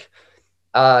fantastic.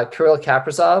 Kirill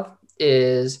Kaprizov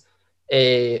is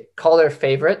a Calder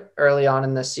favorite early on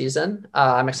in this season.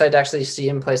 I'm excited to actually see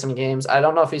him play some games. I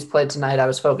don't know if he's played tonight. I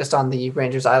was focused on the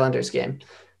Rangers-Islanders game,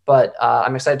 but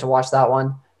I'm excited to watch that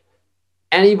one.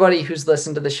 Anybody who's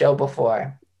listened to the show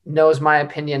before knows my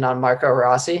opinion on Marco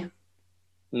Rossi.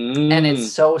 And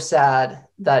it's so sad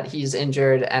that he's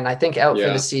injured and I think out for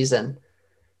the season.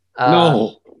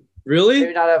 No, really?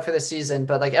 Maybe not out for the season,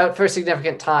 but out for a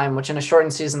significant time, which in a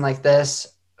shortened season like this,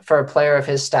 for a player of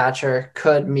his stature,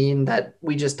 could mean that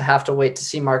we just have to wait to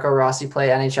see Marco Rossi play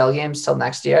NHL games till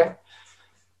next year.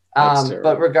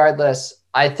 But regardless,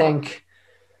 I think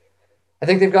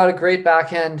they've got a great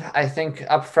back end. I think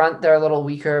up front they're a little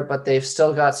weaker, but they've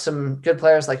still got some good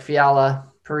players like Fiala,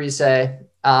 Parise.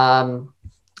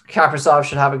 Kaprizov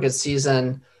should have a good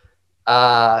season.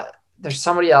 There's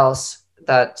somebody else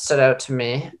that stood out to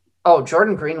me. Oh,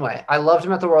 Jordan Greenway. I loved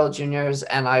him at the World Juniors,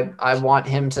 and I want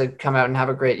him to come out and have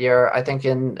a great year. I think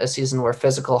in a season where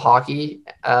physical hockey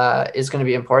is going to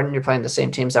be important, you're playing the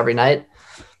same teams every night,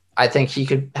 I think he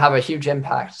could have a huge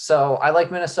impact. So I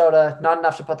like Minnesota, not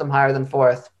enough to put them higher than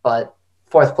 4th, but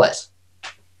 4th place.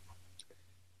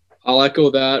 I'll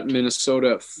echo that.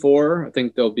 Minnesota at 4. I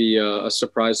think they'll be a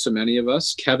surprise to many of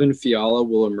us. Kevin Fiala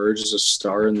will emerge as a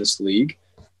star in this league.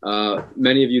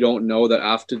 Many of you don't know that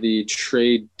after the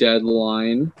trade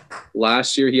deadline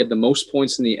last year, he had the most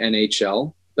points in the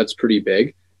NHL. That's pretty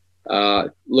big.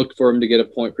 Look for him to get a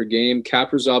point per game.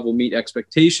 Kaprizov will meet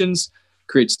expectations,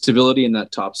 create stability in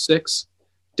that top 6.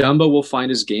 Dumba will find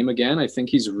his game again. I think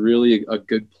he's really a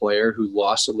good player who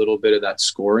lost a little bit of that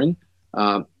scoring.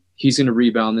 He's going to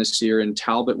rebound this year, and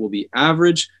Talbot will be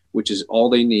average, which is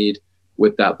all they need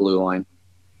with that blue line.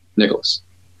 Nicholas.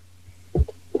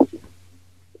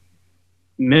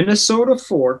 Minnesota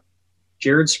 4,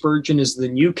 Jared Spurgeon is the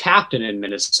new captain in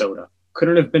Minnesota.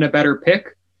 Couldn't have been a better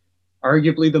pick.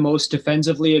 Arguably the most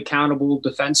defensively accountable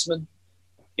defenseman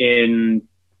in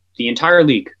the entire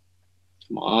league.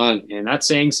 Come on. And that's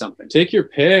saying something. Take your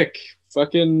pick.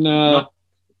 Fucking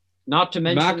Not to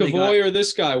mention McAvoy or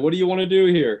this guy. What do you want to do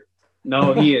here?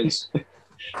 No, he is.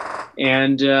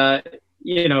 And,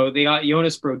 they got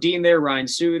Jonas Brodin there, Ryan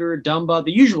Suter, Dumba,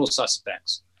 the usual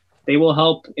suspects. They will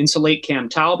help insulate Cam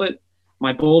Talbot.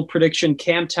 My bold prediction,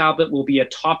 Cam Talbot will be a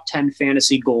top 10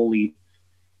 fantasy goalie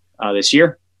this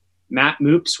year. Matt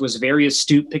Moops was very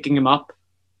astute picking him up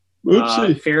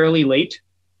fairly late.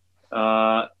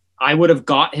 I would have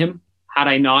got him had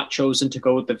I not chosen to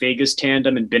go with the Vegas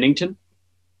tandem in Binnington.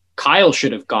 Kyle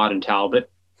should have gotten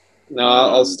Talbot. No,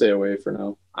 I'll stay away for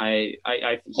now.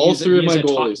 All three of my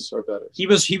goalies are better. He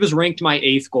was ranked my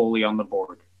 8th goalie on the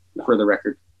board, for the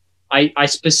record. I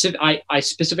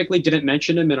specifically didn't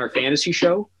mention him in our fantasy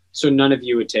show, so none of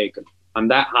you would take him. I'm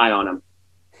that high on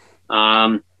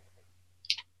him.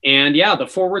 And yeah, the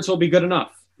forwards will be good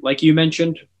enough. Like you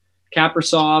mentioned,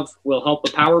 Kaprasov will help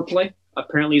the power play.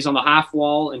 Apparently he's on the half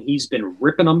wall, and he's been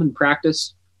ripping them in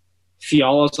practice.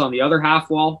 Fiala's on the other half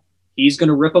wall. He's going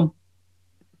to rip them.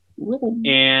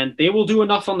 And they will do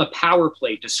enough on the power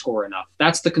play to score enough.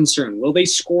 That's the concern. Will they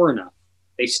score enough?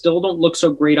 They still don't look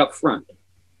so great up front.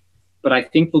 But I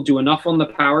think they'll do enough on the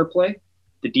power play.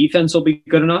 The defense will be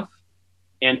good enough.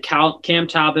 And Cam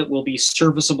Talbot will be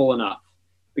serviceable enough.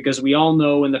 Because we all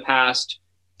know in the past,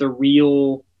 the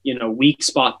real, weak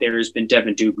spot there has been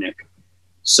Devin Dubnyk.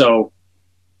 So,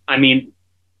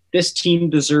 this team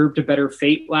deserved a better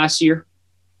fate last year.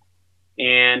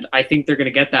 And I think they're going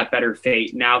to get that better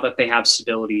fate now that they have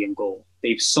stability in goal.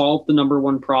 They've solved the number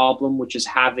one problem, which is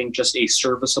having just a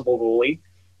serviceable goalie.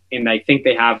 And I think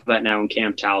they have that now in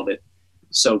Cam Talbot.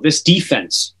 So this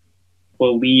defense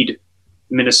will lead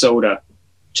Minnesota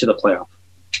to the playoff.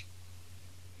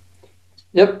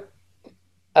 Yep.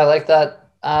 I like that.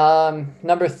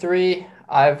 Number 3,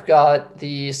 I've got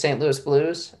the St. Louis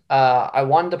Blues. I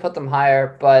wanted to put them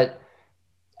higher, but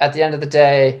at the end of the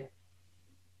day,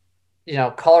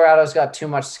 Colorado's got too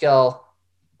much skill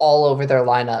all over their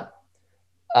lineup.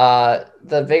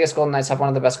 The Vegas Golden Knights have one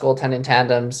of the best goaltending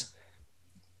tandems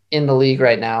in the league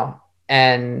right now,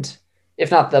 and if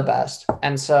not the best.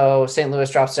 And so St. Louis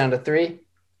drops down to 3.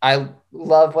 I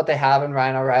love what they have in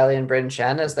Ryan O'Reilly and Brayden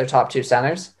Schenn as their top 2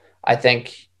 centers. I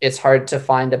think it's hard to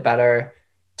find a better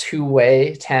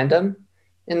two-way tandem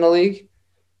in the league.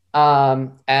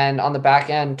 And on the back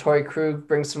end, Torrey Krug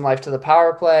brings some life to the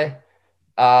power play.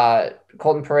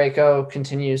 Colton Parayko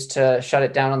continues to shut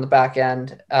it down on the back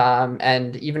end.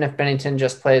 And even if Binnington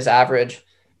just plays average,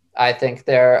 I think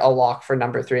they're a lock for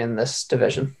number 3 in this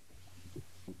division.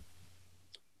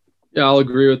 Yeah, I'll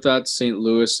agree with that. St.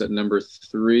 Louis at number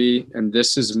 3. And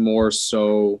this is more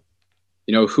so,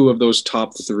 who of those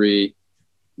top 3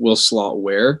 will slot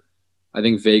where. I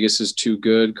think Vegas is too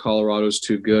good. Colorado's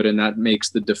too good. And that makes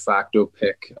the de facto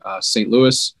pick St.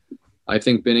 Louis. I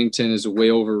think Binnington is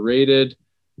way overrated,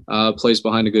 plays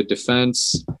behind a good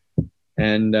defense.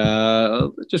 And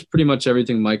just pretty much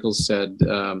everything Michael said.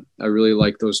 I really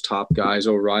like those top guys.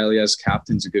 O'Reilly as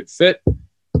captain's a good fit.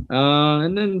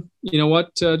 And then, you know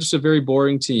what? Just a very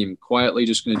boring team. Quietly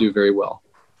just going to do very well.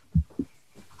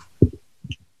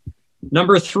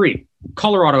 Number 3,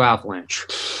 Colorado Avalanche.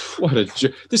 What a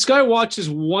jerk. This guy watches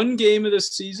one game of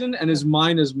this season and his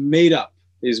mind is made up.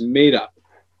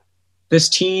 This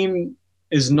team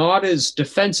is not as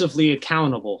defensively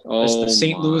accountable as the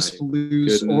St. Louis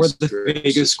Blues or the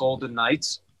Vegas Golden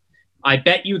Knights. I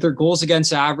bet you their goals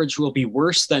against average will be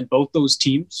worse than both those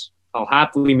teams. I'll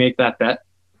happily make that bet.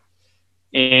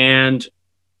 And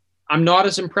I'm not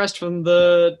as impressed from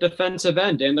the defensive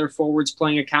end and their forwards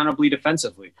playing accountably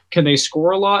defensively. Can they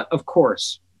score a lot? Of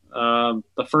course.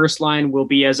 The first line will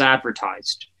be as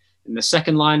advertised. And the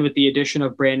second line with the addition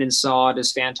of Brandon Saad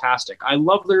is fantastic. I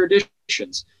love their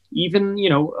additions. Even,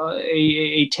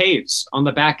 a Taves on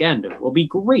the back end will be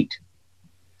great.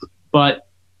 But,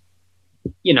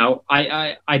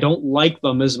 I don't like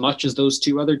them as much as those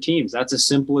 2 other teams. That's as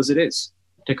simple as it is.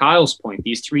 To Kyle's point,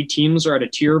 these 3 teams are at a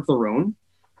tier of their own.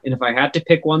 And if I had to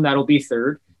pick one, that'll be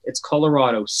 3rd. It's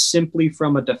Colorado, simply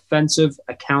from a defensive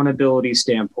accountability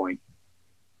standpoint.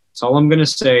 That's all I'm going to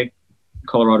say.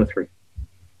 Colorado 3.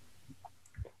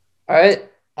 All right.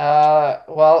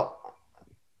 Well,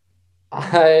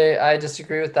 I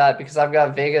disagree with that because I've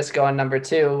got Vegas going number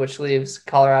 2, which leaves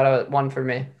Colorado at 1 for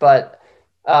me. But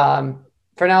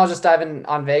for now, I'll just dive in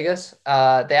on Vegas. They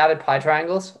added Pie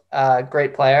Triangles.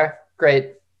 Great player.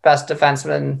 Great best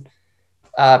defenseman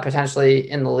potentially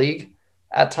in the league.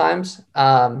 at times.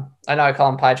 I know I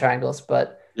call them pie triangles,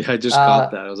 but Yeah, I just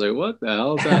caught that. I was like, what the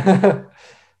hell is that?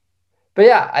 but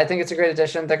yeah, I think it's a great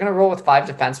addition. They're going to roll with 5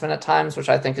 defensemen at times, which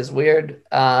I think is weird.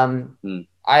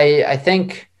 I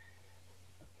think,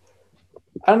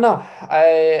 I don't know.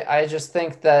 I just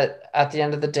think that at the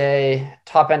end of the day,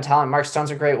 top end talent, Mark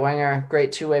Stone's a great winger,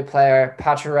 great two-way player.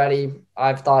 Pacioretty,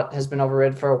 I've thought has been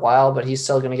overrated for a while, but he's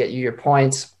still going to get you your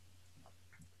points.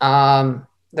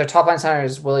 Their top line center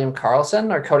is William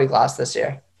Karlsson or Cody Glass this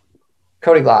year.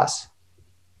 Cody Glass.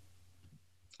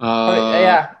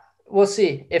 Yeah, we'll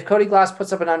see. If Cody Glass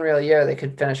puts up an unreal year, they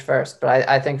could finish first, but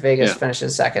I think Vegas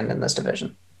finishes second in this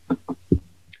division.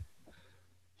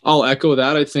 I'll echo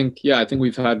that. I think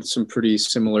we've had some pretty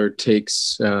similar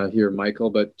takes here, Michael.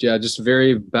 But yeah, just a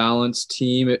very balanced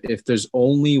team. If there's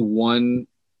only one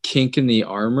kink in the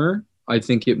armor, I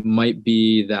think it might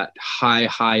be that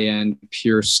high end,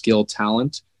 pure skill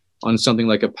talent on something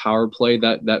like a power play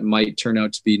that might turn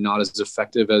out to be not as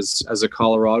effective as a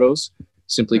Colorado's,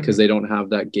 simply because they don't have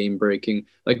that game breaking.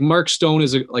 Like Mark Stone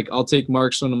I'll take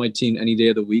Mark Stone on my team any day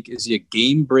of the week. Is he a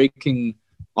game breaking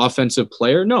offensive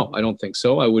player? No, I don't think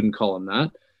so. I wouldn't call him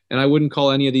that. And I wouldn't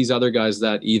call any of these other guys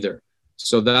that either.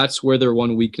 So that's where their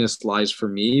one weakness lies for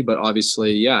me. But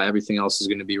obviously, yeah, everything else is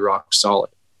going to be rock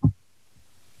solid.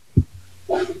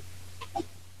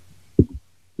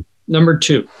 Number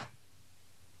 2,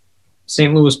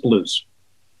 St. Louis Blues.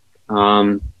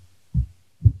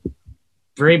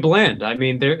 Very bland. I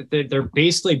mean, they're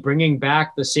basically bringing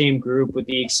back the same group with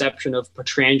the exception of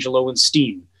Pietrangelo and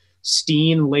Steen.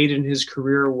 Steen, late in his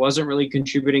career, wasn't really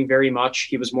contributing very much.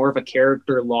 He was more of a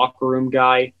character locker room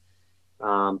guy.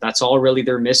 That's all really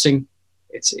they're missing.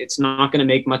 It's not going to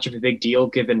make much of a big deal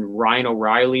given Ryan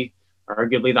O'Reilly,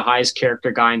 arguably the highest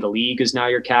character guy in the league, is now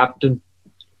your captain.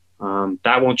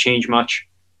 That won't change much.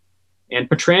 And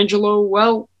Pietrangelo,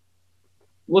 well,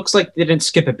 looks like they didn't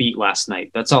skip a beat last night.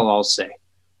 That's all I'll say.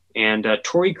 And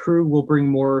Torrey Krug will bring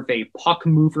more of a puck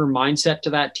mover mindset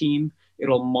to that team.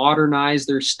 It'll modernize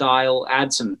their style,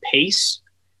 add some pace,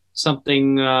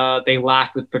 something they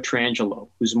lack with Pietrangelo,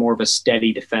 who's more of a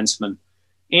steady defenseman.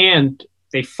 And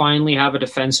they finally have a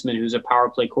defenseman who's a power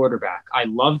play quarterback. I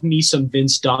love me some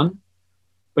Vince Dunn,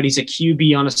 but he's a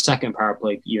QB on a second power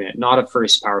play unit, not a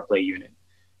first power play unit.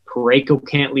 Parayko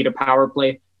can't lead a power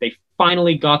play. They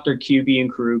finally got their QB in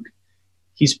Krug.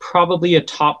 He's probably a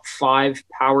top 5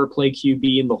 power play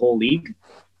QB in the whole league,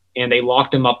 and they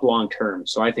locked him up long term.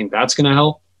 So I think that's going to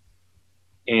help.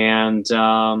 And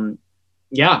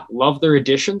love their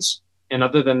additions. And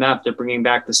other than that, they're bringing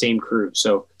back the same crew.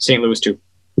 So St. Louis 2.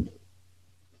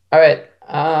 All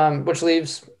right. Which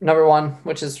leaves number 1,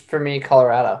 which is for me,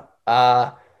 Colorado.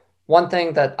 One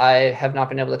thing that I have not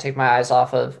been able to take my eyes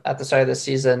off of at the start of this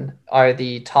season are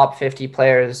the top 50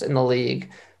 players in the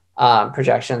league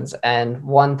projections. And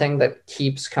one thing that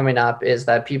keeps coming up is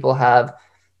that people have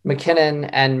McKinnon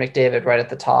and McDavid right at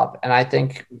the top. And I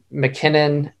think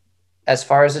McKinnon, as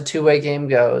far as a two-way game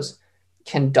goes,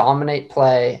 can dominate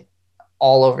play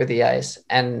all over the ice.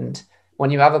 And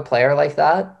when you have a player like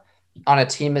that on a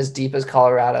team as deep as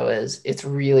Colorado is, it's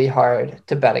really hard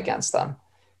to bet against them.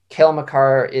 Cale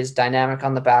Makar is dynamic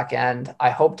on the back end. I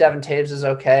hope Devin Taves is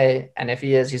okay. And if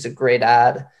he is, he's a great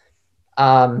ad.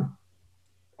 I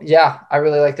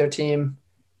really like their team.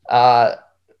 A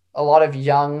lot of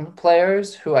young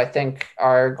players who I think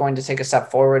are going to take a step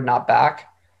forward, not back.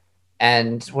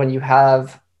 And when you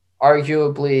have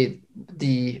arguably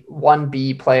the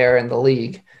 1B player in the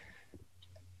league,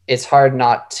 it's hard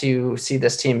not to see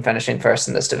this team finishing first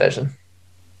in this division.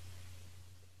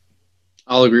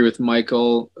 I'll agree with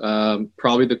Michael.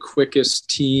 Probably the quickest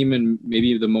team and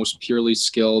maybe the most purely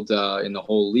skilled in the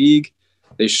whole league.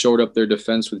 They showed up their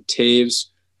defense with Taves.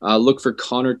 Look for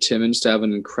Connor Timmins to have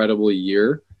an incredible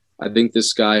year. I think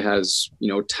this guy has,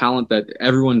 talent that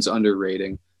everyone's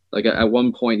underrating. Like at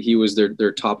one point, he was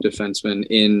their top defenseman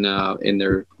in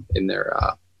their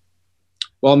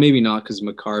well, maybe not because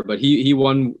Makar, but he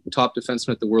won top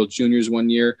defenseman at the World Juniors one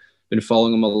year. Been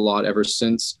following him a lot ever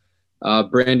since.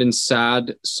 Brandon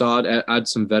Saad add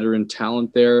some veteran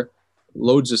talent there,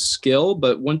 loads of skill.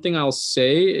 But one thing I'll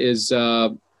say is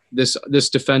this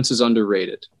defense is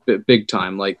underrated, big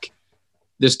time. Like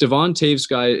this Devon Taves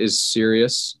guy is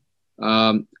serious.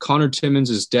 Connor Timmins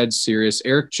is dead serious.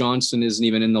 Eric Johnson isn't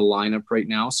even in the lineup right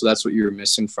now, so that's what you're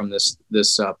missing from this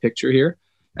picture here.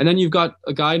 And then you've got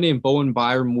a guy named Bowen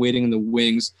Byram waiting in the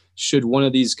wings should one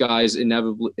of these guys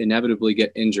inevitably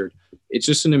get injured. It's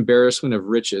just an embarrassment of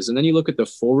riches. And then you look at the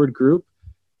forward group,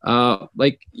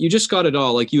 you just got it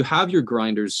all. Like you have your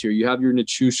grinders here. You have your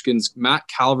Nichushkins. Matt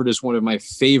Calvert is one of my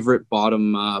favorite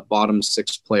bottom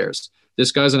 6 players.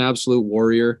 This guy's an absolute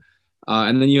warrior.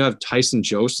 And then you have Tyson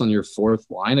Jost on your fourth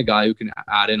line, a guy who can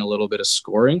add in a little bit of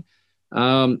scoring.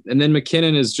 And then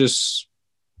McKinnon is just,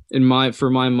 for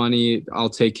my money,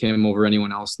 I'll take him over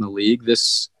anyone else in the league.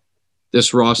 This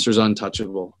roster's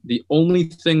untouchable. The only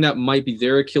thing that might be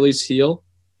their Achilles heel,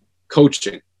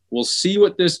 coaching. We'll see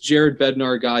what this Jared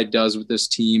Bednar guy does with this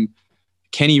team.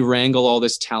 Can he wrangle all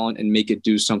this talent and make it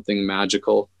do something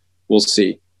magical? We'll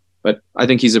see. But I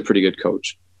think he's a pretty good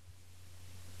coach.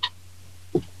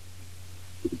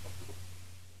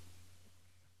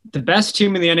 The best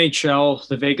team in the NHL,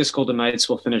 the Vegas Golden Knights,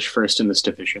 will finish first in this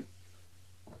division.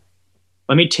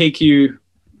 Let me take you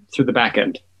through the back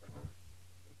end.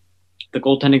 The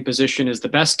goaltending position is the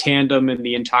best tandem in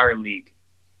the entire league.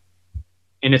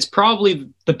 And it's probably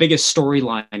the biggest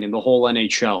storyline in the whole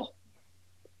NHL.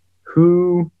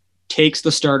 Who takes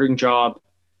the starting job?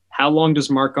 How long does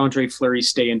Marc-Andre Fleury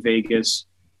stay in Vegas?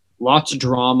 Lots of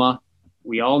drama.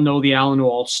 We all know the Alan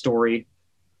Wall story,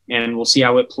 and we'll see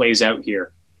how it plays out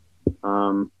here.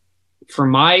 For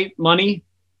my money,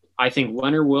 I think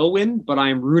Leonard will win, but I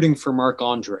am rooting for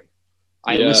Marc-Andre.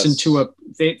 I listened to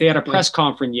they had a press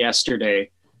conference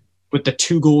yesterday with the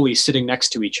two goalies sitting next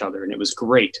to each other, and it was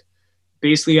great.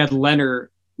 Basically had Leonard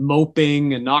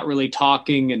moping and not really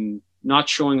talking and not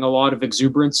showing a lot of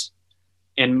exuberance.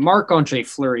 And Marc-Andre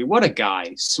Fleury, what a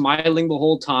guy, smiling the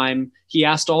whole time. He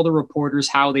asked all the reporters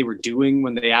how they were doing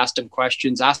when they asked him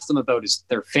questions, asked them about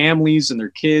their families and their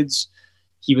kids.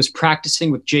 He was practicing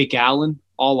with Jake Allen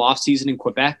all offseason in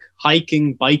Quebec,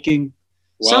 hiking, biking.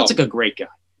 Wow. Sounds like a great guy.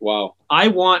 Wow. I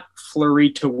want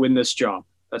Fleury to win this job.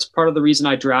 That's part of the reason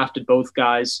I drafted both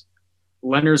guys.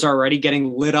 Leonard's already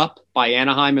getting lit up by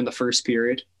Anaheim in the first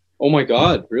period. Oh my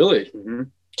God, really?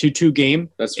 2-2 game.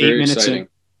 That's 8 very minutes exciting.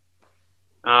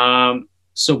 in.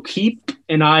 So keep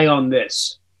an eye on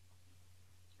this.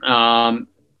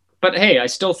 But hey, I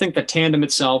still think the tandem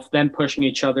itself, them pushing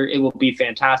each other, it will be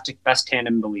fantastic. Best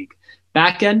tandem in the league.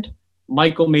 Back end,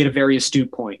 Michael made a very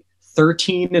astute point.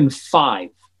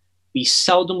 13-5. We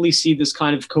seldomly see this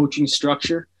kind of coaching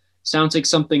structure. Sounds like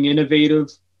something innovative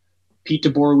Pete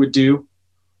DeBoer would do.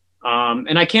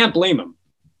 And I can't blame him.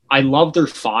 I love their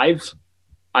five.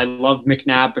 I love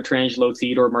McNabb, Pietrangelo,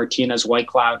 Theodore, Martinez,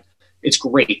 Whitecloud. It's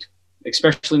great,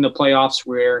 especially in the playoffs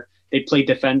where they play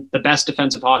the best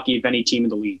defensive hockey of any team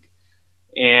in the league.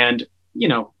 And,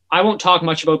 I won't talk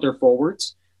much about their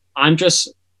forwards. I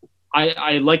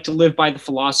like to live by the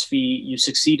philosophy you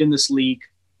succeed in this league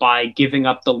by giving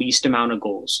up the least amount of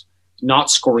goals, not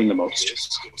scoring the most.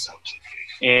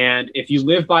 And if you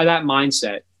live by that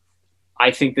mindset,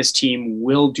 I think this team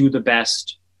will do the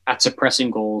best at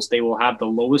suppressing goals. They will have the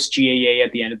lowest GAA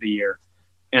at the end of the year.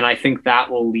 And I think that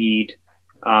will lead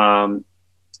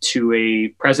to a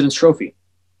President's Trophy,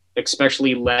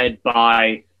 especially led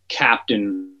by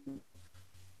Captain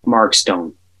Mark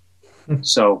Stone.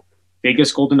 So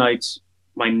Vegas Golden Knights,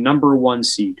 my number one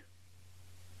seed.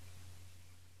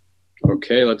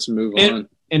 Okay, let's move on.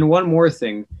 And one more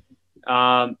thing.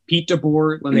 Pete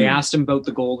DeBoer, when they asked him about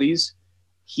the goalies,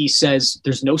 he says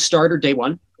there's no starter day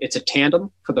one. It's a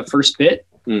tandem for the first bit.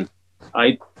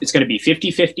 It's going to be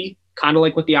 50-50, kind of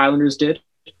like what the Islanders did.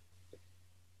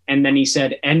 And then he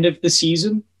said, end of the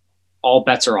season, all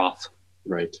bets are off.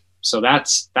 Right. So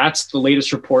that's the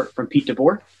latest report from Pete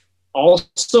DeBoer.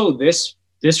 Also, this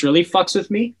really fucks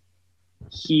with me.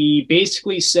 He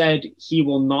basically said he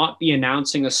will not be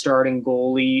announcing a starting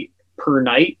goalie per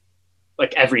night,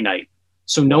 like every night.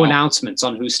 So no announcements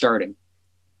on who's starting,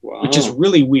 which is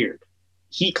really weird.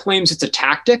 He claims it's a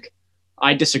tactic.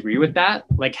 I disagree with that.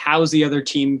 Like, how is the other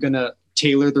team going to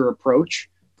tailor their approach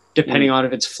depending on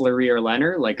if it's Fleury or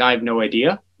Leonard? Like, I have no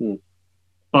idea.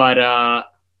 But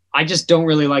I just don't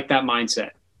really like that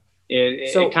mindset.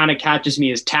 It kind of catches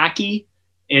me as tacky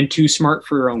and too smart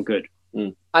for your own good.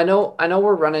 I know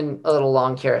we're running a little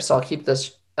long here, so I'll keep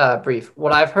this brief.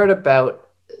 What I've heard about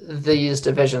these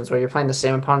divisions where you're playing the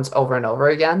same opponents over and over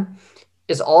again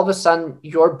is all of a sudden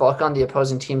your book on the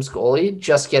opposing team's goalie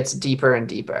just gets deeper and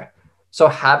deeper. So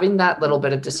having that little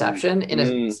bit of deception in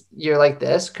a year like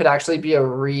this could actually be a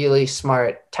really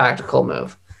smart tactical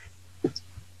move.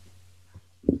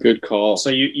 Good call. So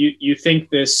you think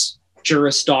this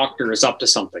Juris Doctor is up to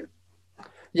something?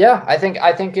 Yeah, I think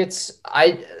I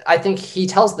think he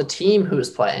tells the team who's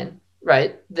playing,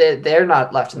 right? They're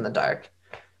not left in the dark.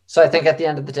 So I think at the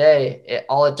end of the day,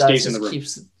 all it does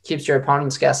is keeps your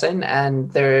opponents guessing,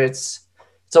 and it's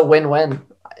a win-win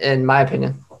in my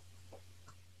opinion.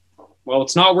 Well,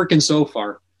 it's not working so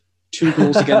far. 2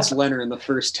 goals against Leonard in the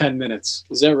first 10 minutes.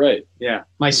 Is that right? Yeah.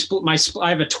 I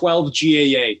have a 12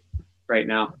 GAA right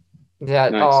now. Yeah.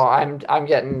 Nice. Oh, I'm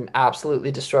getting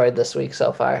absolutely destroyed this week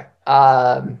so far.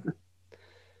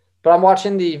 But I'm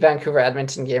watching the Vancouver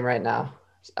Edmonton game right now.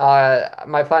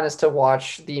 My plan is to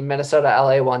watch the Minnesota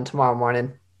LA one tomorrow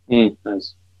morning.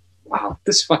 Nice. Wow,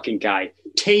 this fucking guy.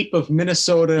 Tape of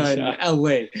Minnesota and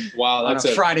LA Wow, on that's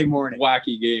a a Friday morning.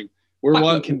 wacky game.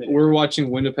 Fucking committed. We're watching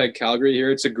Winnipeg Calgary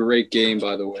here. It's a great game,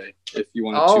 by the way. If you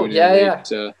want to Oh, tune in yeah,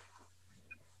 late.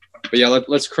 But yeah,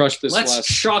 let's crush this Let's last.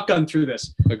 shotgun through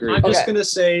this. Agreed. I'm just Okay. going to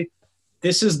say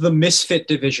this is the misfit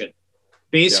division.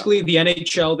 Basically, the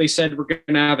NHL, they said we're going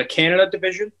to have a Canada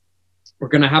division. We're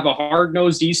going to have a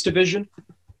hard-nosed East division.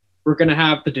 We're going to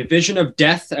have the division of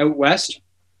death out west.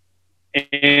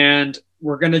 And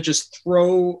we're going to just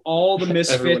throw all the Everyone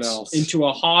misfits else. into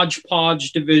a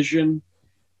hodgepodge division,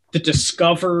 the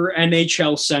Discover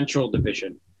NHL Central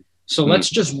division. So let's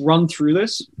just run through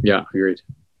this. Yeah, agreed.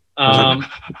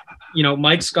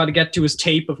 Mike's got to get to his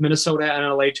tape of Minnesota and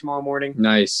LA tomorrow morning.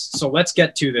 Nice. So let's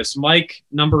get to this. Mike,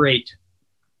 number 8.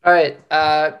 All right.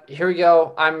 Here we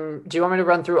go. Do you want me to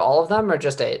run through all of them or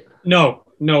just 8? No,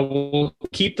 we'll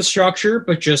keep the structure,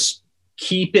 but just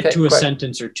keep it Okay, to a quick.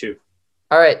 sentence or two.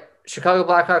 All right. Chicago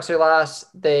Blackhawks are last.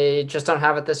 They just don't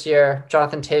have it this year.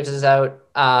 Jonathan Taves is out.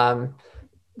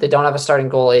 They don't have a starting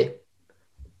goalie.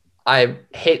 I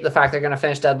hate the fact they're going to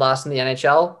finish dead last in the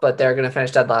NHL, but they're going to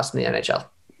finish dead last in the NHL.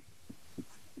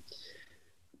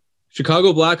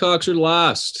 Chicago Blackhawks are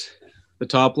last. The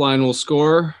top line will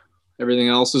score. Everything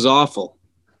else is awful.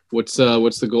 What's the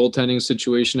goaltending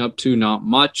situation up to? Not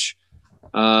much.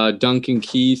 Duncan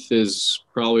Keith is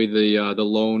probably the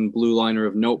lone blue liner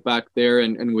of note back there,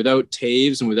 and without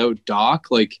Taves and without Doc,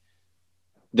 like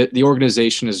the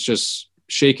organization is just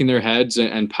shaking their heads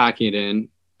and packing it in,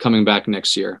 coming back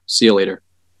next year. See you later.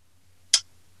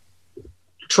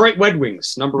 Detroit Red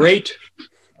Wings, number 8.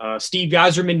 Steve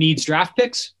Yzerman needs draft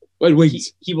picks. Red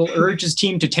Wings. He will urge his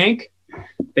team to tank.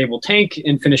 They will tank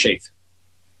and finish 8th.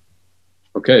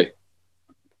 Okay.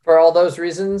 For all those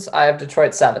reasons, I have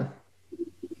Detroit 7.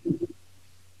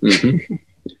 Mhm.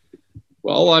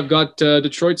 Well, I've got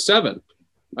Detroit 7.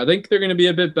 I think they're going to be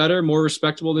a bit better, more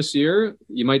respectable this year.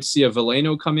 You might see a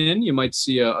Veleno come in. You might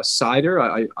see a Sider.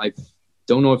 I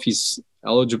don't know if he's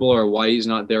eligible or why he's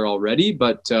not there already,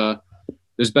 but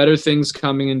there's better things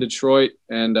coming in Detroit,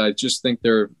 and I just think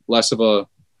they're less of a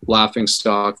laughing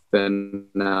stock than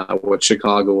what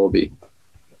Chicago will be.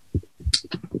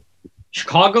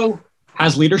 Chicago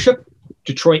has leadership.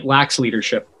 Detroit lacks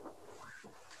leadership,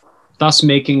 thus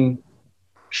making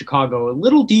Chicago a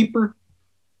little deeper.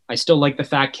 I still like the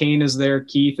fact Kane is there,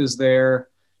 Keith is there,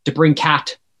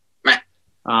 DeBrincat.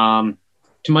 To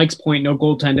Mike's point, no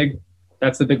goaltending.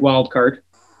 That's the big wild card.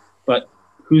 But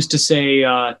who's to say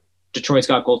Detroit's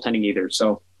got goaltending either?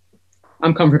 So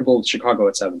I'm comfortable with Chicago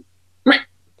at 7.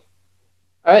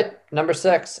 All right, number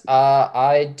 6.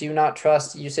 I do not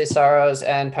trust Yusei Saros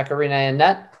and Pekka Rinne in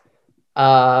net.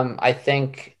 I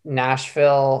think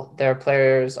Nashville, their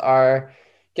players are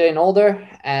getting older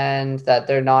and that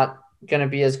they're not going to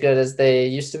be as good as they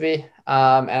used to be.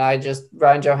 And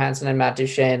Ryan Johansson and Matt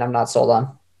Duchene, I'm not sold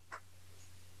on.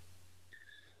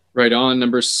 Right on.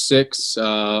 Number 6,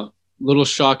 little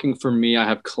shocking for me. I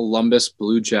have Columbus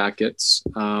Blue Jackets.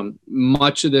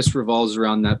 Much of this revolves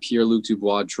around that Pierre-Luc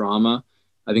Dubois drama.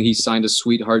 I think he signed a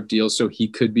sweetheart deal, so he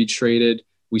could be traded.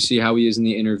 We see how he is in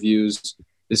the interviews.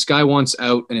 This guy wants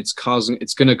out, and it's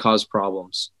going to cause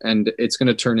problems, and it's going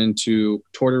to turn into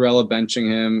Tortorella benching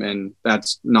him, and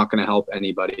that's not going to help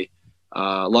anybody.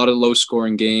 A lot of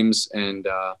low-scoring games, and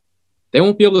they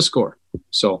won't be able to score.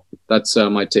 So that's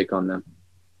my take on them.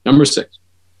 Number 6.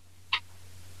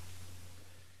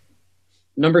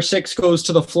 Number 6 goes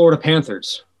to the Florida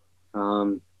Panthers.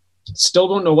 Still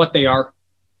don't know what they are.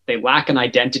 They lack an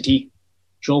identity.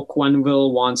 Joel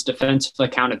Quenneville wants defensive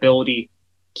accountability.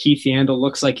 Keith Yandel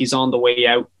looks like he's on the way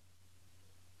out.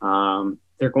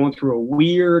 They're going through a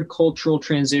weird cultural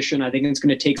transition. I think it's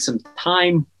going to take some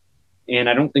time, and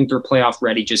I don't think they're playoff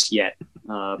ready just yet.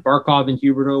 Barkov and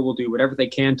Huberdeau will do whatever they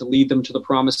can to lead them to the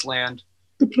promised land.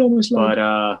 But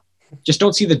just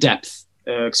don't see the depth,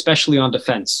 especially on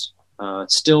defense.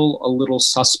 Still a little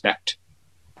suspect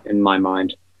in my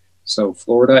mind. So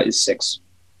Florida is 6.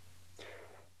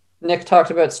 Nick talked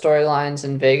about storylines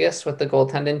in Vegas with the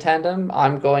goaltending tandem.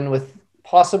 I'm going with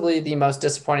possibly the most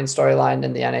disappointing storyline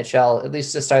in the NHL, at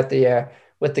least to start the year,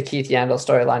 with the Keith Yandel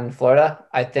storyline in Florida.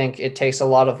 I think it takes a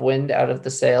lot of wind out of the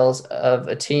sails of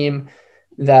a team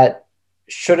that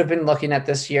should have been looking at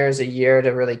this year as a year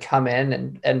to really come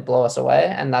in and blow us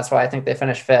away. And that's why I think they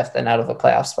finished 5th and out of a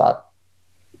playoff spot.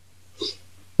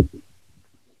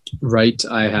 Right.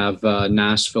 I have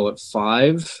Nashville at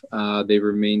 5. They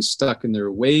remain stuck in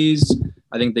their ways.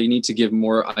 I think they need to give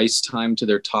more ice time to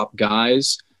their top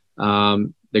guys.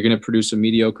 They're going to produce a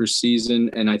mediocre season.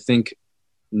 And I think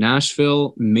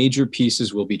Nashville, major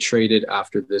pieces will be traded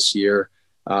after this year.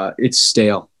 It's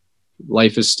stale.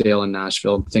 Life is stale in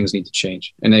Nashville. Things need to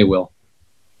change, and they will.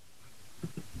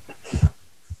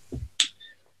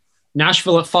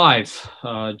 Nashville at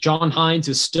 5. John Hines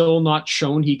is still not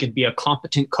shown he can be a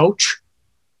competent coach,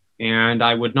 and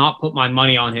I would not put my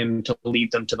money on him to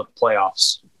lead them to the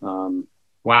playoffs.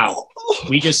 Wow.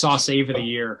 We just saw save of the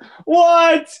year.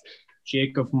 What?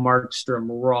 Jacob Markstrom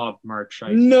robbed Mark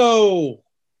Scheifele. No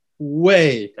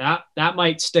way. That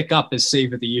might stick up as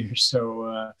save of the year.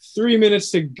 So 3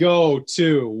 minutes to go,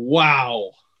 too.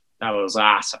 Wow. that was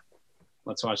awesome.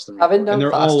 Let's watch the Having no And they're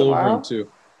class all tomorrow, over him,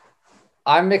 too.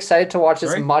 I'm excited to watch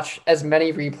Sorry? as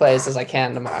many replays as I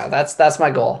can tomorrow. That's my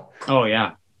goal. Oh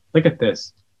yeah. Look at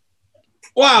this.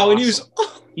 Wow. Awesome. And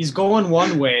He's going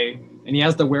one way and he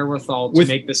has the wherewithal to With-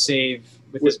 make the save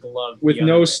with his glove. with the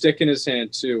other no way. stick in his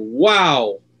hand, too.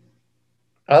 Wow.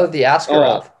 Oh, the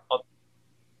Askarov.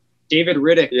 David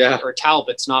Riddick Yeah. or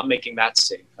Talbot's not making that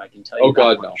save. I can tell you. Oh, that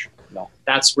God, much. no.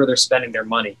 That's where they're spending their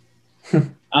money.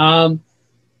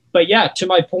 But yeah, to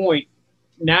my point,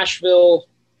 Nashville.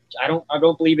 I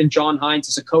don't believe in John Hines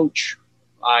as a coach.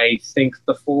 I think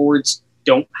the forwards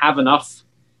don't have enough.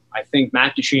 I think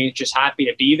Matt Duchene is just happy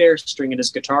to be there, stringing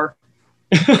his guitar.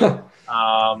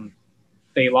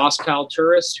 They lost Kyle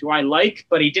Turris, who I like,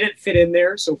 but he didn't fit in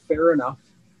there, so fair enough.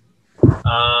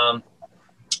 I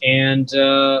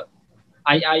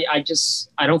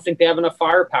don't think they have enough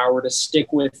firepower to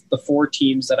stick with the 4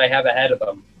 teams that I have ahead of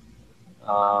them.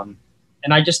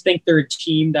 And I just think they're a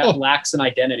team that lacks an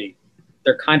identity.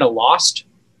 They're kind of lost.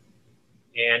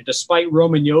 And despite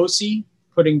Roman Josi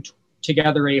putting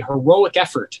together a heroic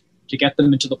effort to get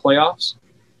them into the playoffs,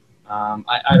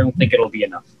 I don't think it'll be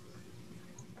enough.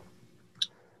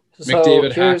 So McDavid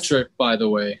hat here's- trick, by the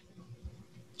way.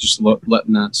 Just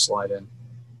letting that slide in.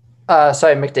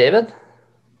 Sorry, McDavid.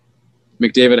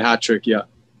 McDavid hat trick, yeah.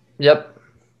 Yep.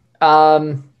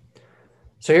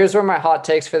 So here's where my hot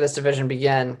takes for this division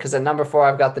begin, because at number 4,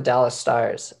 I've got the Dallas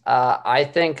Stars. I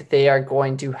think they are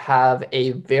going to have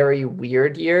a very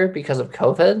weird year because of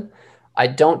COVID. I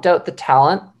don't doubt the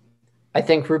talent. I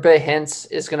think Rupe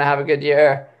Hintz is going to have a good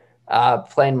year,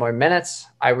 playing more minutes.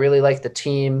 I really like the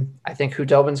team. I think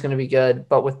Hudobin's going to be good.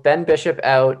 But with Ben Bishop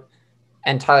out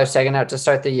and Tyler Seguin out to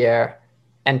start the year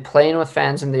and playing with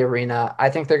fans in the arena, I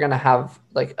think they're going to have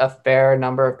like a fair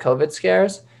number of COVID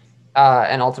scares.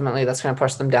 And ultimately, that's going to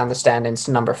push them down the standings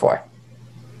to number 4.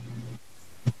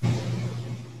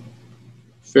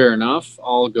 Fair enough.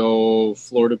 I'll go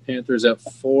Florida Panthers at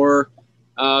 4.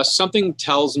 Something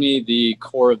tells me the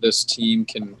core of this team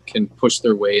can push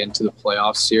their way into the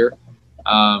playoffs here,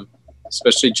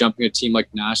 especially jumping a team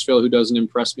like Nashville, who doesn't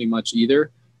impress me much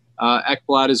either.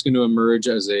 Ekblad is going to emerge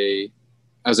as a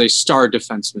star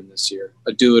defenseman this year,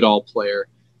 a do-it-all player.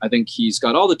 I think he's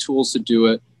got all the tools to do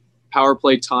it. Power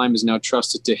play time is now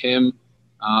trusted to him,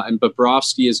 and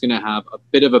Bobrovsky is going to have a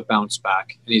bit of a bounce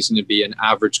back, and he's going to be an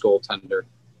average goaltender,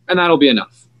 and that'll be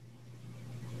enough.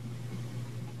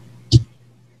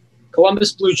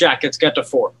 Columbus Blue Jackets get to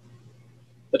 4.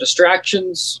 The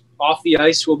distractions off the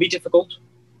ice will be difficult.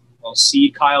 I'll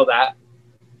see Kyle that.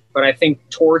 But I think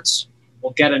Torts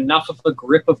will get enough of a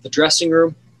grip of the dressing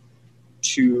room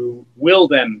to will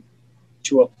them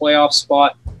to a playoff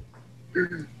spot.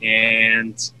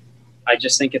 And I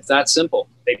just think it's that simple.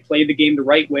 They play the game the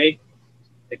right way.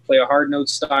 They play a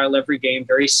hard-nosed style every game,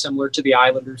 very similar to the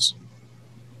Islanders.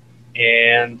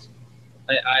 And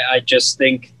I just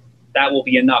think that will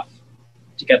be enough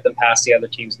to get them past the other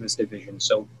teams in this division.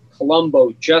 So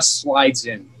Colombo just slides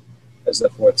in as the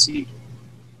 4th seed.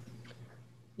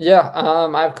 Yeah,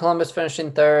 I have Columbus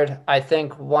finishing 3rd. I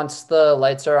think once the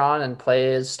lights are on and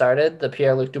play is started, the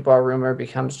Pierre-Luc Dubois rumor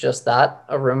becomes just that,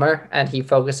 a rumor, and he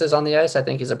focuses on the ice. I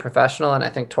think he's a professional, and I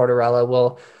think Tortorella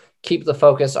will keep the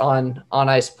focus on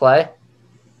ice play.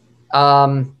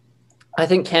 I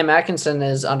think Cam Atkinson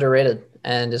is underrated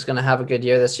and is going to have a good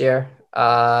year this year.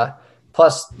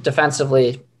 Plus,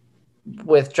 defensively,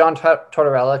 with John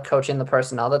Tortorella coaching the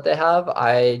personnel that they have,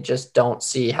 I just don't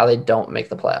see how they don't make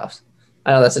the playoffs.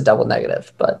 I know that's a double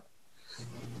negative, but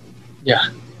Yeah,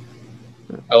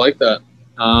 I like that.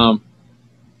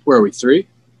 Where are we? 3?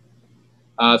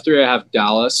 3, I have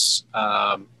Dallas.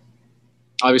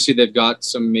 Obviously, they've got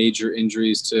some major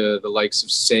injuries to the likes of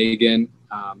Sagan.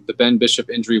 The Ben Bishop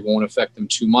injury won't affect them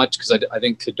too much because I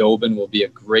think Khudobin will be a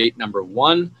great number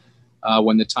 1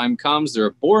 when the time comes. They're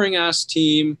a boring-ass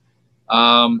team.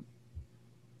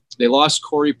 They lost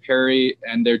Corey Perry,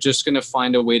 and they're just going to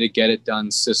find a way to get it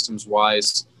done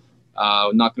systems-wise.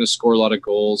 Not going to score a lot of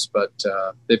goals, but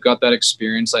they've got that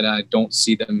experience, and I don't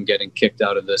see them getting kicked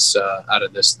out of this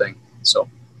thing. So,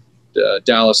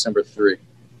 Dallas number 3.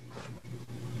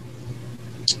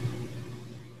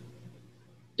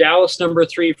 Dallas number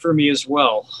 3 for me as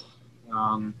well.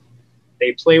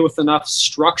 They play with enough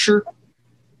structure,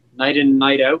 night in,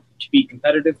 night out, to be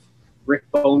competitive. Rick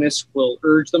Bowness will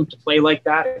urge them to play like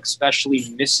that, especially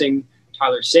missing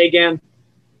Tyler Seguin.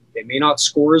 They may not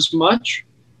score as much,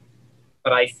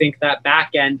 but I think that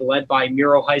back end, led by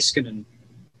Miro Heiskanen,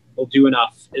 will do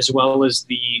enough, as well as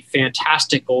the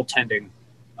fantastic goaltending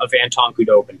of Anton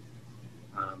Khudobin.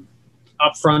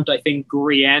 Up front, I think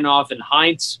Gurianov and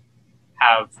Heinz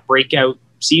have breakout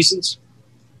seasons,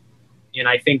 and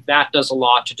I think that does a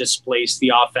lot to displace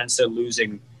the offense they're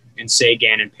losing in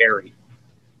Seguin and Perry.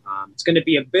 It's going to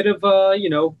be a bit of a,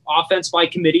 offense by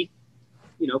committee,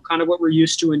 kind of what we're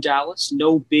used to in Dallas.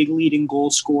 No big leading goal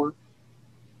scorer,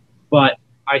 but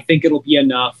I think it'll be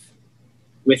enough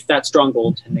with that strong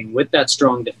goaltending, with that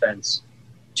strong defense,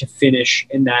 to finish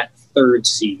in that 3rd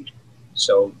seed.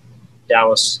 So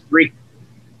Dallas 3.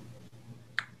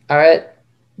 All right.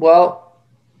 Well,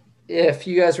 if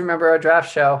you guys remember our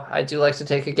draft show, I do like to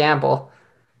take a gamble.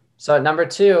 So at number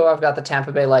 2, I've got the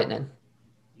Tampa Bay Lightning.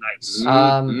 Nice.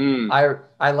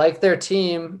 I like their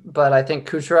team, but I think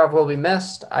Kucherov will be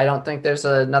missed. I don't think there's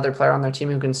another player on their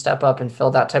team who can step up and fill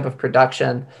that type of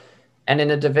production. And in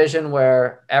a division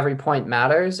where every point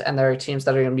matters and there are teams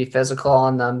that are going to be physical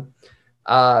on them,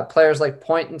 players like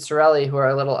Point and Cirelli, who are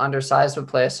a little undersized but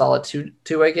play a solid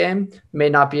two-way game, may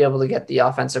not be able to get the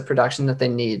offensive production that they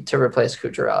need to replace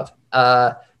Kucherov.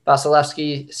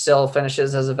 Vasilevsky still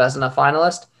finishes as a Vezina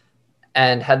finalist,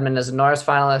 and Hedman is a Norris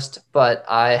finalist, but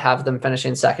I have them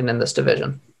finishing 2nd in this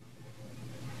division.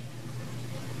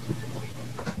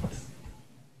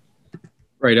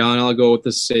 Right on. I'll go with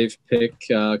the safe pick,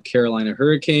 Carolina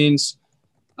Hurricanes.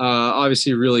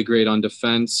 Obviously really great on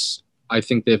defense. I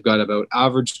think they've got about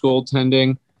average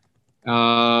goaltending.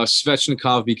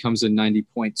 Svechnikov becomes a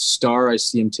 90-point star. I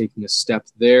see him taking a step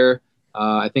there.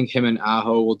 I think him and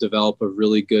Aho will develop a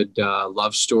really good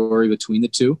love story between the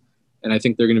two. And I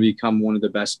think they're going to become one of the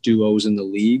best duos in the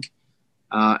league.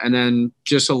 And then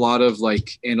just a lot of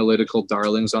analytical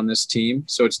darlings on this team.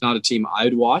 So it's not a team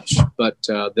I'd watch, but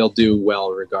they'll do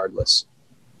well regardless.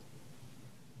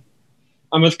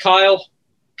 I'm with Kyle.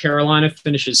 Carolina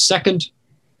finishes 2nd.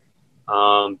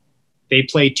 They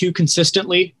play too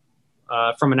consistently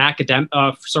from an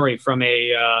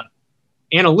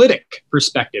analytic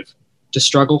perspective to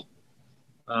struggle.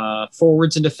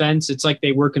 Forwards and defense, it's like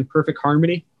they work in perfect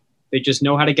harmony. They just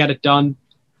know how to get it done.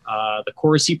 The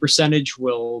Corsi percentage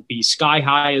will be sky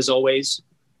high as always.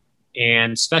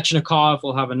 And Svechnikov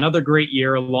will have another great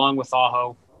year along with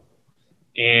Aho.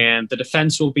 And the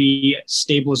defense will be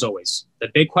stable as always. The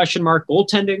big question mark,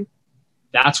 goaltending,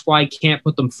 that's why I can't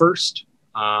put them first.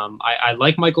 I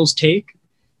like Michael's take,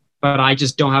 but I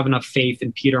just don't have enough faith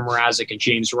in Peter Mrazek and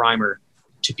James Reimer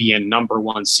to be a number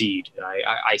 1 seed.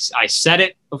 I said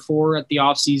it before at the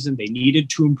offseason. They needed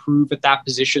to improve at that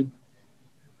position.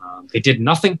 They did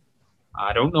nothing.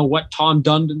 I don't know what Tom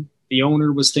Dundon, the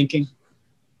owner, was thinking,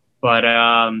 but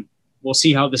we'll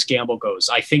see how this gamble goes.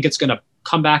 I think it's going to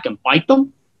come back and bite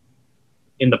them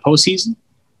in the postseason,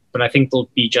 but I think they'll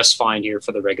be just fine here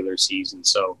for the regular season.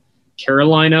 So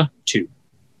Carolina 2.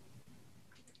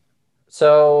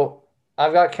 So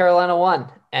I've got Carolina 1,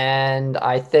 and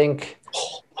I think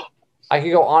I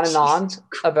could go on and on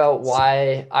about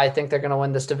why I think they're going to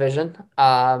win this division.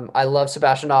 I love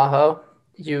Sebastian Aho.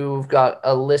 You've got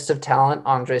a list of talent: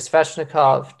 Andrei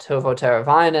Svechnikov, Teuvo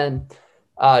Teravainen,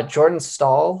 Jordan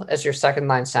Staal as your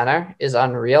 2nd-line center is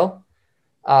unreal.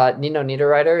 Nino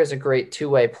Niederreiter is a great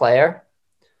 2-way player.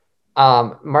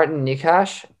 Martin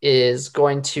Nikash is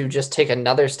going to just take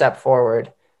another step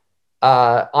forward.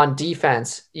 On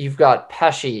defense, you've got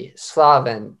Pesci,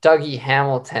 Slavin, Dougie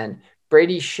Hamilton,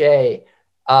 Brady Shea.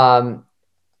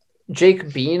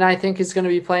 Jake Bean, I think, is going to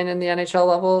be playing in the NHL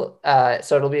level.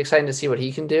 So it'll be exciting to see what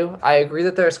he can do. I agree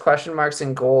that there's question marks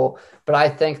in goal, but I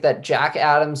think that Jack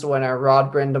Adams winner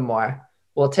Rod Brindamore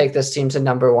will take this team to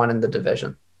number 1 in the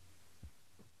division.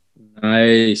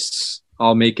 Nice.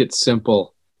 I'll make it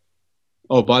simple.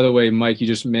 Oh, by the way, Mike, you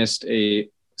just missed a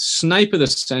snipe of the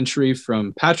century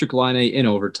from Patrick Laine in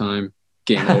overtime.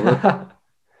 Game over.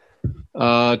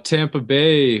 Tampa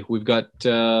Bay, we've got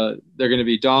they're going to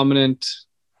be dominant.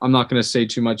 I'm not going to say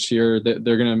too much here. They're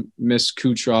going to miss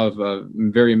Kucherov a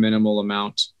very minimal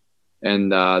amount,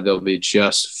 and they'll be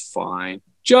just fine.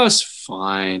 Just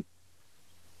fine.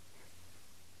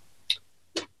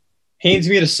 Pains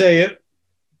me to say it,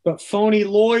 but phony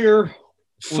lawyer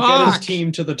will get his Fuck.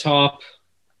 team to the top.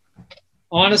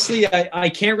 Honestly, I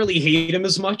can't really hate him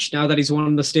as much now that he's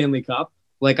won the Stanley Cup.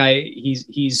 Like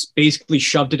he's basically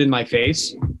shoved it in my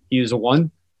face. He is a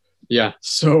one. Yeah.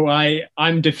 So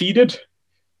I'm defeated,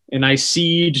 and I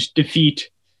cede defeat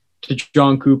to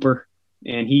John Cooper,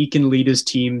 and he can lead his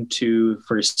team to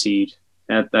first seed.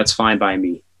 That's fine by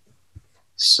me.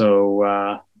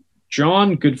 So,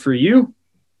 John, good for you.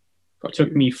 It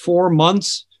took me 4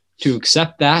 months to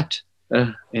accept that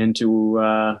and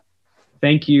to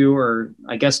thank you, or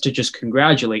I guess to just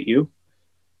congratulate you.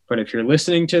 But if you're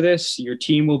listening to this, your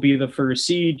team will be the first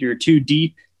seed. You're too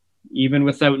deep, even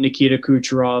without Nikita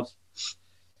Kucherov.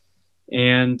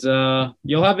 And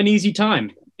you'll have an easy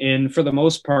time. And for the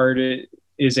most part, it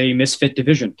is a misfit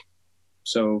division.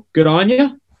 So good on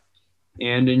you,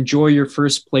 and enjoy your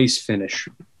first place finish.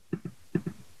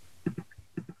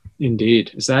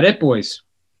 Indeed. Is that it, boys?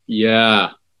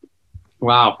 Yeah.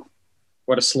 Wow.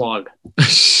 What a slog.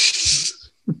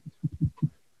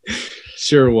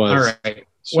 Sure was. All right.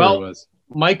 Sure Well, was.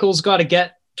 Michael's got to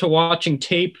get to watching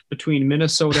tape between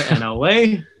Minnesota and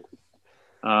LA.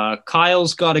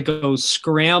 Kyle's got to go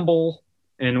scramble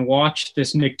and watch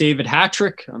this McDavid hat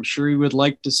trick. I'm sure he would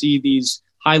like to see these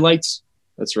highlights.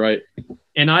 That's right.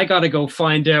 And I got to go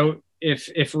find out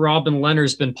if Robin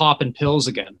Leonard's been popping pills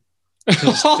again.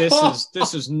 'Cause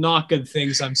this is not good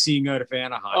things I'm seeing out of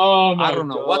Anaheim. Oh my I don't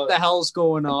know God. what the hell's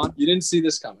going on. You didn't see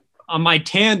this coming.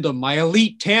 My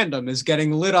elite tandem is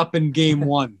getting lit up in game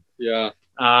one. Yeah.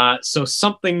 So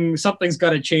something's got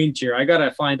to change here. I got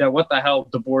to find out what the hell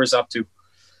DeBoer's up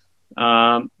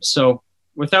to. So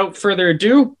without further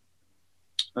ado,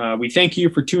 we thank you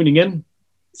for tuning in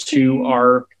to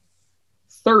our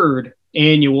third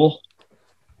annual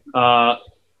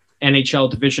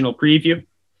NHL divisional preview.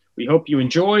 We hope you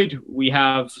enjoyed. We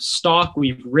have stock.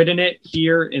 We've written it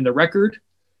here in the record.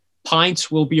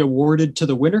 Pints will be awarded to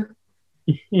the winner,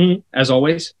 as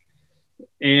always.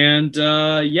 And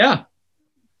yeah,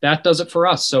 that does it for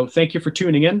us. So thank you for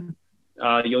tuning in.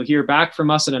 You'll hear back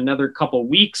from us in another couple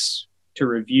weeks to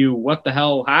review what the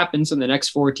hell happens in the next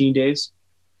 14 days.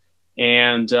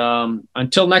 And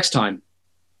until next time,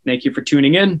 thank you for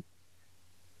tuning in,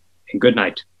 and good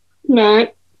night.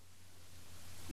 Night.